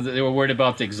 because they were worried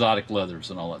about the exotic leathers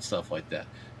and all that stuff like that.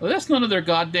 Well, that's none of their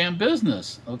goddamn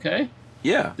business. Okay.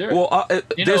 Yeah. There's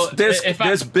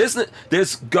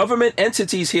government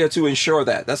entities here to ensure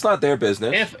that. That's not their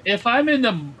business. If I'm in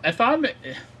the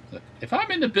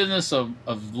business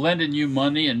of lending you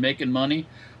money and making money,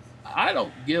 I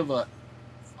don't give a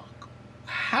fuck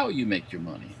how you make your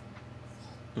money.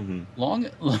 Long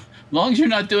as you're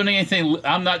not doing anything,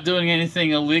 I'm not doing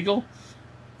anything illegal.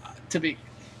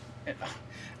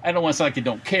 I don't want to say like you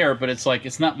don't care, but it's like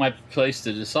it's not my place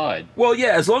to decide. Well,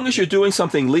 yeah, as long as you're doing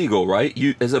something legal, right?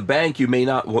 You, as a bank, you may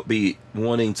not be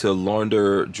wanting to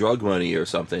launder drug money or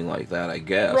something like that, I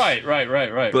guess. Right.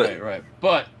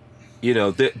 But you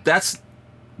know,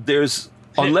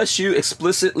 unless you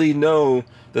explicitly know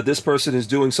that this person is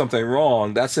doing something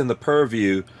wrong, that's in the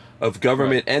purview of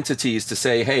government entities to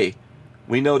say, hey,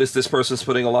 we notice this person's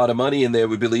putting a lot of money in there.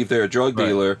 We believe they're a drug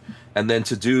dealer. And then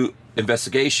to do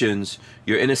investigations,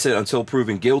 you're innocent until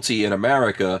proven guilty in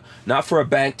America, not for a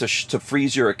bank to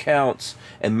freeze your accounts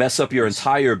and mess up your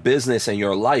entire business and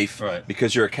your life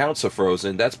because your accounts are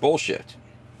frozen. That's bullshit.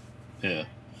 Yeah.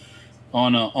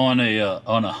 On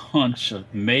a hunch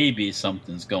of maybe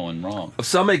something's going wrong. If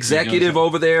some executive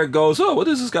over there goes, oh, what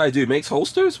does this guy do? Makes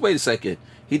holsters? Wait a second.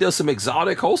 He does some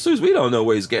exotic holsters? We don't know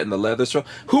where he's getting the leathers from.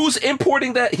 Who's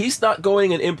importing that? He's not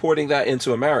going and importing that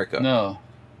into America. No.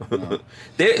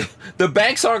 The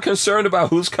banks aren't concerned about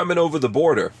who's coming over the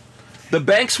border. The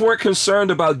banks weren't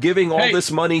concerned about giving all this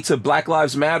money to Black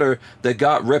Lives Matter that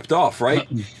got ripped off, right?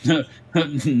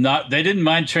 They didn't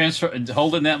mind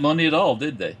holding that money at all,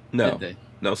 did they? No. Did they?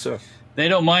 No, sir. They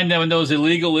don't mind when those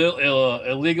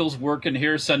illegals working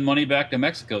here send money back to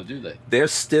Mexico, do they? They're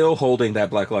still holding that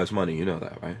Black Lives money. You know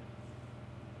that, right?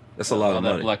 That's a lot of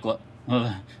money. A lot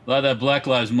of that Black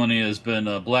Lives money has been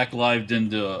black-lived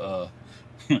into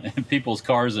people's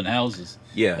cars and houses.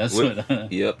 Yeah. That's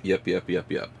Yep.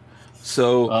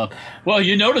 So, well,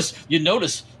 you notice,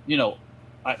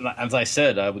 as I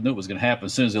said, I knew it was going to happen.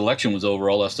 As soon as the election was over,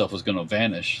 all that stuff was going to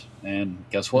vanish. And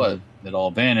guess what? It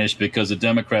all vanished because the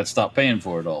Democrats stopped paying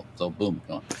for it all. So, boom,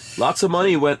 gone. Lots of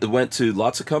money went to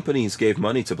lots of companies gave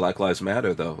money to Black Lives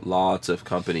Matter, though. Lots of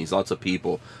companies, lots of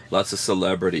people, lots of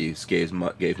celebrities gave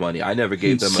money. I never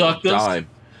gave them a dime.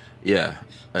 Yeah,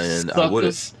 and I would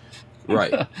have.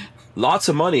 Right. Lots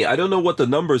of money. I don't know what the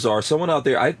numbers are. Someone out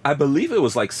there, I believe it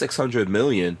was like 600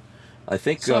 million. I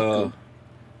think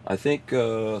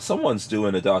someone's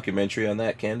doing a documentary on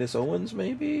that. Candace Owens,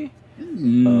 maybe?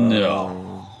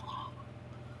 No.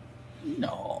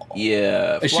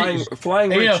 Yeah. Flying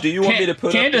Rich, do you want me to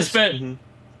put Candace up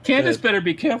Candace better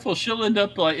be careful. She'll end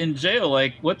up in jail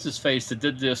like what's-his-face that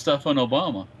did the stuff on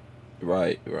Obama.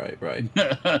 Right.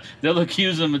 They'll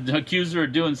accuse her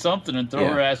of doing something and throw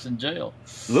her ass in jail.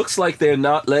 Looks like they're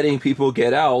not letting people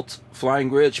get out.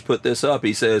 Flying Rich put this up.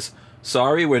 He says,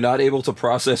 "Sorry, we're not able to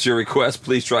process your request.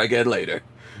 Please try again later."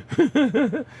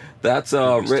 That's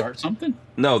start something?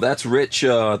 No, that's Rich.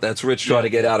 That's Rich trying to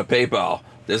get out of PayPal.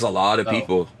 There's a lot of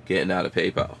people getting out of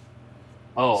PayPal.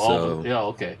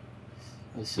 Okay.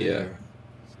 Let's see here.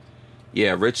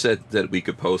 Yeah, Rich said that we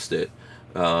could post it.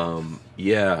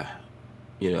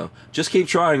 Just keep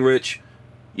trying, Rich.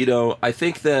 I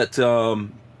think that,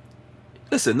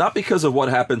 listen, not because of what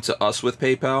happened to us with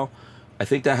PayPal. I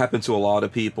think that happened to a lot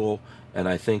of people, and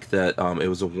I think that it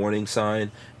was a warning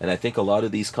sign, and I think a lot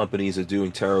of these companies are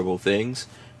doing terrible things,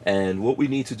 and what we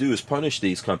need to do is punish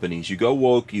these companies. You go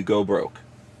woke, you go broke.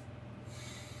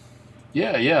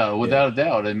 Yeah, without a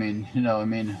doubt.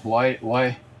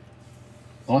 Why?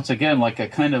 Once again, like I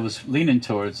kind of was leaning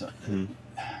towards,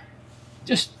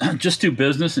 just do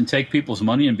business and take people's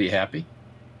money and be happy.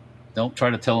 Don't try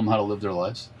to tell them how to live their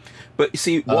lives. But you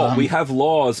see, we have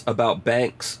laws about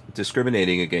banks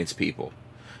discriminating against people.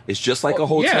 It's just like a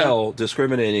hotel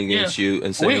discriminating against you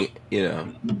and saying,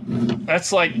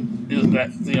 That's like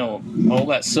that, all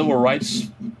that civil rights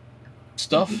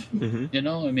stuff.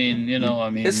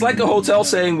 It's like a hotel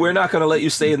saying, we're not going to let you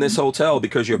stay in this hotel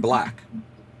because you're black.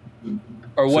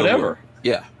 Or whatever.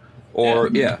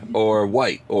 Or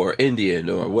white, or Indian,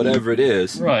 or whatever it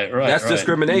is. Right. That's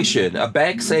discrimination. A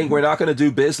bank saying we're not going to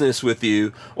do business with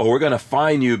you, or we're going to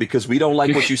fine you because we don't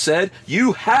like what you said.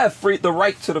 You have the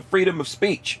right to the freedom of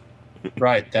speech.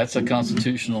 Right. That's a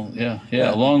constitutional,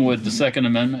 along with the Second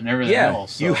Amendment and everything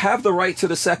else. So. You have the right to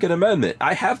the Second Amendment.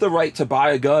 I have the right to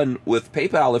buy a gun with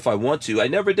PayPal if I want to. I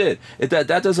never did. That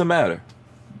doesn't matter.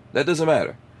 That doesn't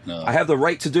matter. No. I have the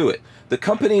right to do it. The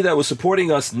company that was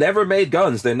supporting us never made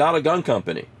guns. They're not a gun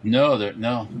company. No,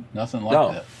 nothing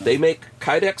like that. They make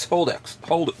Kydex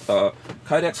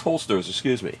holsters.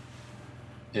 Excuse me.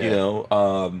 Yeah. You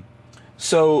know.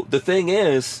 So the thing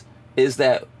is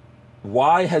that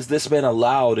why has this been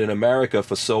allowed in America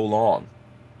for so long?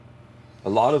 A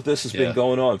lot of this has been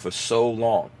going on for so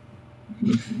long.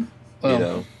 Well, You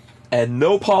know, and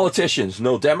no politicians,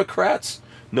 no Democrats,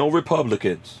 no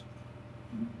Republicans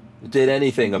did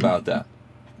anything about that.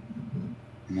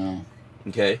 no.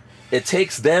 Okay? It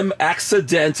takes them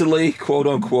accidentally, quote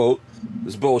unquote,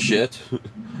 this bullshit.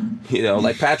 You know,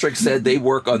 like Patrick said, they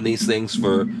work on these things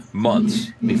for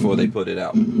months before they put it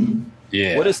out.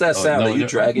 Yeah. What does that sound? No, Are you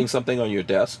dragging something on your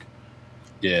desk?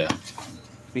 Yeah.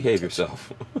 Behave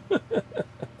yourself.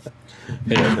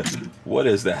 What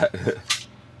is that?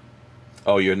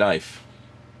 Oh, your knife.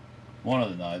 One of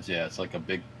the knives, yeah, it's like a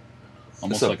big,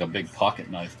 almost a- like a big pocket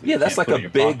knife. that Yeah, you that's can't like put in a your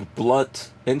big, pocket.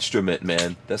 blunt instrument,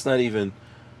 man. That's not even...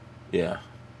 Yeah,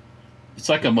 It's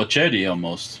like a machete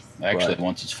almost. Actually, Right.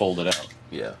 once it's folded out.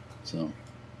 yeah, So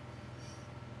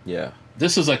yeah.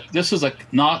 this is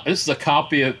a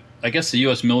copy of. I guess the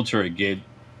U.S. military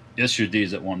issued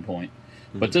these at one point,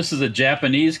 but this is a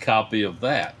Japanese copy of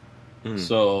that. Mm.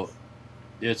 So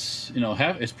it's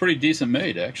it's pretty decent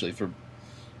made actually for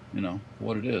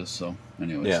what it is. So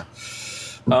anyways, Yeah.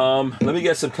 Let me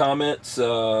get some comments.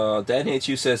 Dan Hates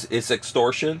You says it's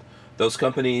extortion. Those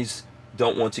companies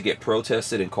don't want to get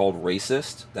protested and called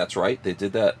racist. That's right. They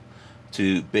did that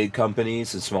to big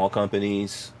companies and small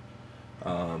companies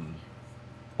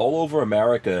all over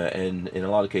America and in a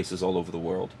lot of cases all over the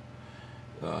world.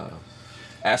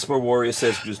 Asper Warrior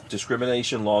says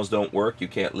discrimination laws don't work. You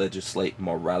can't legislate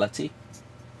morality.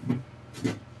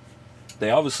 They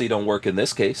obviously don't work in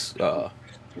this case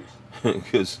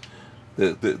because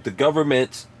the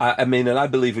government, I mean, and I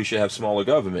believe we should have smaller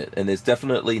government, and there's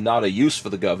definitely not a use for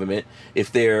the government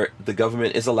if the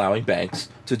government is allowing banks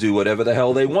to do whatever the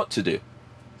hell they want to do.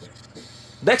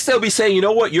 Next they'll be saying, you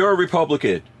know what, you're a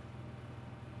Republican.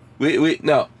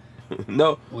 No,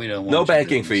 we don't want no your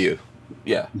banking for business. you.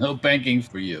 Yeah. No banking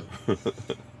for you.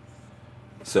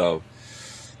 So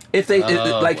if they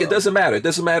it doesn't matter. It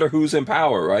doesn't matter who's in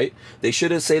power, right? They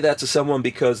shouldn't say that to someone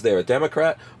because they're a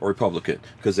Democrat or Republican,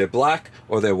 because they're black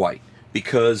or they're white,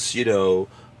 because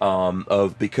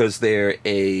because they're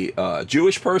a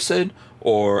Jewish person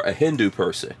or a Hindu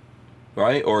person,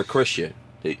 right? Or a Christian.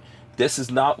 This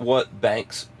is not what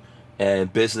banks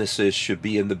and businesses should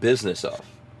be in the business of.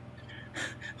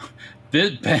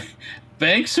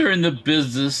 Banks are in the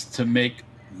business to make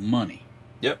money.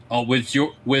 Yep. Oh, with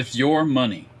your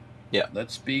money. Yeah.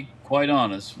 Let's be quite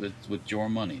honest with your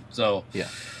money. So Yeah.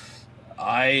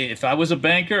 if I was a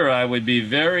banker, I would be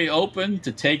very open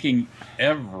to taking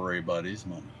everybody's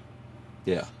money.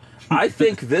 Yeah. I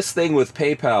think this thing with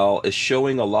PayPal is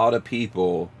showing a lot of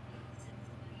people,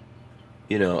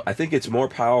 I think it's more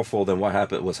powerful than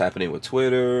what's happening with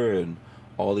Twitter and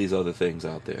all these other things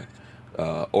out there.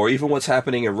 Or even what's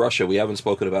happening in Russia. We haven't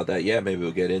spoken about that yet. Maybe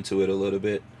we'll get into it a little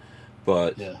bit.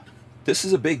 But Yeah. this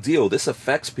is a big deal. This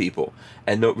affects people.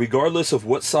 And regardless of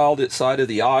what side of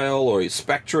the aisle or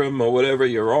spectrum or whatever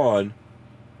you're on,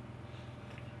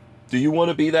 do you want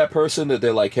to be that person that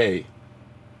they're like, hey,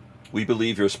 we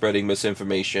believe you're spreading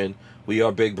misinformation. We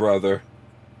are Big Brother.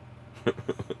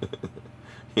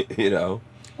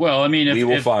 Well, I mean, We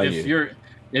will find you.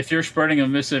 if you're spreading a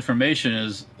misinformation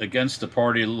is against the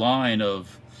party line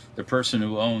of the person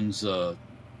who owns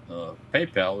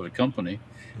PayPal or the company,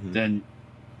 then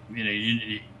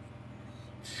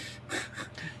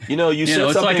you said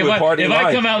it's something like with party if I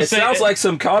line. come out and It say sounds like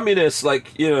some communist,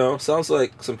 sounds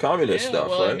like some communist stuff,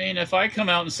 well, right? I mean, if I come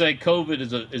out and say COVID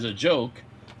is a joke,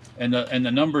 and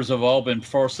the numbers have all been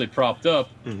falsely propped up,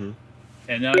 Mm-hmm.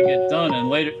 and then I get done, and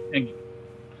later,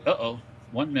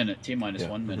 1 minute, T-minus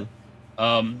 1 minute,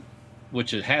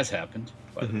 which it has happened,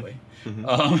 by the way.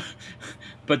 Mm-hmm.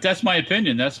 But that's my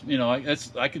opinion. That's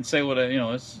I can say what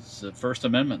it's a First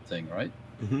Amendment thing, right?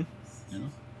 Mm-hmm. You know?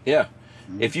 Yeah.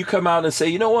 If you come out and say,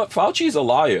 you know what, Fauci's a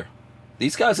liar.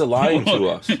 These guys are lying to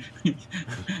us.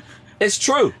 It's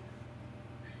true.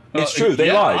 It's true.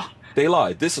 They lied. They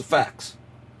lied. This is facts.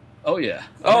 Oh yeah.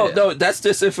 Oh, no, that's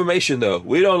disinformation, though.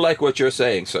 We don't like what you're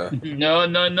saying, sir. No.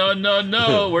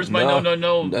 Where's my no?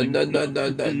 No.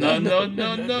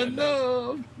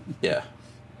 Yeah.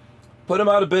 Put them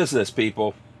out of business,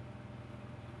 people.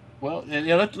 Well,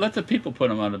 yeah, let the people put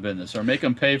them out of business or make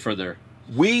them pay for their.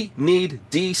 We need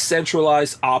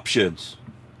decentralized options.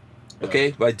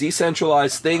 Okay? By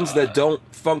decentralized things that don't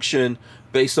function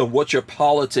based on what your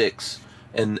politics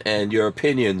and your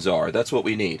opinions are. That's what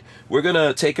we need. We're going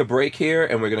to take a break here,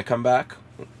 and we're going to come back,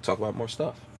 talk about more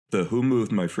stuff. The Who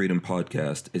Moved My Freedom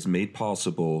podcast is made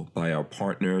possible by our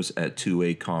partners at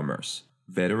 2A Commerce.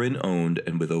 Veteran-owned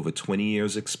and with over 20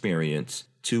 years' experience,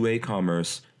 2A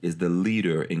Commerce is the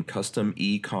leader in custom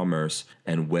e-commerce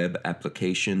and web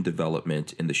application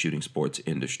development in the shooting sports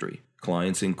industry.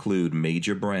 Clients include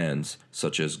major brands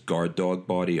such as Guard Dog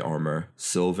Body Armor,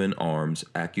 Sylvan Arms,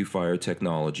 AccuFire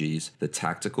Technologies, The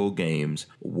Tactical Games,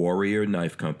 Warrior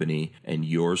Knife Company, and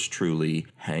yours truly,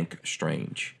 Hank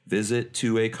Strange. Visit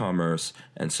 2A Commerce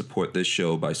and support this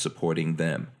show by supporting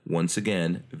them. Once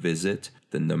again, visit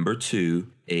the number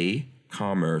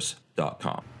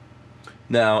 2acommerce.com.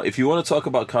 Now, if you want to talk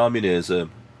about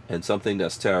communism and something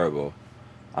that's terrible,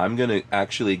 I'm going to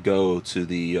actually go to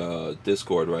the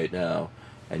Discord right now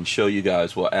and show you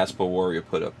guys what Asper Warrior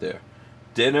put up there.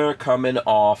 Dinner coming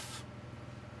off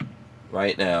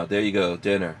right now. There you go,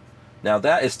 dinner. Now,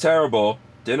 that is terrible.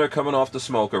 Dinner coming off the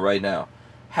smoker right now.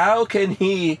 How can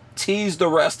he tease the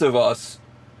rest of us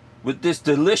with this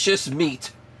delicious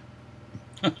meat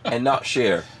and not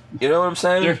share? You know what I'm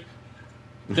saying?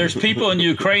 There's people in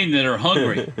Ukraine that are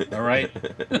hungry, all right?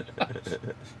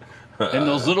 In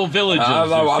those little villages.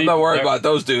 I'm not worried about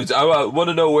those dudes. I want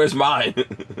to know where's mine.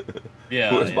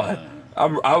 Where's mine?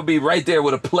 I'll be right there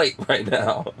with a plate right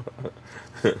now.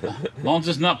 As long as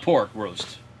it's not pork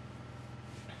roast.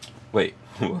 Wait,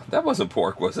 that wasn't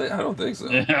pork, was it? I don't think so.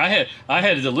 I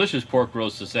had a delicious pork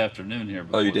roast this afternoon here.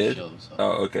 Oh, you did? The show, so.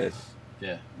 Oh, okay.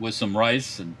 Yeah, with some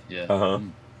rice and yeah.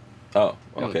 Oh,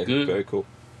 okay. Very cool.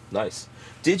 Nice.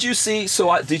 Did you see?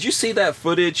 Did you see that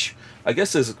footage? I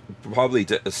guess there's probably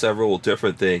several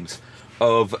different things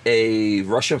of a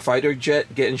Russian fighter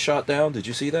jet getting shot down. Did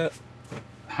you see that?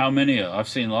 How many? I've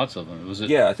seen lots of them. Was it?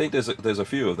 Yeah, I think there's a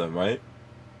few of them, right?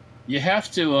 You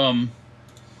have to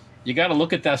you got to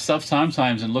look at that stuff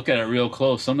sometimes and look at it real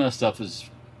close. Some of that stuff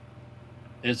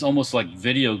it's almost like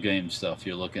video game stuff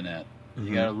you're looking at. Mm-hmm.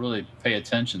 You got to really pay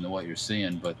attention to what you're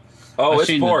seeing. But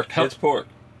it's pork. It's pork.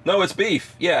 No, it's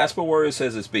beef. Yeah, Asper Warrior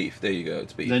says it's beef. There you go.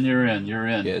 It's beef. Then you're in.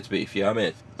 Yeah, it's beef. Yeah, I'm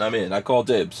in. I call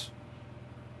dibs.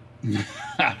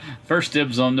 First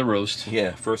dibs on the roast.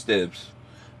 Yeah, first dibs.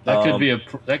 That could be.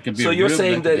 So you're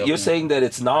saying that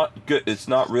it's not good. It's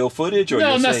not real footage, or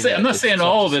no? I'm not saying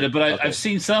all of it, but okay. I've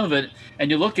seen some of it,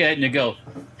 and you look at it and you go,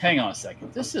 "Hang on a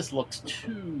second. This just looks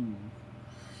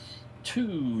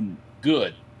too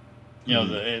good." You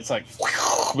know, it's like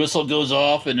whistle goes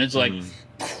off, and it's like.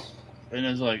 And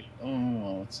it's like,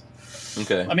 oh, it's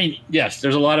okay. I mean, yes,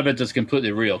 there's a lot of it that's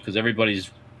completely real because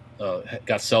everybody's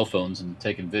got cell phones and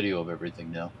taking video of everything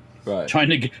now. Right. Trying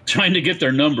to get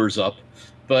their numbers up,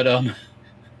 but I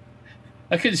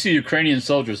couldn't see Ukrainian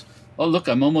soldiers. Oh, look,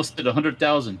 I'm almost at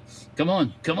 100,000. Come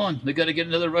on, we got to get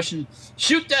another Russian.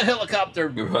 Shoot that helicopter.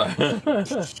 Right.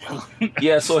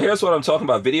 Yeah. So here's what I'm talking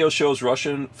about. Video shows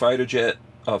Russian fighter jet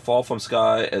fall from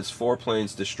sky as 4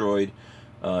 planes destroyed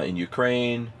in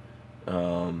Ukraine.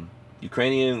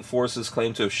 Ukrainian forces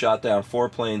claim to have shot down 4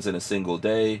 planes in a single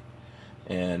day.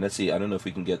 And let's see, I don't know if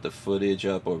we can get the footage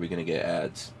up or are we going to get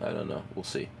ads. I don't know. We'll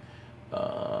see.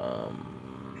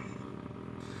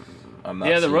 I'm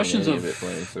not the Russians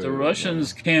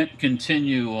Russians can't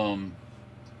continue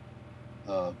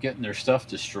getting their stuff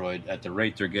destroyed at the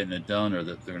rate they're getting it done, or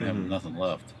that they're going to have nothing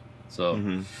left.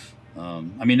 So,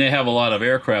 I mean, they have a lot of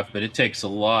aircraft, but it takes a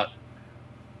lot.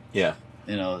 Yeah.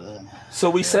 You know.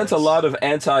 So we sent a lot of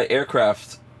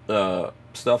anti-aircraft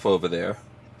stuff over there.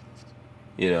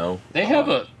 You know. They have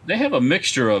a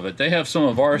mixture of it. They have some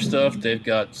of our stuff. They've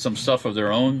got some stuff of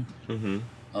their own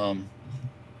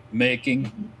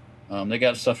making. They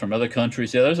got stuff from other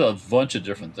countries. Yeah, there's a bunch of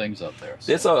different things out there.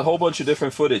 So. There's a whole bunch of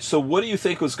different footage. So what do you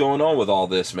think was going on with all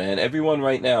this, man? Everyone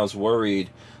right now is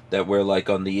worried that we're like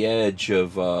on the edge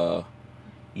of,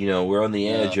 we're on the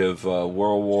edge of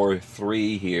World War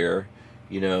III here.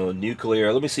 You know,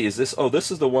 nuclear. Let me see. Is this? Oh,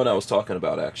 this is the one I was talking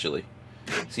about, actually.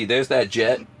 See, there's that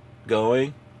jet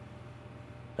going.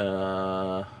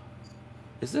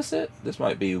 Is this it? This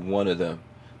might be one of them.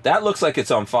 That looks like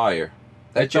it's on fire.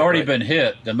 It's already been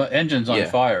hit. The engine's on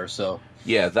fire, so...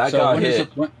 Yeah, that got hit.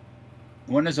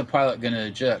 When is a pilot going to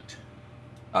eject?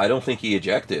 I don't think he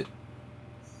ejected.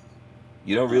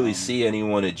 You don't really see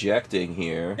anyone ejecting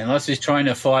here. Unless he's trying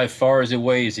to fly far as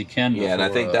away as he can. Yeah, and I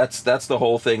think that's the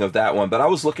whole thing of that one. But I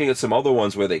was looking at some other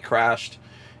ones where they crashed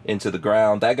into the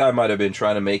ground. That guy might have been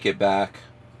trying to make it back.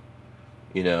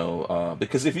 You know,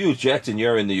 because if you eject and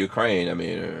you're in the Ukraine, I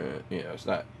mean, it's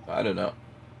not... I don't know.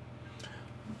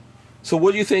 So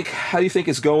what do you think? How do you think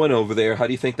it's going over there? How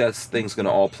do you think that thing's going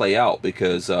to all play out?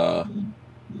 Because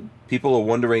people are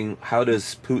wondering, how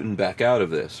does Putin back out of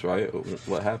this, right?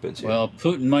 What happens here? Well,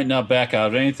 Putin might not back out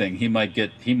of anything. He might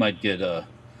get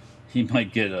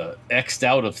X'd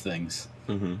out of things.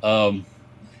 I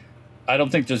don't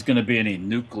think there's going to be any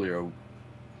nuclear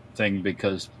thing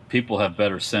because people have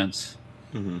better sense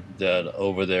that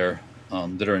over there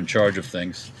that are in charge of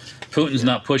things. Putin's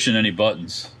not pushing any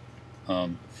buttons,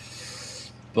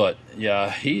 but yeah,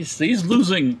 he's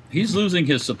losing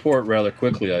his support rather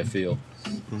quickly, I feel.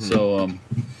 So,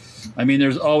 I mean,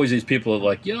 there's always these people that are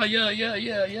like,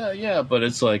 yeah, but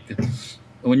it's like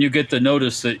when you get the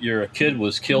notice that your kid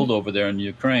was killed over there in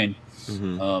Ukraine,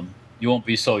 you won't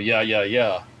be so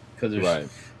because there's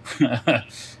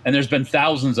and there's been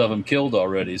thousands of them killed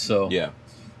already. So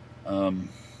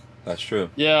that's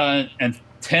true. Yeah, and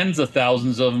tens of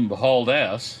thousands of them hauled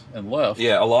ass and left.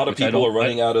 Yeah, a lot of people are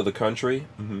running out of the country.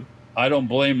 I don't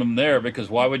blame them there because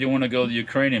why would you want to go to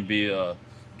Ukraine and be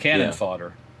cannon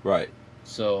fodder? Right.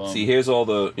 So see, here's all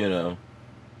the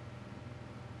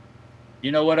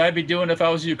You know what I'd be doing if I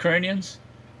was Ukrainians?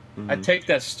 I'd take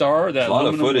that star, that a lot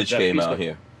of footage came out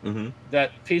here.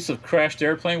 That piece of crashed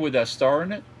airplane with that star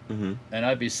in it, and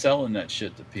I'd be selling that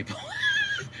shit to people.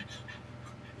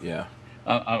 Yeah.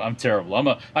 I'm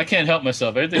terrible. I can't help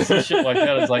myself. Everything shit like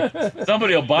that is like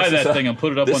somebody will buy that thing and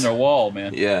put it up on their wall,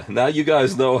 man. Yeah. Now you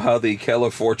guys know how the Keller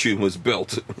fortune was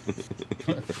built.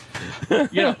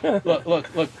 Look.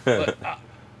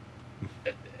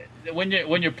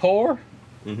 When you're poor,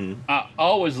 I'm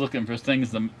always looking for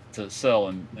things to sell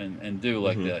and do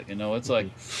like that. You know, it's like,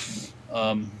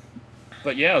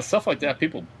 but yeah, stuff like that.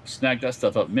 People snag that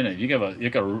stuff up a minute. You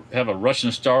gotta have a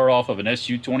Russian star off of an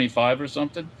Su-25 or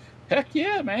something. Heck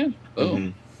yeah, man!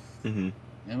 Boom, and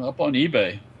up on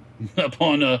eBay, up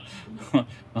on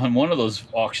one of those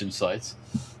auction sites.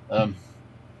 But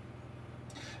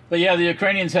yeah, the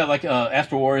Ukrainians have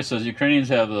After Warrior says, Ukrainians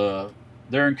have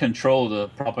they're in control of the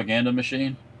propaganda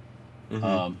machine,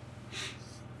 and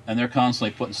they're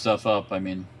constantly putting stuff up. I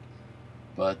mean,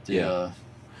 but the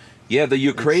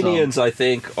Ukrainians, I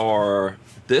think, are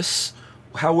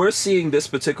how we're seeing this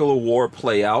particular war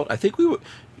play out. I think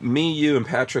me, you, and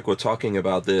Patrick were talking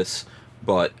about this,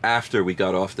 but after we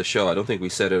got off the show, I don't think we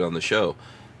said it on the show.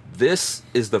 This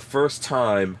is the first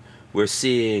time we're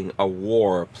seeing a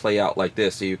war play out like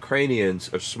this. The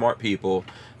Ukrainians are smart people.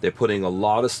 They're putting a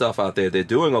lot of stuff out there. They're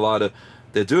doing a lot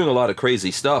of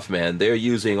crazy stuff, man. They're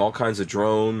using all kinds of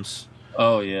drones.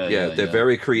 Oh yeah. They're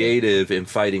very creative in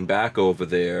fighting back over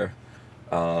there.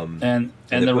 And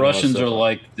the Russians are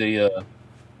like they're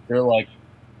like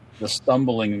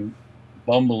the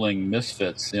bumbling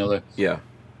misfits. You know,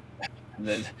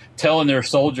 they're telling their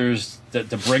soldiers to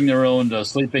bring their own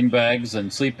sleeping bags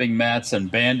and sleeping mats and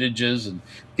bandages and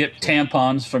get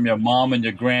tampons from your mom and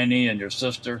your granny and your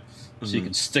sister so you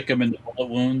can stick them in the bullet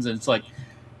wounds. And it's like,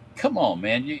 come on,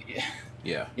 man.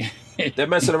 They're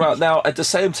messing around. Now, at the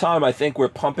same time, I think we're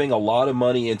pumping a lot of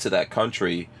money into that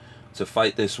country to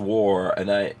fight this war. And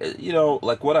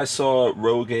like what I saw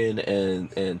Rogan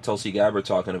and Tulsi Gabbard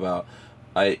talking about,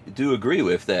 I do agree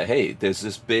with that. Hey, there's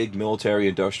this big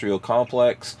military-industrial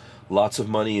complex. Lots of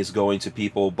money is going to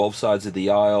people both sides of the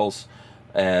aisles.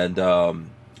 And,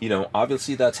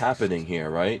 obviously that's happening here,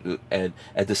 right? And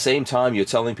at the same time, you're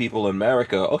telling people in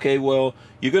America, okay, well,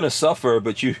 you're going to suffer,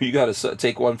 but you got to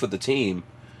take one for the team.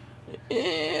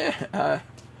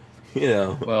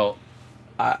 Well,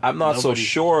 I'm not so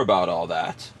sure about all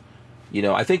that.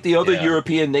 I think the other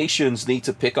European nations need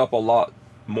to pick up a lot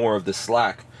more of the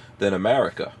slack than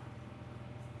America.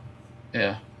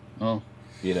 Yeah. Well.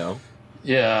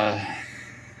 Yeah.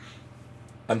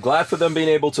 I'm glad for them being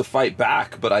able to fight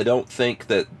back, but I don't think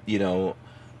that,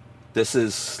 this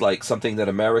is like something that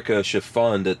America should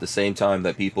fund at the same time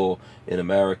that people in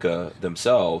America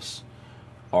themselves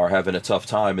are having a tough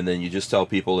time, and then you just tell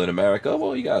people in America,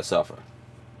 well, you gotta suffer.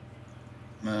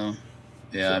 Well,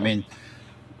 yeah, so. I mean,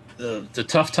 the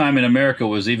tough time in America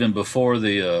was even before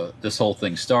this whole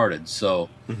thing started. So,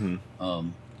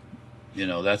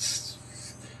 that's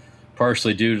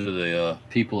partially due to the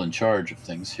people in charge of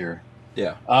things here.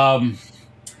 Yeah.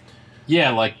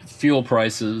 Like fuel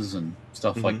prices and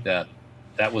stuff like that.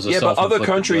 That was but other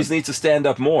countries need to stand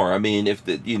up more. I mean, if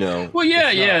Well,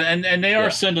 and they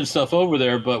are sending stuff over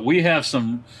there, but we have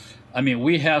some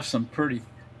pretty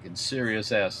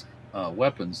serious ass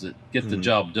weapons that get the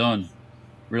job done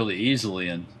really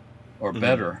easily or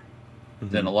better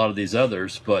than a lot of these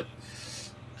others. But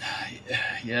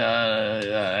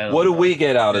what do we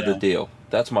get out of the deal?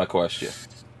 That's my question.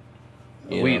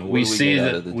 We see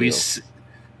that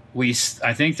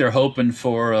I think they're hoping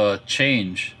for a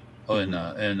change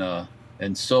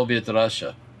in Soviet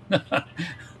Russia.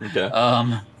 Okay.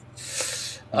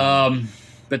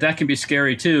 But that can be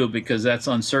scary too because that's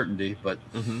uncertainty. But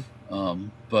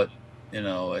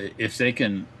if they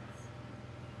can,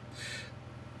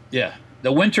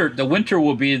 the winter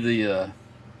will be the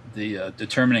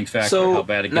determining factor how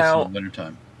bad it gets in the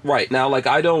wintertime. Right now, like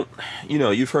I don't,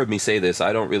 you've heard me say this.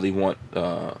 I don't really want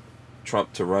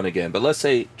Trump to run again. But let's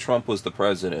say Trump was the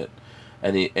president,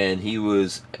 and he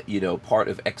was part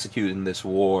of executing this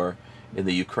war in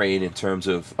the Ukraine in terms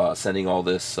of sending all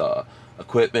this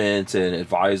equipment and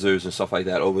advisors and stuff like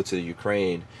that over to the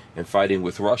Ukraine and fighting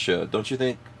with Russia. Don't you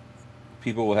think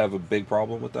people will have a big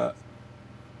problem with that?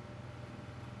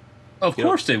 Of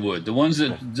course they would. The ones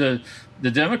that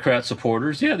the Democrat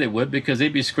supporters, they would, because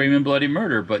they'd be screaming bloody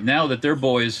murder. But now that their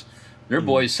boys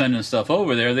sending stuff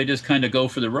over there, they just kind of go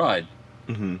for the ride.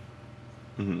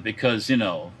 Because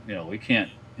we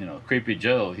can't, Creepy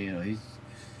Joe, he's,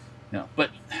 but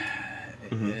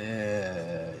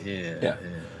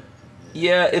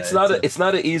it's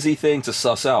not an easy thing to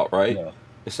suss out, right? No.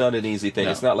 It's not an easy thing.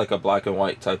 No. It's not like a black and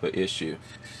white type of issue.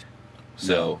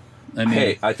 So. No.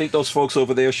 Hey, I think those folks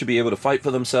over there should be able to fight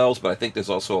for themselves, but I think there's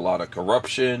also a lot of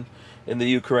corruption in the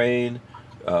Ukraine.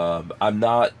 I'm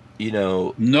not,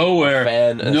 nowhere, a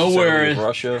fan of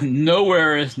Russia.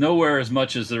 Nowhere as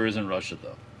much as there is in Russia,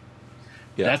 though.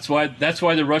 Yeah. That's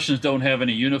why the Russians don't have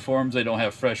any uniforms. They don't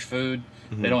have fresh food.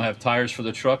 They don't have tires for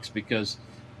the trucks because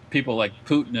people like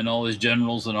Putin and all his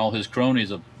generals and all his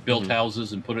cronies have built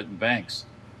houses and put it in banks.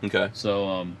 Okay.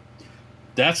 So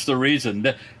that's the reason.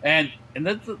 And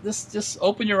this just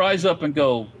open your eyes up and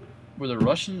go, were the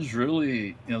Russians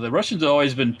really? The Russians have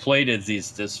always been played as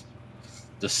the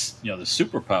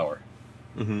superpower.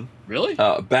 Really?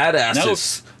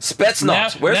 Badasses.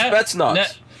 Spetsnaz. Where's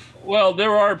Spetsnaz? Well,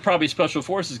 there are probably special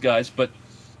forces guys, but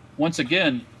once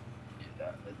again,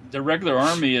 the regular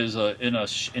army is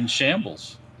in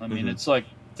shambles. I mean, it's like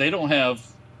they don't have.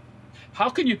 How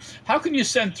can you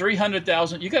send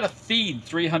 300,000? You got to feed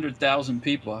 300,000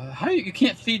 people. You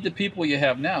can't feed the people you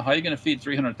have now. How are you going to feed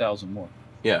 300,000 more?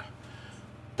 Yeah,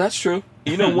 that's true.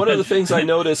 One of the things I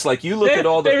noticed, like you look at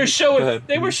all the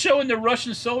they were showing the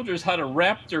Russian soldiers how to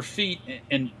wrap their feet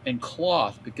in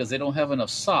cloth because they don't have enough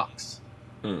socks.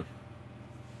 And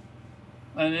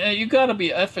you got to be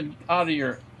effing out of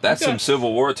your. That's some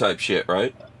Civil War type shit,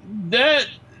 right?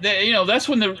 That's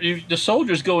when the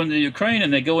soldiers go into Ukraine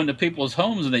and they go into people's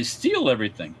homes and they steal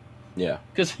everything. Yeah.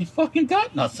 Because they fucking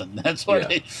got nothing. That's why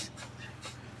they.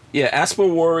 Yeah, Asper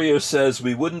Warrior says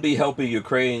we wouldn't be helping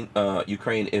Ukraine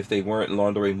if they weren't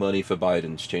laundering money for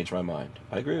Biden's. Changed my mind.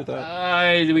 I agree with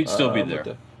that. We'd still be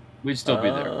there. We'd still be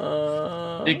there.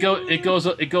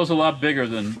 It goes a lot bigger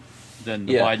than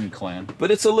the Biden clan. But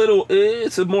it's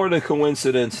more than a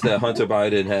coincidence that Hunter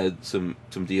Biden had some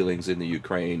dealings in the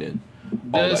Ukraine and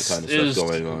all that kind of stuff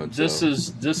going on. This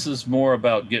is more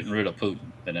about getting rid of Putin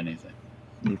than anything.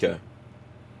 Okay.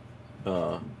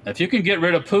 If you can get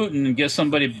rid of Putin and get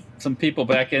some people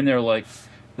back in there like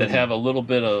that have a little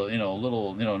bit of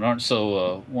and aren't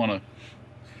so want to.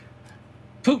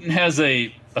 Putin has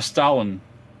a Stalin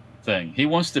thing. He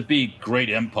wants to be great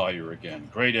empire again.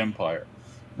 Great empire.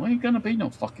 Well, ain't gonna be no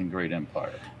fucking great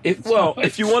empire.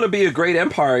 If you want to be a great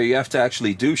empire, you have to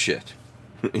actually do shit.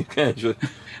 You can't just.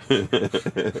 You can't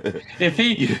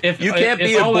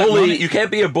be a bully. You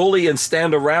can't be a bully and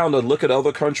stand around and look at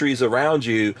other countries around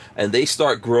you, and they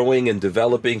start growing and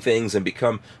developing things and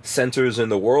become centers in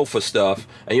the world for stuff,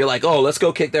 and you're like, oh, let's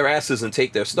go kick their asses and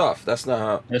take their stuff. That's not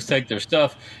how. Let's take their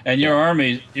stuff. And your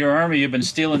army, you've been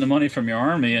stealing the money from your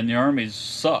army, and the army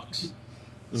sucks.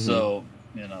 So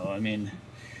I mean.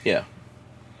 Yeah.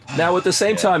 Now, at the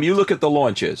same time, you look at the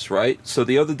launches, right? So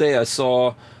the other day I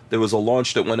saw there was a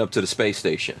launch that went up to the space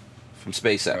station from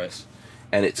SpaceX, right.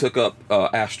 And it took up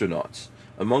astronauts.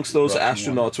 Amongst those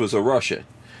astronauts was a Russian.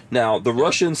 Now, the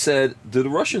Russians said, do the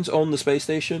Russians own the space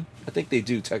station? I think they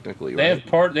do technically, right?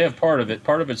 They have part of it.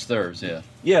 Part of it's theirs, yeah.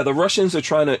 Yeah, the Russians are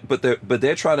trying to, but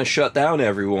they're trying to shut down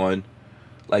everyone,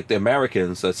 like the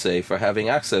Americans, let's say, for having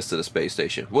access to the space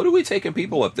station. What are we taking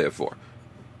people up there for?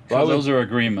 Those are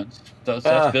agreements.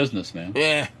 That's business, man.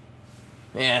 Yeah.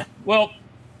 Well,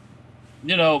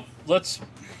 let's.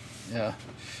 Yeah.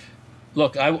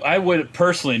 Look, I would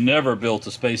personally never build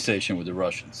a space station with the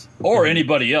Russians or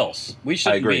anybody else. We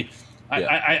shouldn't. I agree.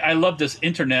 I love this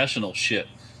international shit.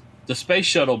 The space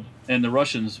shuttle and the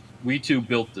Russians, we too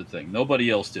built the thing. Nobody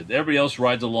else did. Everybody else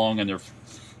rides along and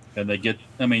they get.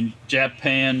 I mean,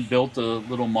 Japan built a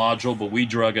little module, but we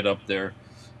drug it up there.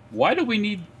 Why do we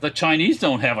need? The Chinese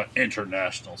don't have an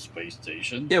international space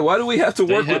station. Yeah, why do we have to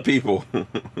work with people?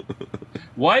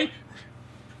 Why?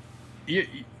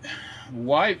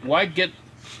 Why get?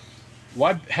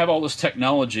 why have all this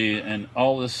technology and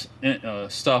all this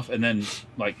stuff and then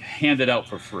like hand it out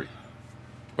for free?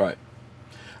 Right.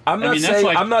 I'm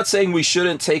not saying we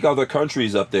shouldn't take other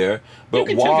countries up there, but you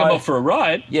can why? Take them up for a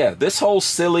ride. Yeah, this whole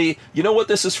silly. You know what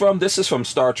this is from? This is from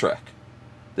Star Trek.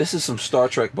 This is some Star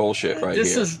Trek bullshit right here.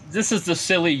 This is the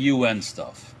silly UN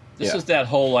stuff. This is that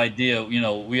whole idea.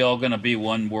 We all going to be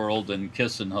one world and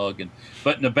kiss and hug,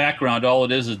 but in the background, all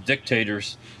it is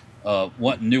dictators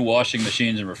wanting new washing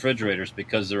machines and refrigerators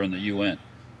because they're in the UN,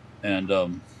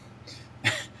 and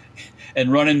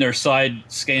and running their side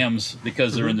scams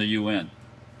because they're in the UN.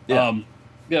 Yeah.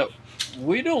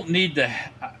 We don't need to.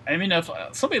 I mean, if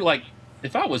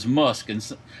I was Musk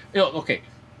and okay,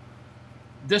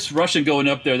 this Russian going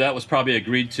up there, that was probably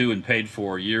agreed to and paid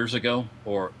for years ago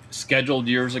or scheduled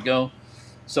years ago.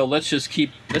 So let's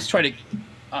try to.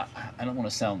 I don't want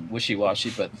to sound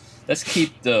wishy-washy, but let's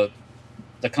keep the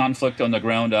conflict on the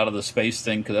ground out of the space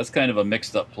thing, because that's kind of a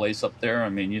mixed-up place up there. I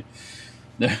mean,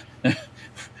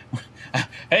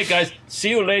 hey guys, see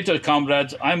you later,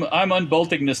 comrades. I'm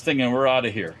unbolting this thing and we're out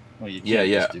of here. Well,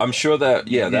 yeah. I'm sure that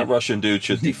that Russian dude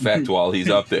should defect while he's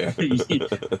up there.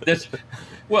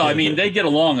 Well, I mean, they get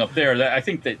along up there. I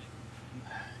think that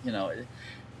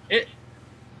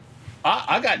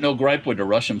I got no gripe with the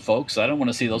Russian folks. I don't want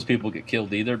to see those people get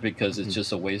killed either, because it's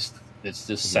just a waste. It's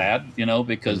just sad,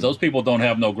 because those people don't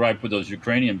have no gripe with those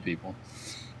Ukrainian people.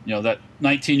 That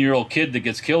 19-year-old kid that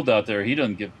gets killed out there, he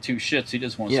doesn't give two shits. He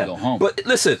just wants to go home. But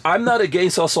listen, I'm not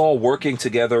against us all working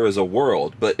together as a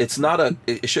world, but it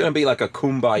shouldn't be like a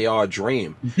kumbaya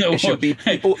dream. No, it should be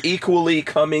people equally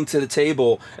coming to the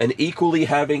table and equally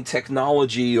having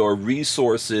technology or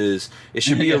resources. It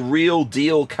should be a real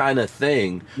deal kind of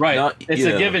thing. Right. It's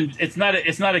a give and it's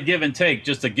not a give and take,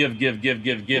 just a give. Right.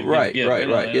 Give. Right.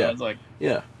 Yeah. It's like,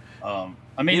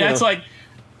 I mean, that's like,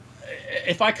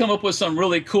 if I come up with some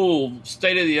really cool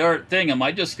state-of-the-art thing, am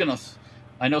I just going to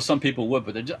 – I know some people would,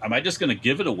 but am I just going to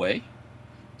give it away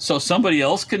so somebody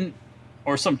else can –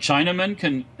 or some Chinaman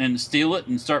can steal it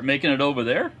and start making it over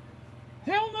there?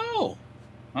 Hell no.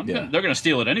 They're going to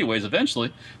steal it anyways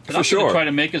eventually. But I'm going to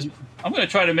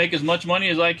try to make as much money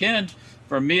as I can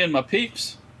for me and my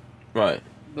peeps. Right.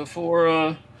 Before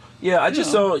I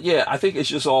think it's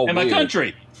just all and weird. My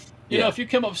country. If you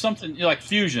come up with something like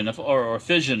fusion or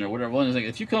fission or whatever,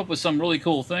 if you come up with some really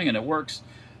cool thing and it works,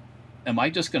 am I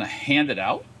just going to hand it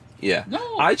out? Yeah.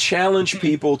 No. I challenge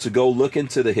people to go look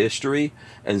into the history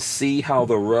and see how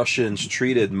the Russians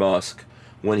treated Musk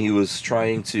when he was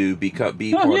trying to be part of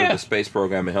the space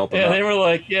program and help him out. They were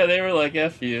like,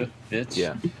 F you, bitch.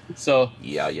 Yeah. So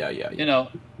yeah.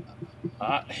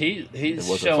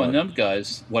 He's showing them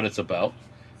guys what it's about.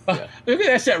 Maybe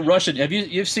that's that Russian.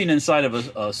 You've seen inside of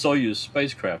a Soyuz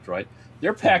spacecraft, right?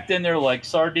 They're packed in there like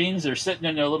sardines. They're sitting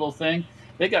in their little thing.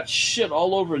 They got shit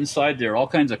all over inside there, all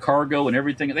kinds of cargo and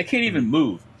everything. They can't even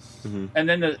move. Mm-hmm. And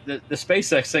then the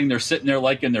SpaceX thing, they're sitting there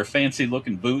like in their fancy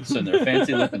looking boots and their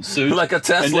fancy looking suits, like a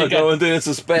Tesla going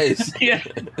into space. Yeah,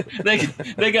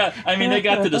 they got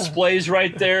the displays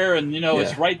right there, and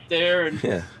it's right there, and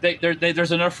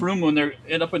there's enough room when they're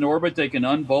up in orbit they can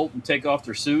unbolt and take off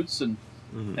their suits and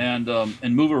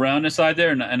move around inside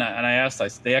there. And I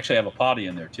asked, they actually have a potty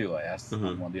in there too. I asked on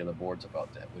one of the other boards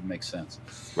about that. It would make sense.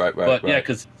 Right. But yeah,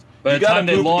 because by the time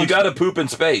they launched, you got to poop in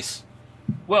space.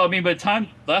 Well, I mean, between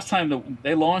the time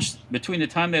they launched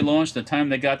and the time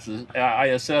they got to the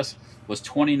ISS was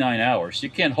 29 hours. You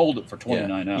can't hold it for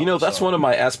 29 hours. That's one of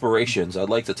my aspirations. I'd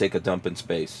like to take a dump in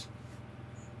space.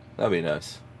 That'd be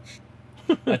nice.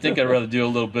 I think I'd rather do a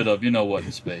little bit of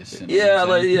in space. But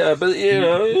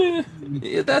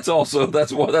that's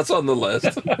on the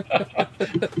list.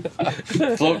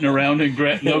 Floating around in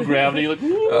no gravity. Like,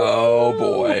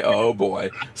 oh boy.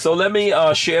 So let me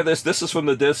share this. This is from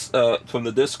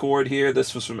the Discord here.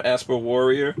 This was from Asper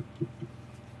Warrior.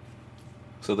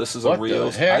 So this is a real.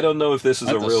 I don't know if this is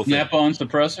a real thing. Snap-on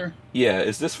suppressor. Yeah,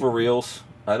 is this for reals?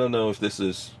 I don't know if this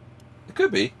is. It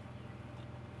could be.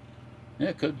 Yeah,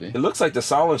 it could be. It looks like the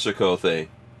Silencer Co. thing.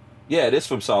 Yeah, it is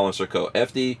from Silencer Co.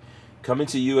 FD coming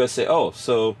to USA. Oh,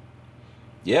 so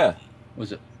yeah.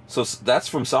 Was it? So that's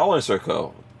from Silencer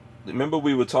Co. Remember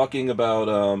we were talking about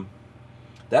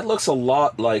that looks a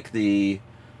lot like the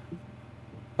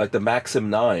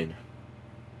Maxim 9.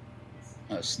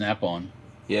 Snap-on.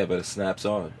 Yeah, but it snaps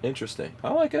on. Interesting. I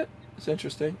like it. It's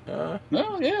interesting. Yeah.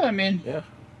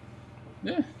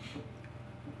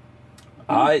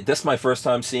 That's my first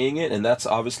time seeing it, and that's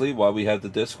obviously why we have the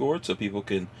Discord, so people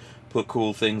can put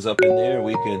cool things up in there.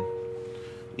 We can,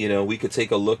 we could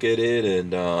take a look at it,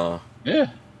 and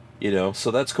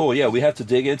so that's cool. Yeah, we have to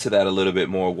dig into that a little bit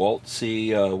more, Walt.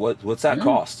 See what's that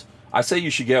cost? I say you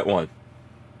should get one.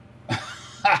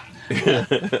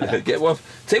 Get one.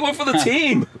 Take one for the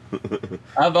team.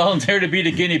 I volunteer to be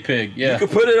the guinea pig. Yeah. You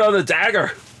could put it on the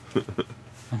dagger.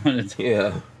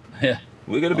 Yeah. Yeah.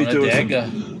 We're gonna be doing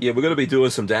some. Yeah, we're gonna be doing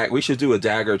some dagger. We should do a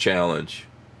dagger challenge.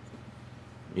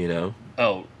 You know.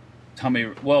 Oh, tell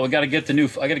me. Well, we got to get the new.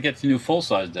 I got to get the new full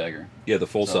size dagger. Yeah, the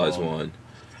full size one.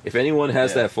 If anyone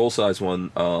has that full size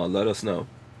one, let us know.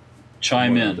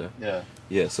 Chime in. Yeah.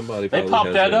 Yeah, somebody. They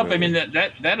popped that up. I mean,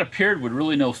 that appeared with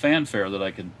really no fanfare that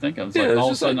I could think of. It's like all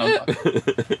of a sudden,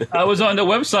 I was on the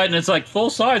website and it's like full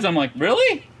size. I'm like,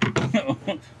 really?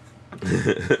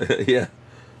 Yeah.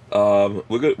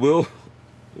 We're good.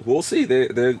 We'll see.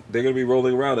 They're gonna be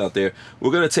rolling around out there.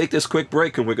 We're gonna take this quick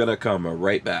break and we're gonna come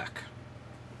right back.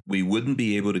 We wouldn't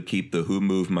be able to keep the Who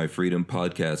Moved My Freedom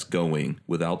podcast going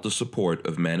without the support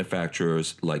of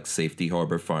manufacturers like Safety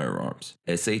Harbor Firearms.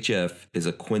 SHF is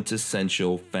a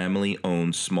quintessential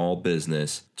family-owned small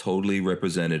business, totally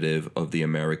representative of the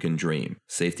American dream.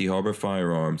 Safety Harbor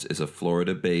Firearms is a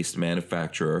Florida-based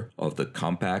manufacturer of the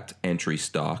compact entry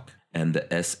stock and the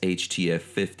SHTF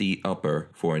 50 upper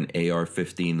for an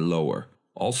AR-15 lower.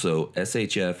 Also,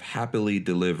 SHF happily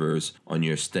delivers on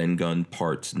your Sten gun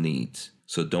parts needs.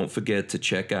 So don't forget to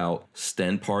check out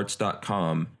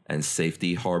stenparts.com and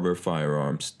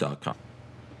safetyharborfirearms.com.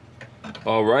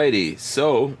 Alrighty,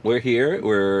 so we're here.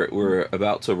 We're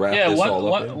about to wrap this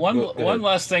all up. One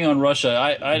last thing on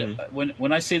Russia.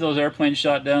 When I see those airplanes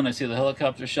shot down, I see the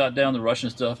helicopters shot down, the Russian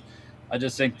stuff. I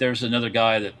just think there's another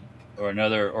guy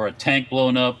or a tank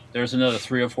blown up. There's another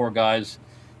 3 or 4 guys,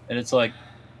 and it's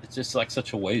just like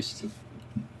such a waste.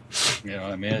 You know,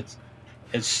 I mean,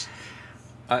 it's.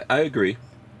 I agree.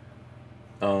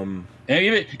 And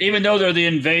even though they're the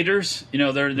invaders, you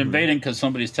know, they're invading because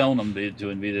somebody's telling them to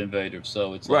invade the invaders.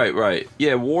 So it's right.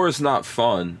 Yeah, war is not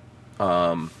fun.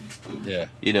 Yeah.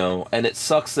 You know, and it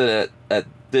sucks that at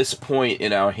this point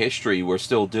in our history we're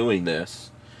still doing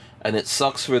this, and it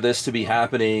sucks for this to be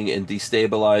happening and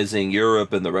destabilizing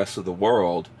Europe and the rest of the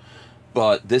world.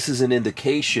 But this is an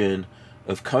indication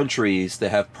of countries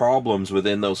that have problems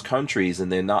within those countries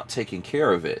and they're not taking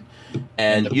care of it.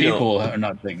 And the people are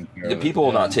not taking care of it. The people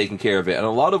are not taking care of it. And a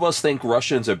lot of us think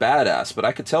Russians are badass, but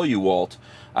I could tell you, Walt,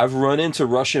 I've run into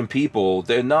Russian people.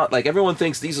 They're not like everyone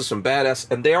thinks these are some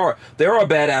badass, and there are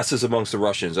badasses amongst the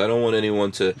Russians. I don't want anyone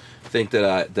to think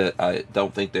that I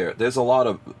don't think there's a lot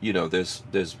of, you know, there's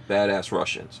badass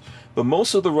Russians. But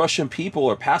most of the Russian people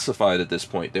are pacified at this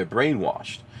point. They're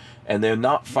brainwashed. And they're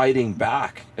not fighting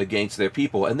back against their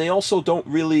people. And they also don't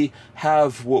really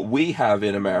have what we have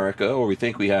in America, or we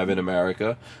think we have in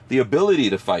America, the ability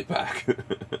to fight back.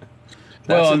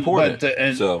 That's important.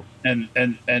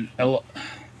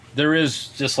 There is,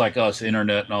 just like us,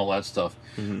 internet and all that stuff.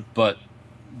 Mm-hmm. But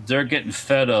they're getting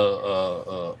fed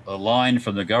a line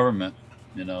from the government,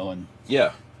 you know, and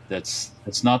that's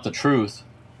not the truth.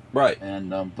 Right.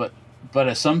 And but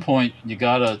at some point they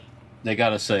gotta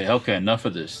say, okay, enough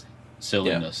of this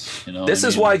silliness. You know, this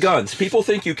is why guns. People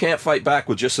think you can't fight back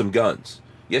with just some guns.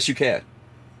 Yes, you can.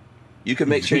 You can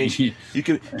make change. You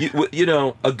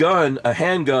know, a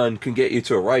handgun can get you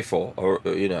to a rifle, or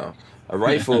you know, a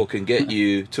rifle can get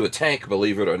you to a tank.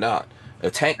 Believe it or not, a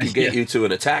tank can get you to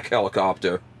an attack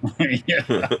helicopter. You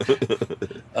could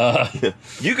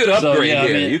upgrade here. I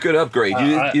mean, you could upgrade.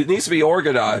 It needs to be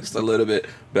organized a little bit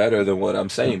better than what I'm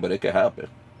saying, but it could happen.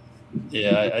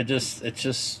 Yeah,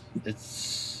 it's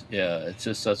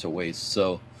just such a waste.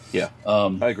 So I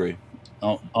agree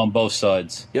on both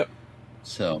sides. Yep.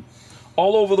 So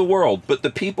all over the world, but the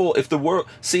people, if the world,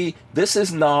 see, this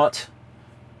is not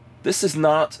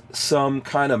some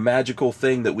kind of magical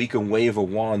thing that we can wave a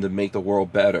wand and make the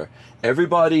world better.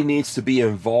 Everybody needs to be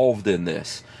involved in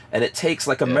this, and it takes,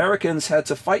 like, Americans had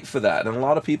to fight for that, and a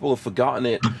lot of people have forgotten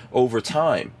it over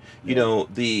time. You know,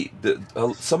 the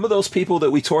some of those people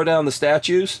that we tore down the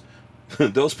statues,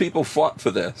 those people fought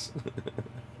for this.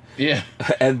 Yeah.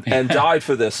 and died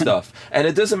for this stuff. And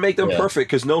it doesn't make them perfect,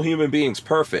 because no human being's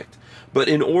perfect. But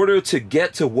in order to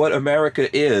get to what America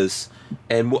is,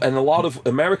 and a lot of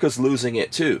America's losing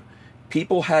it too,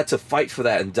 people had to fight for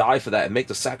that and die for that and make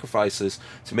the sacrifices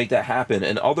to make that happen.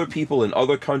 And other people in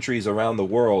other countries around the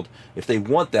world, if they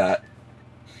want that,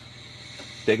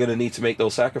 they're going to need to make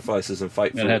those sacrifices and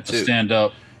fight for it too. Have to stand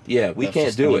up. Yeah, we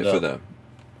can't do it for them.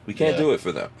 We can't do it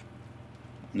for them.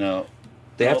 No.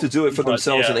 They have to do it for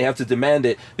themselves, and they have to demand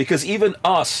it, because even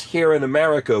us here in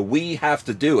America, we have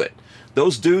to do it.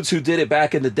 Those dudes who did it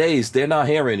back in the days, they're not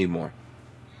here anymore.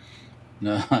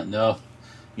 No.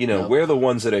 You know, we're the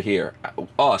ones that are here.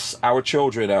 Us, our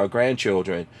children, our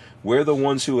grandchildren, we're the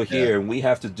ones who are here, and we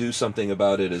have to do something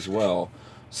about it as well.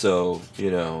 So,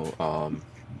 you know,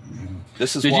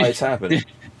 this is why it's happening.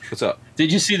 What's up?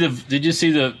 Did you see the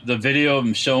video of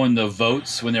them showing the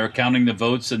votes when they were counting the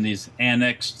votes in these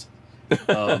annexed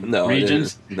No,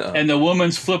 regions? no. And the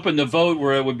woman's flipping the vote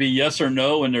where it would be yes or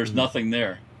no, and there's nothing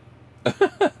there.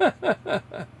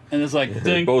 And it's like,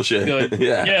 ding, bullshit. Good.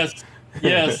 Yeah. Yes,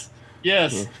 yes,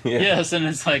 yes, Yeah. yes. And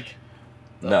it's like,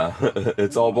 No,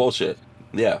 it's all bullshit.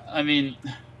 Yeah. I mean,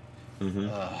 Mm-hmm.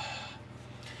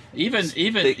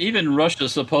 even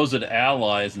Russia's supposed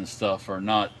allies and stuff are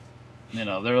not,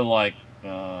 they're like,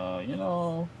 and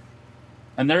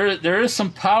there is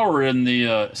some power in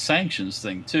the sanctions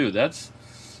thing too. That's,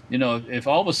 if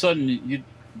all of a sudden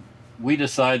we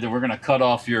decide that we're going to cut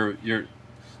off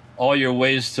all your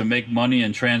ways to make money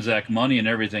and transact money and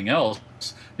everything else,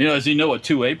 as a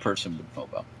 2A person would know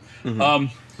about.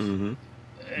 Mm-hmm.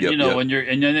 Yep. And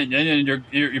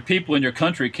your people in your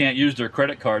country can't use their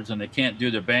credit cards and they can't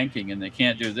do their banking and they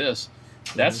can't do this.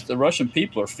 That's the Russian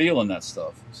people are feeling that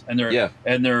stuff, and their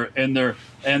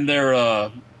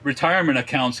retirement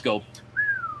accounts go.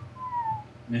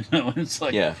 It's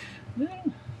like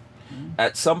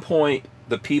At some point,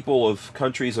 the people of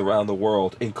countries around the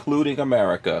world, including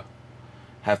America,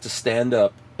 have to stand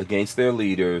up against their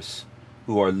leaders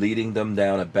who are leading them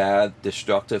down a bad,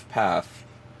 destructive path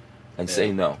and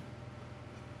say no.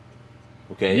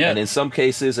 Okay? Yeah. And in some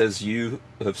cases, as you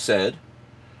have said,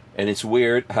 and it's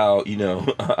weird how,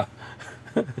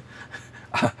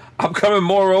 I'm coming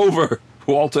more over,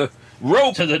 Walter.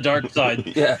 Rope! To the dark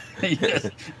side. Yeah. Yes.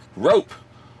 Rope.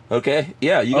 Okay?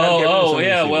 Yeah, you gotta get rid of some of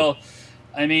these people. Well,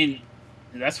 I mean,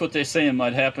 that's what they say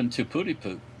might happen to Pooty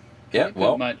Poot. Yeah,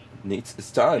 well,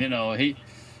 it's time.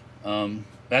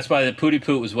 That's why the Pooty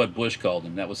Poot was what Bush called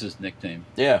him. That was his nickname.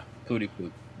 Yeah. Pooty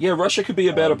Poot. Yeah, Russia could be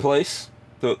a better place.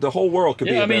 The whole world could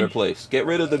be a better place. Get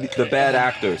rid of the bad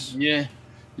actors. Yeah.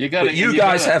 You got But you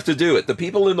guys have to do it. The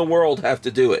people in the world have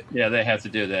to do it. Yeah, they have to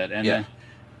do that. And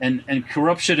and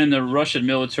corruption in the Russian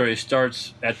military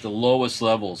starts at the lowest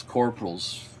levels,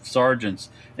 corporals, sergeants,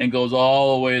 and goes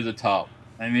all the way to the top.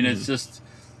 I mean, it's just,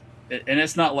 and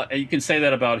it's not like, you can say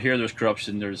that about here. There's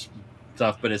corruption, there's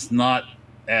stuff, but it's not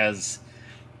as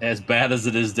bad as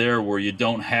it is there, where you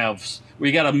don't have.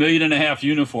 We got 1.5 million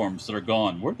uniforms that are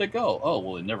gone. Where'd they go? Oh,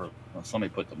 well, somebody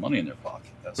put the money in their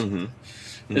pocket. That's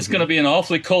It's going to be an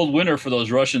awfully cold winter for those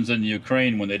Russians in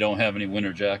Ukraine when they don't have any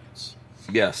winter jackets.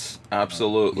 Yes,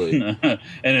 absolutely. And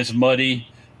it's muddy,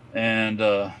 and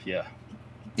yeah.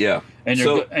 And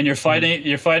you're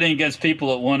fighting against people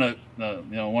that want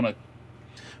to.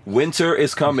 Winter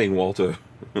is coming, Walter.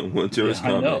 Winter is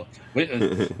coming. I know.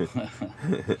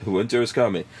 Winter is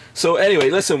coming. So anyway,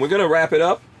 listen, we're gonna wrap it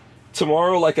up.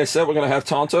 Tomorrow, like I said, we're gonna have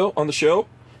Tonto on the show,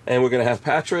 and we're gonna have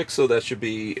Patrick. So it should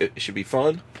be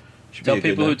fun. Tell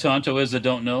people who Tonto is that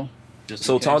don't know.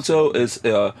 So Tonto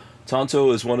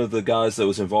is one of the guys that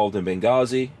was involved in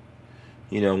Benghazi.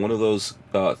 One of those.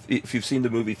 If you've seen the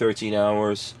movie 13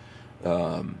 Hours,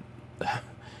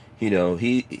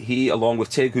 he along with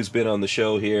Tig, who's been on the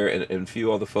show here, and a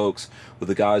few other folks, were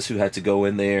the guys who had to go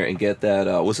in there and get that.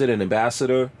 Was it an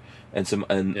ambassador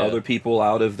and other people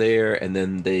out of there, and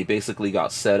then they basically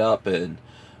got set up and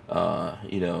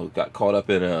got caught up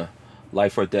in a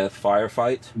life or death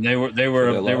firefight. They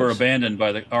were abandoned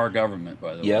by our government,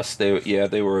 by the way. Yes,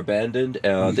 they were abandoned.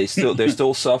 They're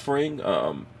still suffering,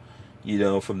 from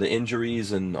the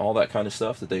injuries and all that kind of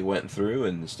stuff that they went through,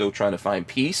 and still trying to find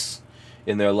peace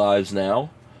in their lives now.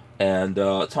 And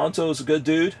Tonto's a good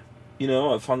dude.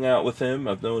 I've hung out with him.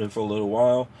 I've known him for a little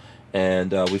while,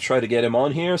 and we've tried to get him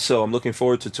on here. So I'm looking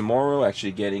forward to tomorrow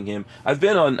actually getting him. I've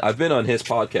been on his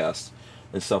podcast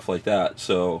and stuff like that.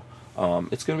 So.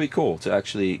 It's going to be cool to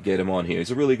actually get him on here.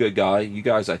 He's a really good guy. You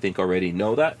guys, I think, already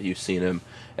know that. You've seen him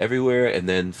everywhere. And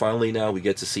then finally now we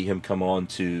get to see him come on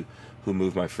to Who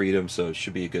Moved My Freedom, so it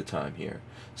should be a good time here.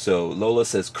 So Lola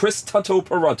says, Chris Tonto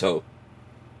Paronto.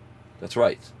 That's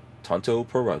right. Tonto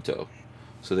Paronto.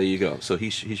 So there you go. So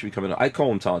he should be coming on. I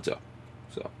call him Tonto.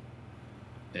 So.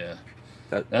 Yeah.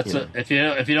 If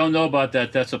you don't know about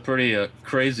that, that's a pretty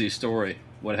crazy story.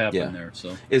 What happened there?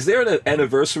 So, is there an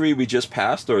anniversary we just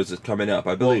passed, or is it coming up?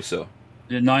 I believe so.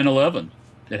 9/11.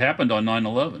 It happened on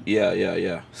 9/11.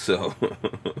 Yeah. So.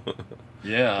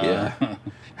 Yeah.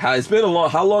 It's been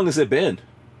how long has it been?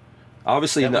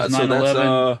 Obviously, that was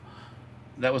 9/11.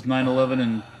 That was 9/11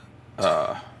 and.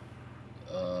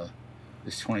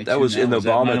 It's 22. That was in the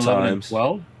Obama times.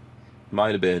 12.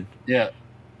 Might have been. Yeah.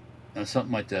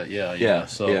 Something like that. Yeah.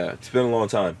 So. Yeah, it's been a long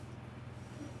time.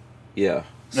 Yeah.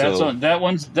 That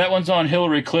one's on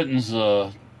Hillary Clinton's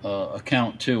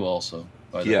account too, also.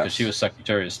 Because she was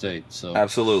Secretary of State. So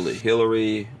absolutely,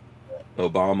 Hillary,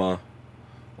 Obama,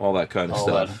 all that kind of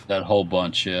stuff. That whole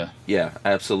bunch, yeah. Yeah,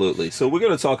 absolutely. So we're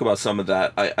going to talk about some of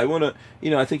that. I want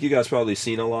to, I think you guys probably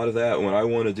seen a lot of that. What I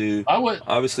want to do,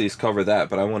 obviously, is cover that,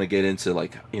 but I want to get into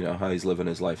like, how he's living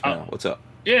his life now. What's up?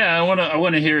 Yeah, I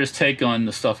want to hear his take on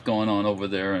the stuff going on over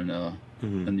there in the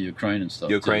Ukraine and stuff.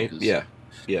 Ukraine, too,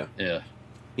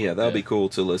 yeah, that'll be cool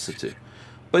to listen to.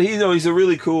 But he's a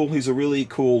really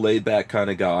cool, laid back kind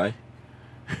of guy.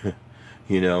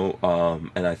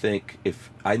 And I think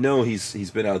I know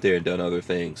he's been out there and done other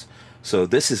things. So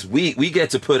this is we get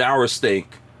to put our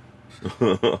stink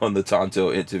on the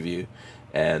Tonto interview,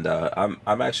 and I'm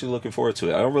actually looking forward to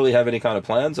it. I don't really have any kind of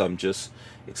plans. I'm just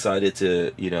excited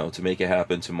to to make it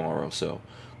happen tomorrow. So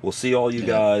we'll see all you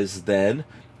guys then.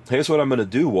 Here's what I'm going to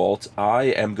do, Walt. I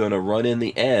am going to run in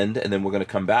the end, and then we're going to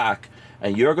come back,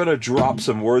 and you're going to drop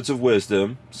some words of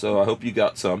wisdom. So I hope you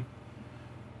got some.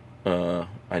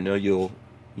 I know you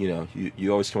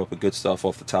always come up with good stuff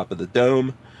off the top of the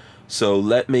dome. So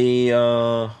let me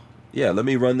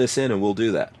run this in, and we'll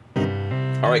do that.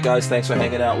 All right, guys, thanks for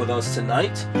hanging out with us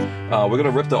tonight. We're going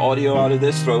to rip the audio out of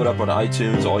this, throw it up on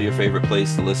iTunes, all your favorite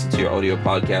place to listen to your audio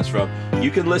podcast from.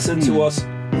 You can listen to us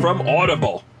from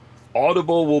Audible.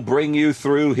 Audible will bring you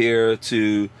through here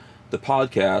to the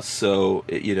podcast, so,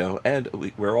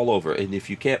 and we're all over. And if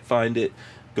you can't find it,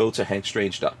 go to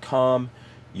hankstrange.com.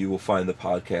 You will find the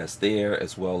podcast there,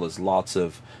 as well as lots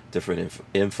of different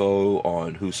info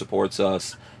on who supports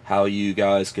us, how you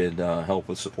guys can help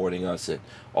with supporting us, and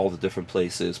all the different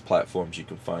places, platforms you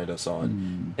can find us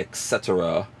on,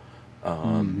 etc.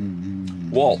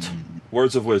 Walt,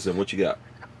 words of wisdom, what you got?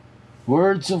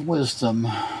 Words of wisdom.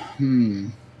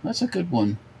 That's a good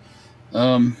one.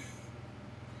 I'm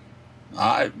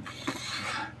kind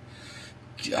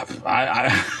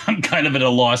of at a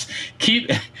loss.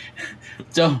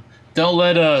 Don't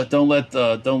let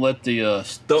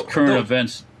the current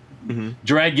events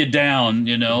drag you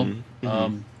down.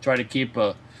 Try to keep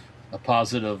a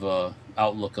positive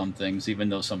outlook on things, even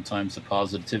though sometimes the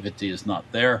positivity is not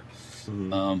there.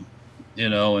 And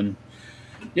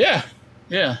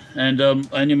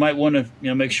you might want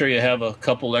to make sure you have a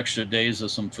couple extra days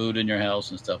of some food in your house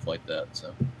and stuff like that.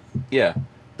 So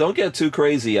don't get too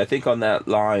crazy. I think on that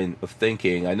line of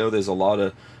thinking, I know there's a lot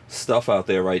of stuff out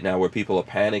there right now where people are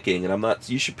panicking, and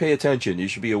you should pay attention. You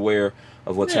should be aware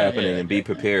of what's happening and be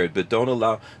prepared, but don't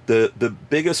allow the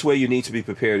biggest way you need to be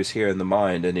prepared is here in the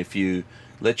mind. And if you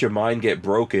let your mind get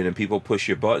broken and people push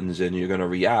your buttons, and you're going to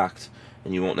react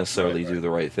and you won't necessarily do the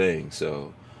right thing.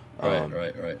 So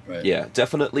right. Yeah,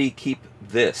 definitely keep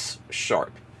this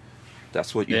sharp.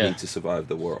 That's what you need to survive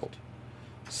the world.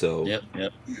 So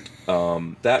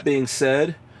that being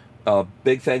said,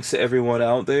 big thanks to everyone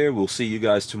out there. We'll see you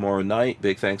guys tomorrow night.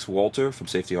 Big thanks, Walter from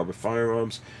Safety Harbor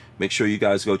Firearms. Make sure you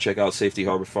guys go check out Safety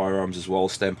Harbor Firearms, as well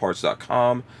as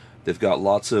StenParts.com. They've got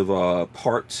lots of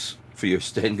parts for your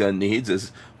Sten gun needs,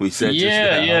 as we said just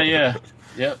now.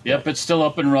 Yep, it's still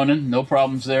up and running. No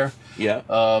problems there. Yeah.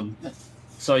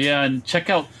 And check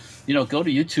out, go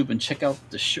to YouTube and check out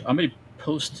the show. I'm going to be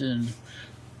posting.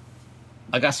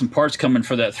 I got some parts coming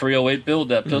for that 308 build,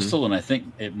 that pistol, and I think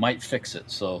it might fix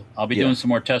it. So I'll be doing some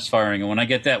more test firing, and when I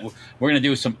get that, we're going to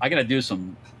do some. I got to do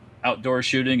some outdoor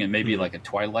shooting and maybe like a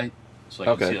twilight, so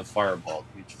I can see a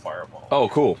huge fireball. Oh,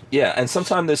 cool! Yeah, and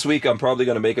sometime this week, I'm probably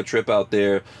going to make a trip out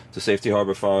there to Safety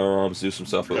Harbor Firearms, do some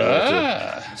stuff with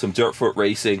some dirt foot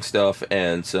racing stuff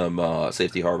and some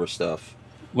Safety Harbor stuff.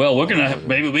 Well,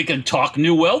 maybe we can talk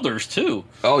new welders too.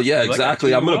 Oh yeah,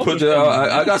 exactly. I'm going to put.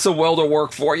 I got some welder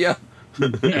work for you.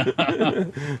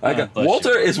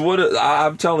 Walter is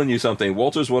I'm telling you something.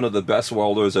 Walter's one of the best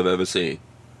welders I've ever seen.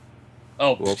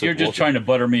 Oh, you're just trying to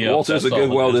butter me up. Walter's a good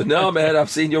welder. No, man, I've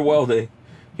seen your welding.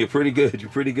 You're pretty good.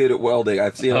 You're pretty good at welding.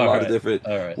 I've seen a lot of different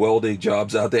welding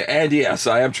jobs out there. And yes,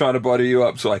 I am trying to butter you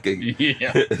up so I can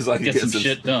get some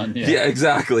shit done. Yeah,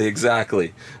 exactly.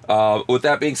 With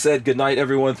that being said, good night,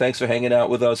 everyone. Thanks for hanging out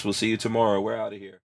with us. We'll see you tomorrow. We're out of here.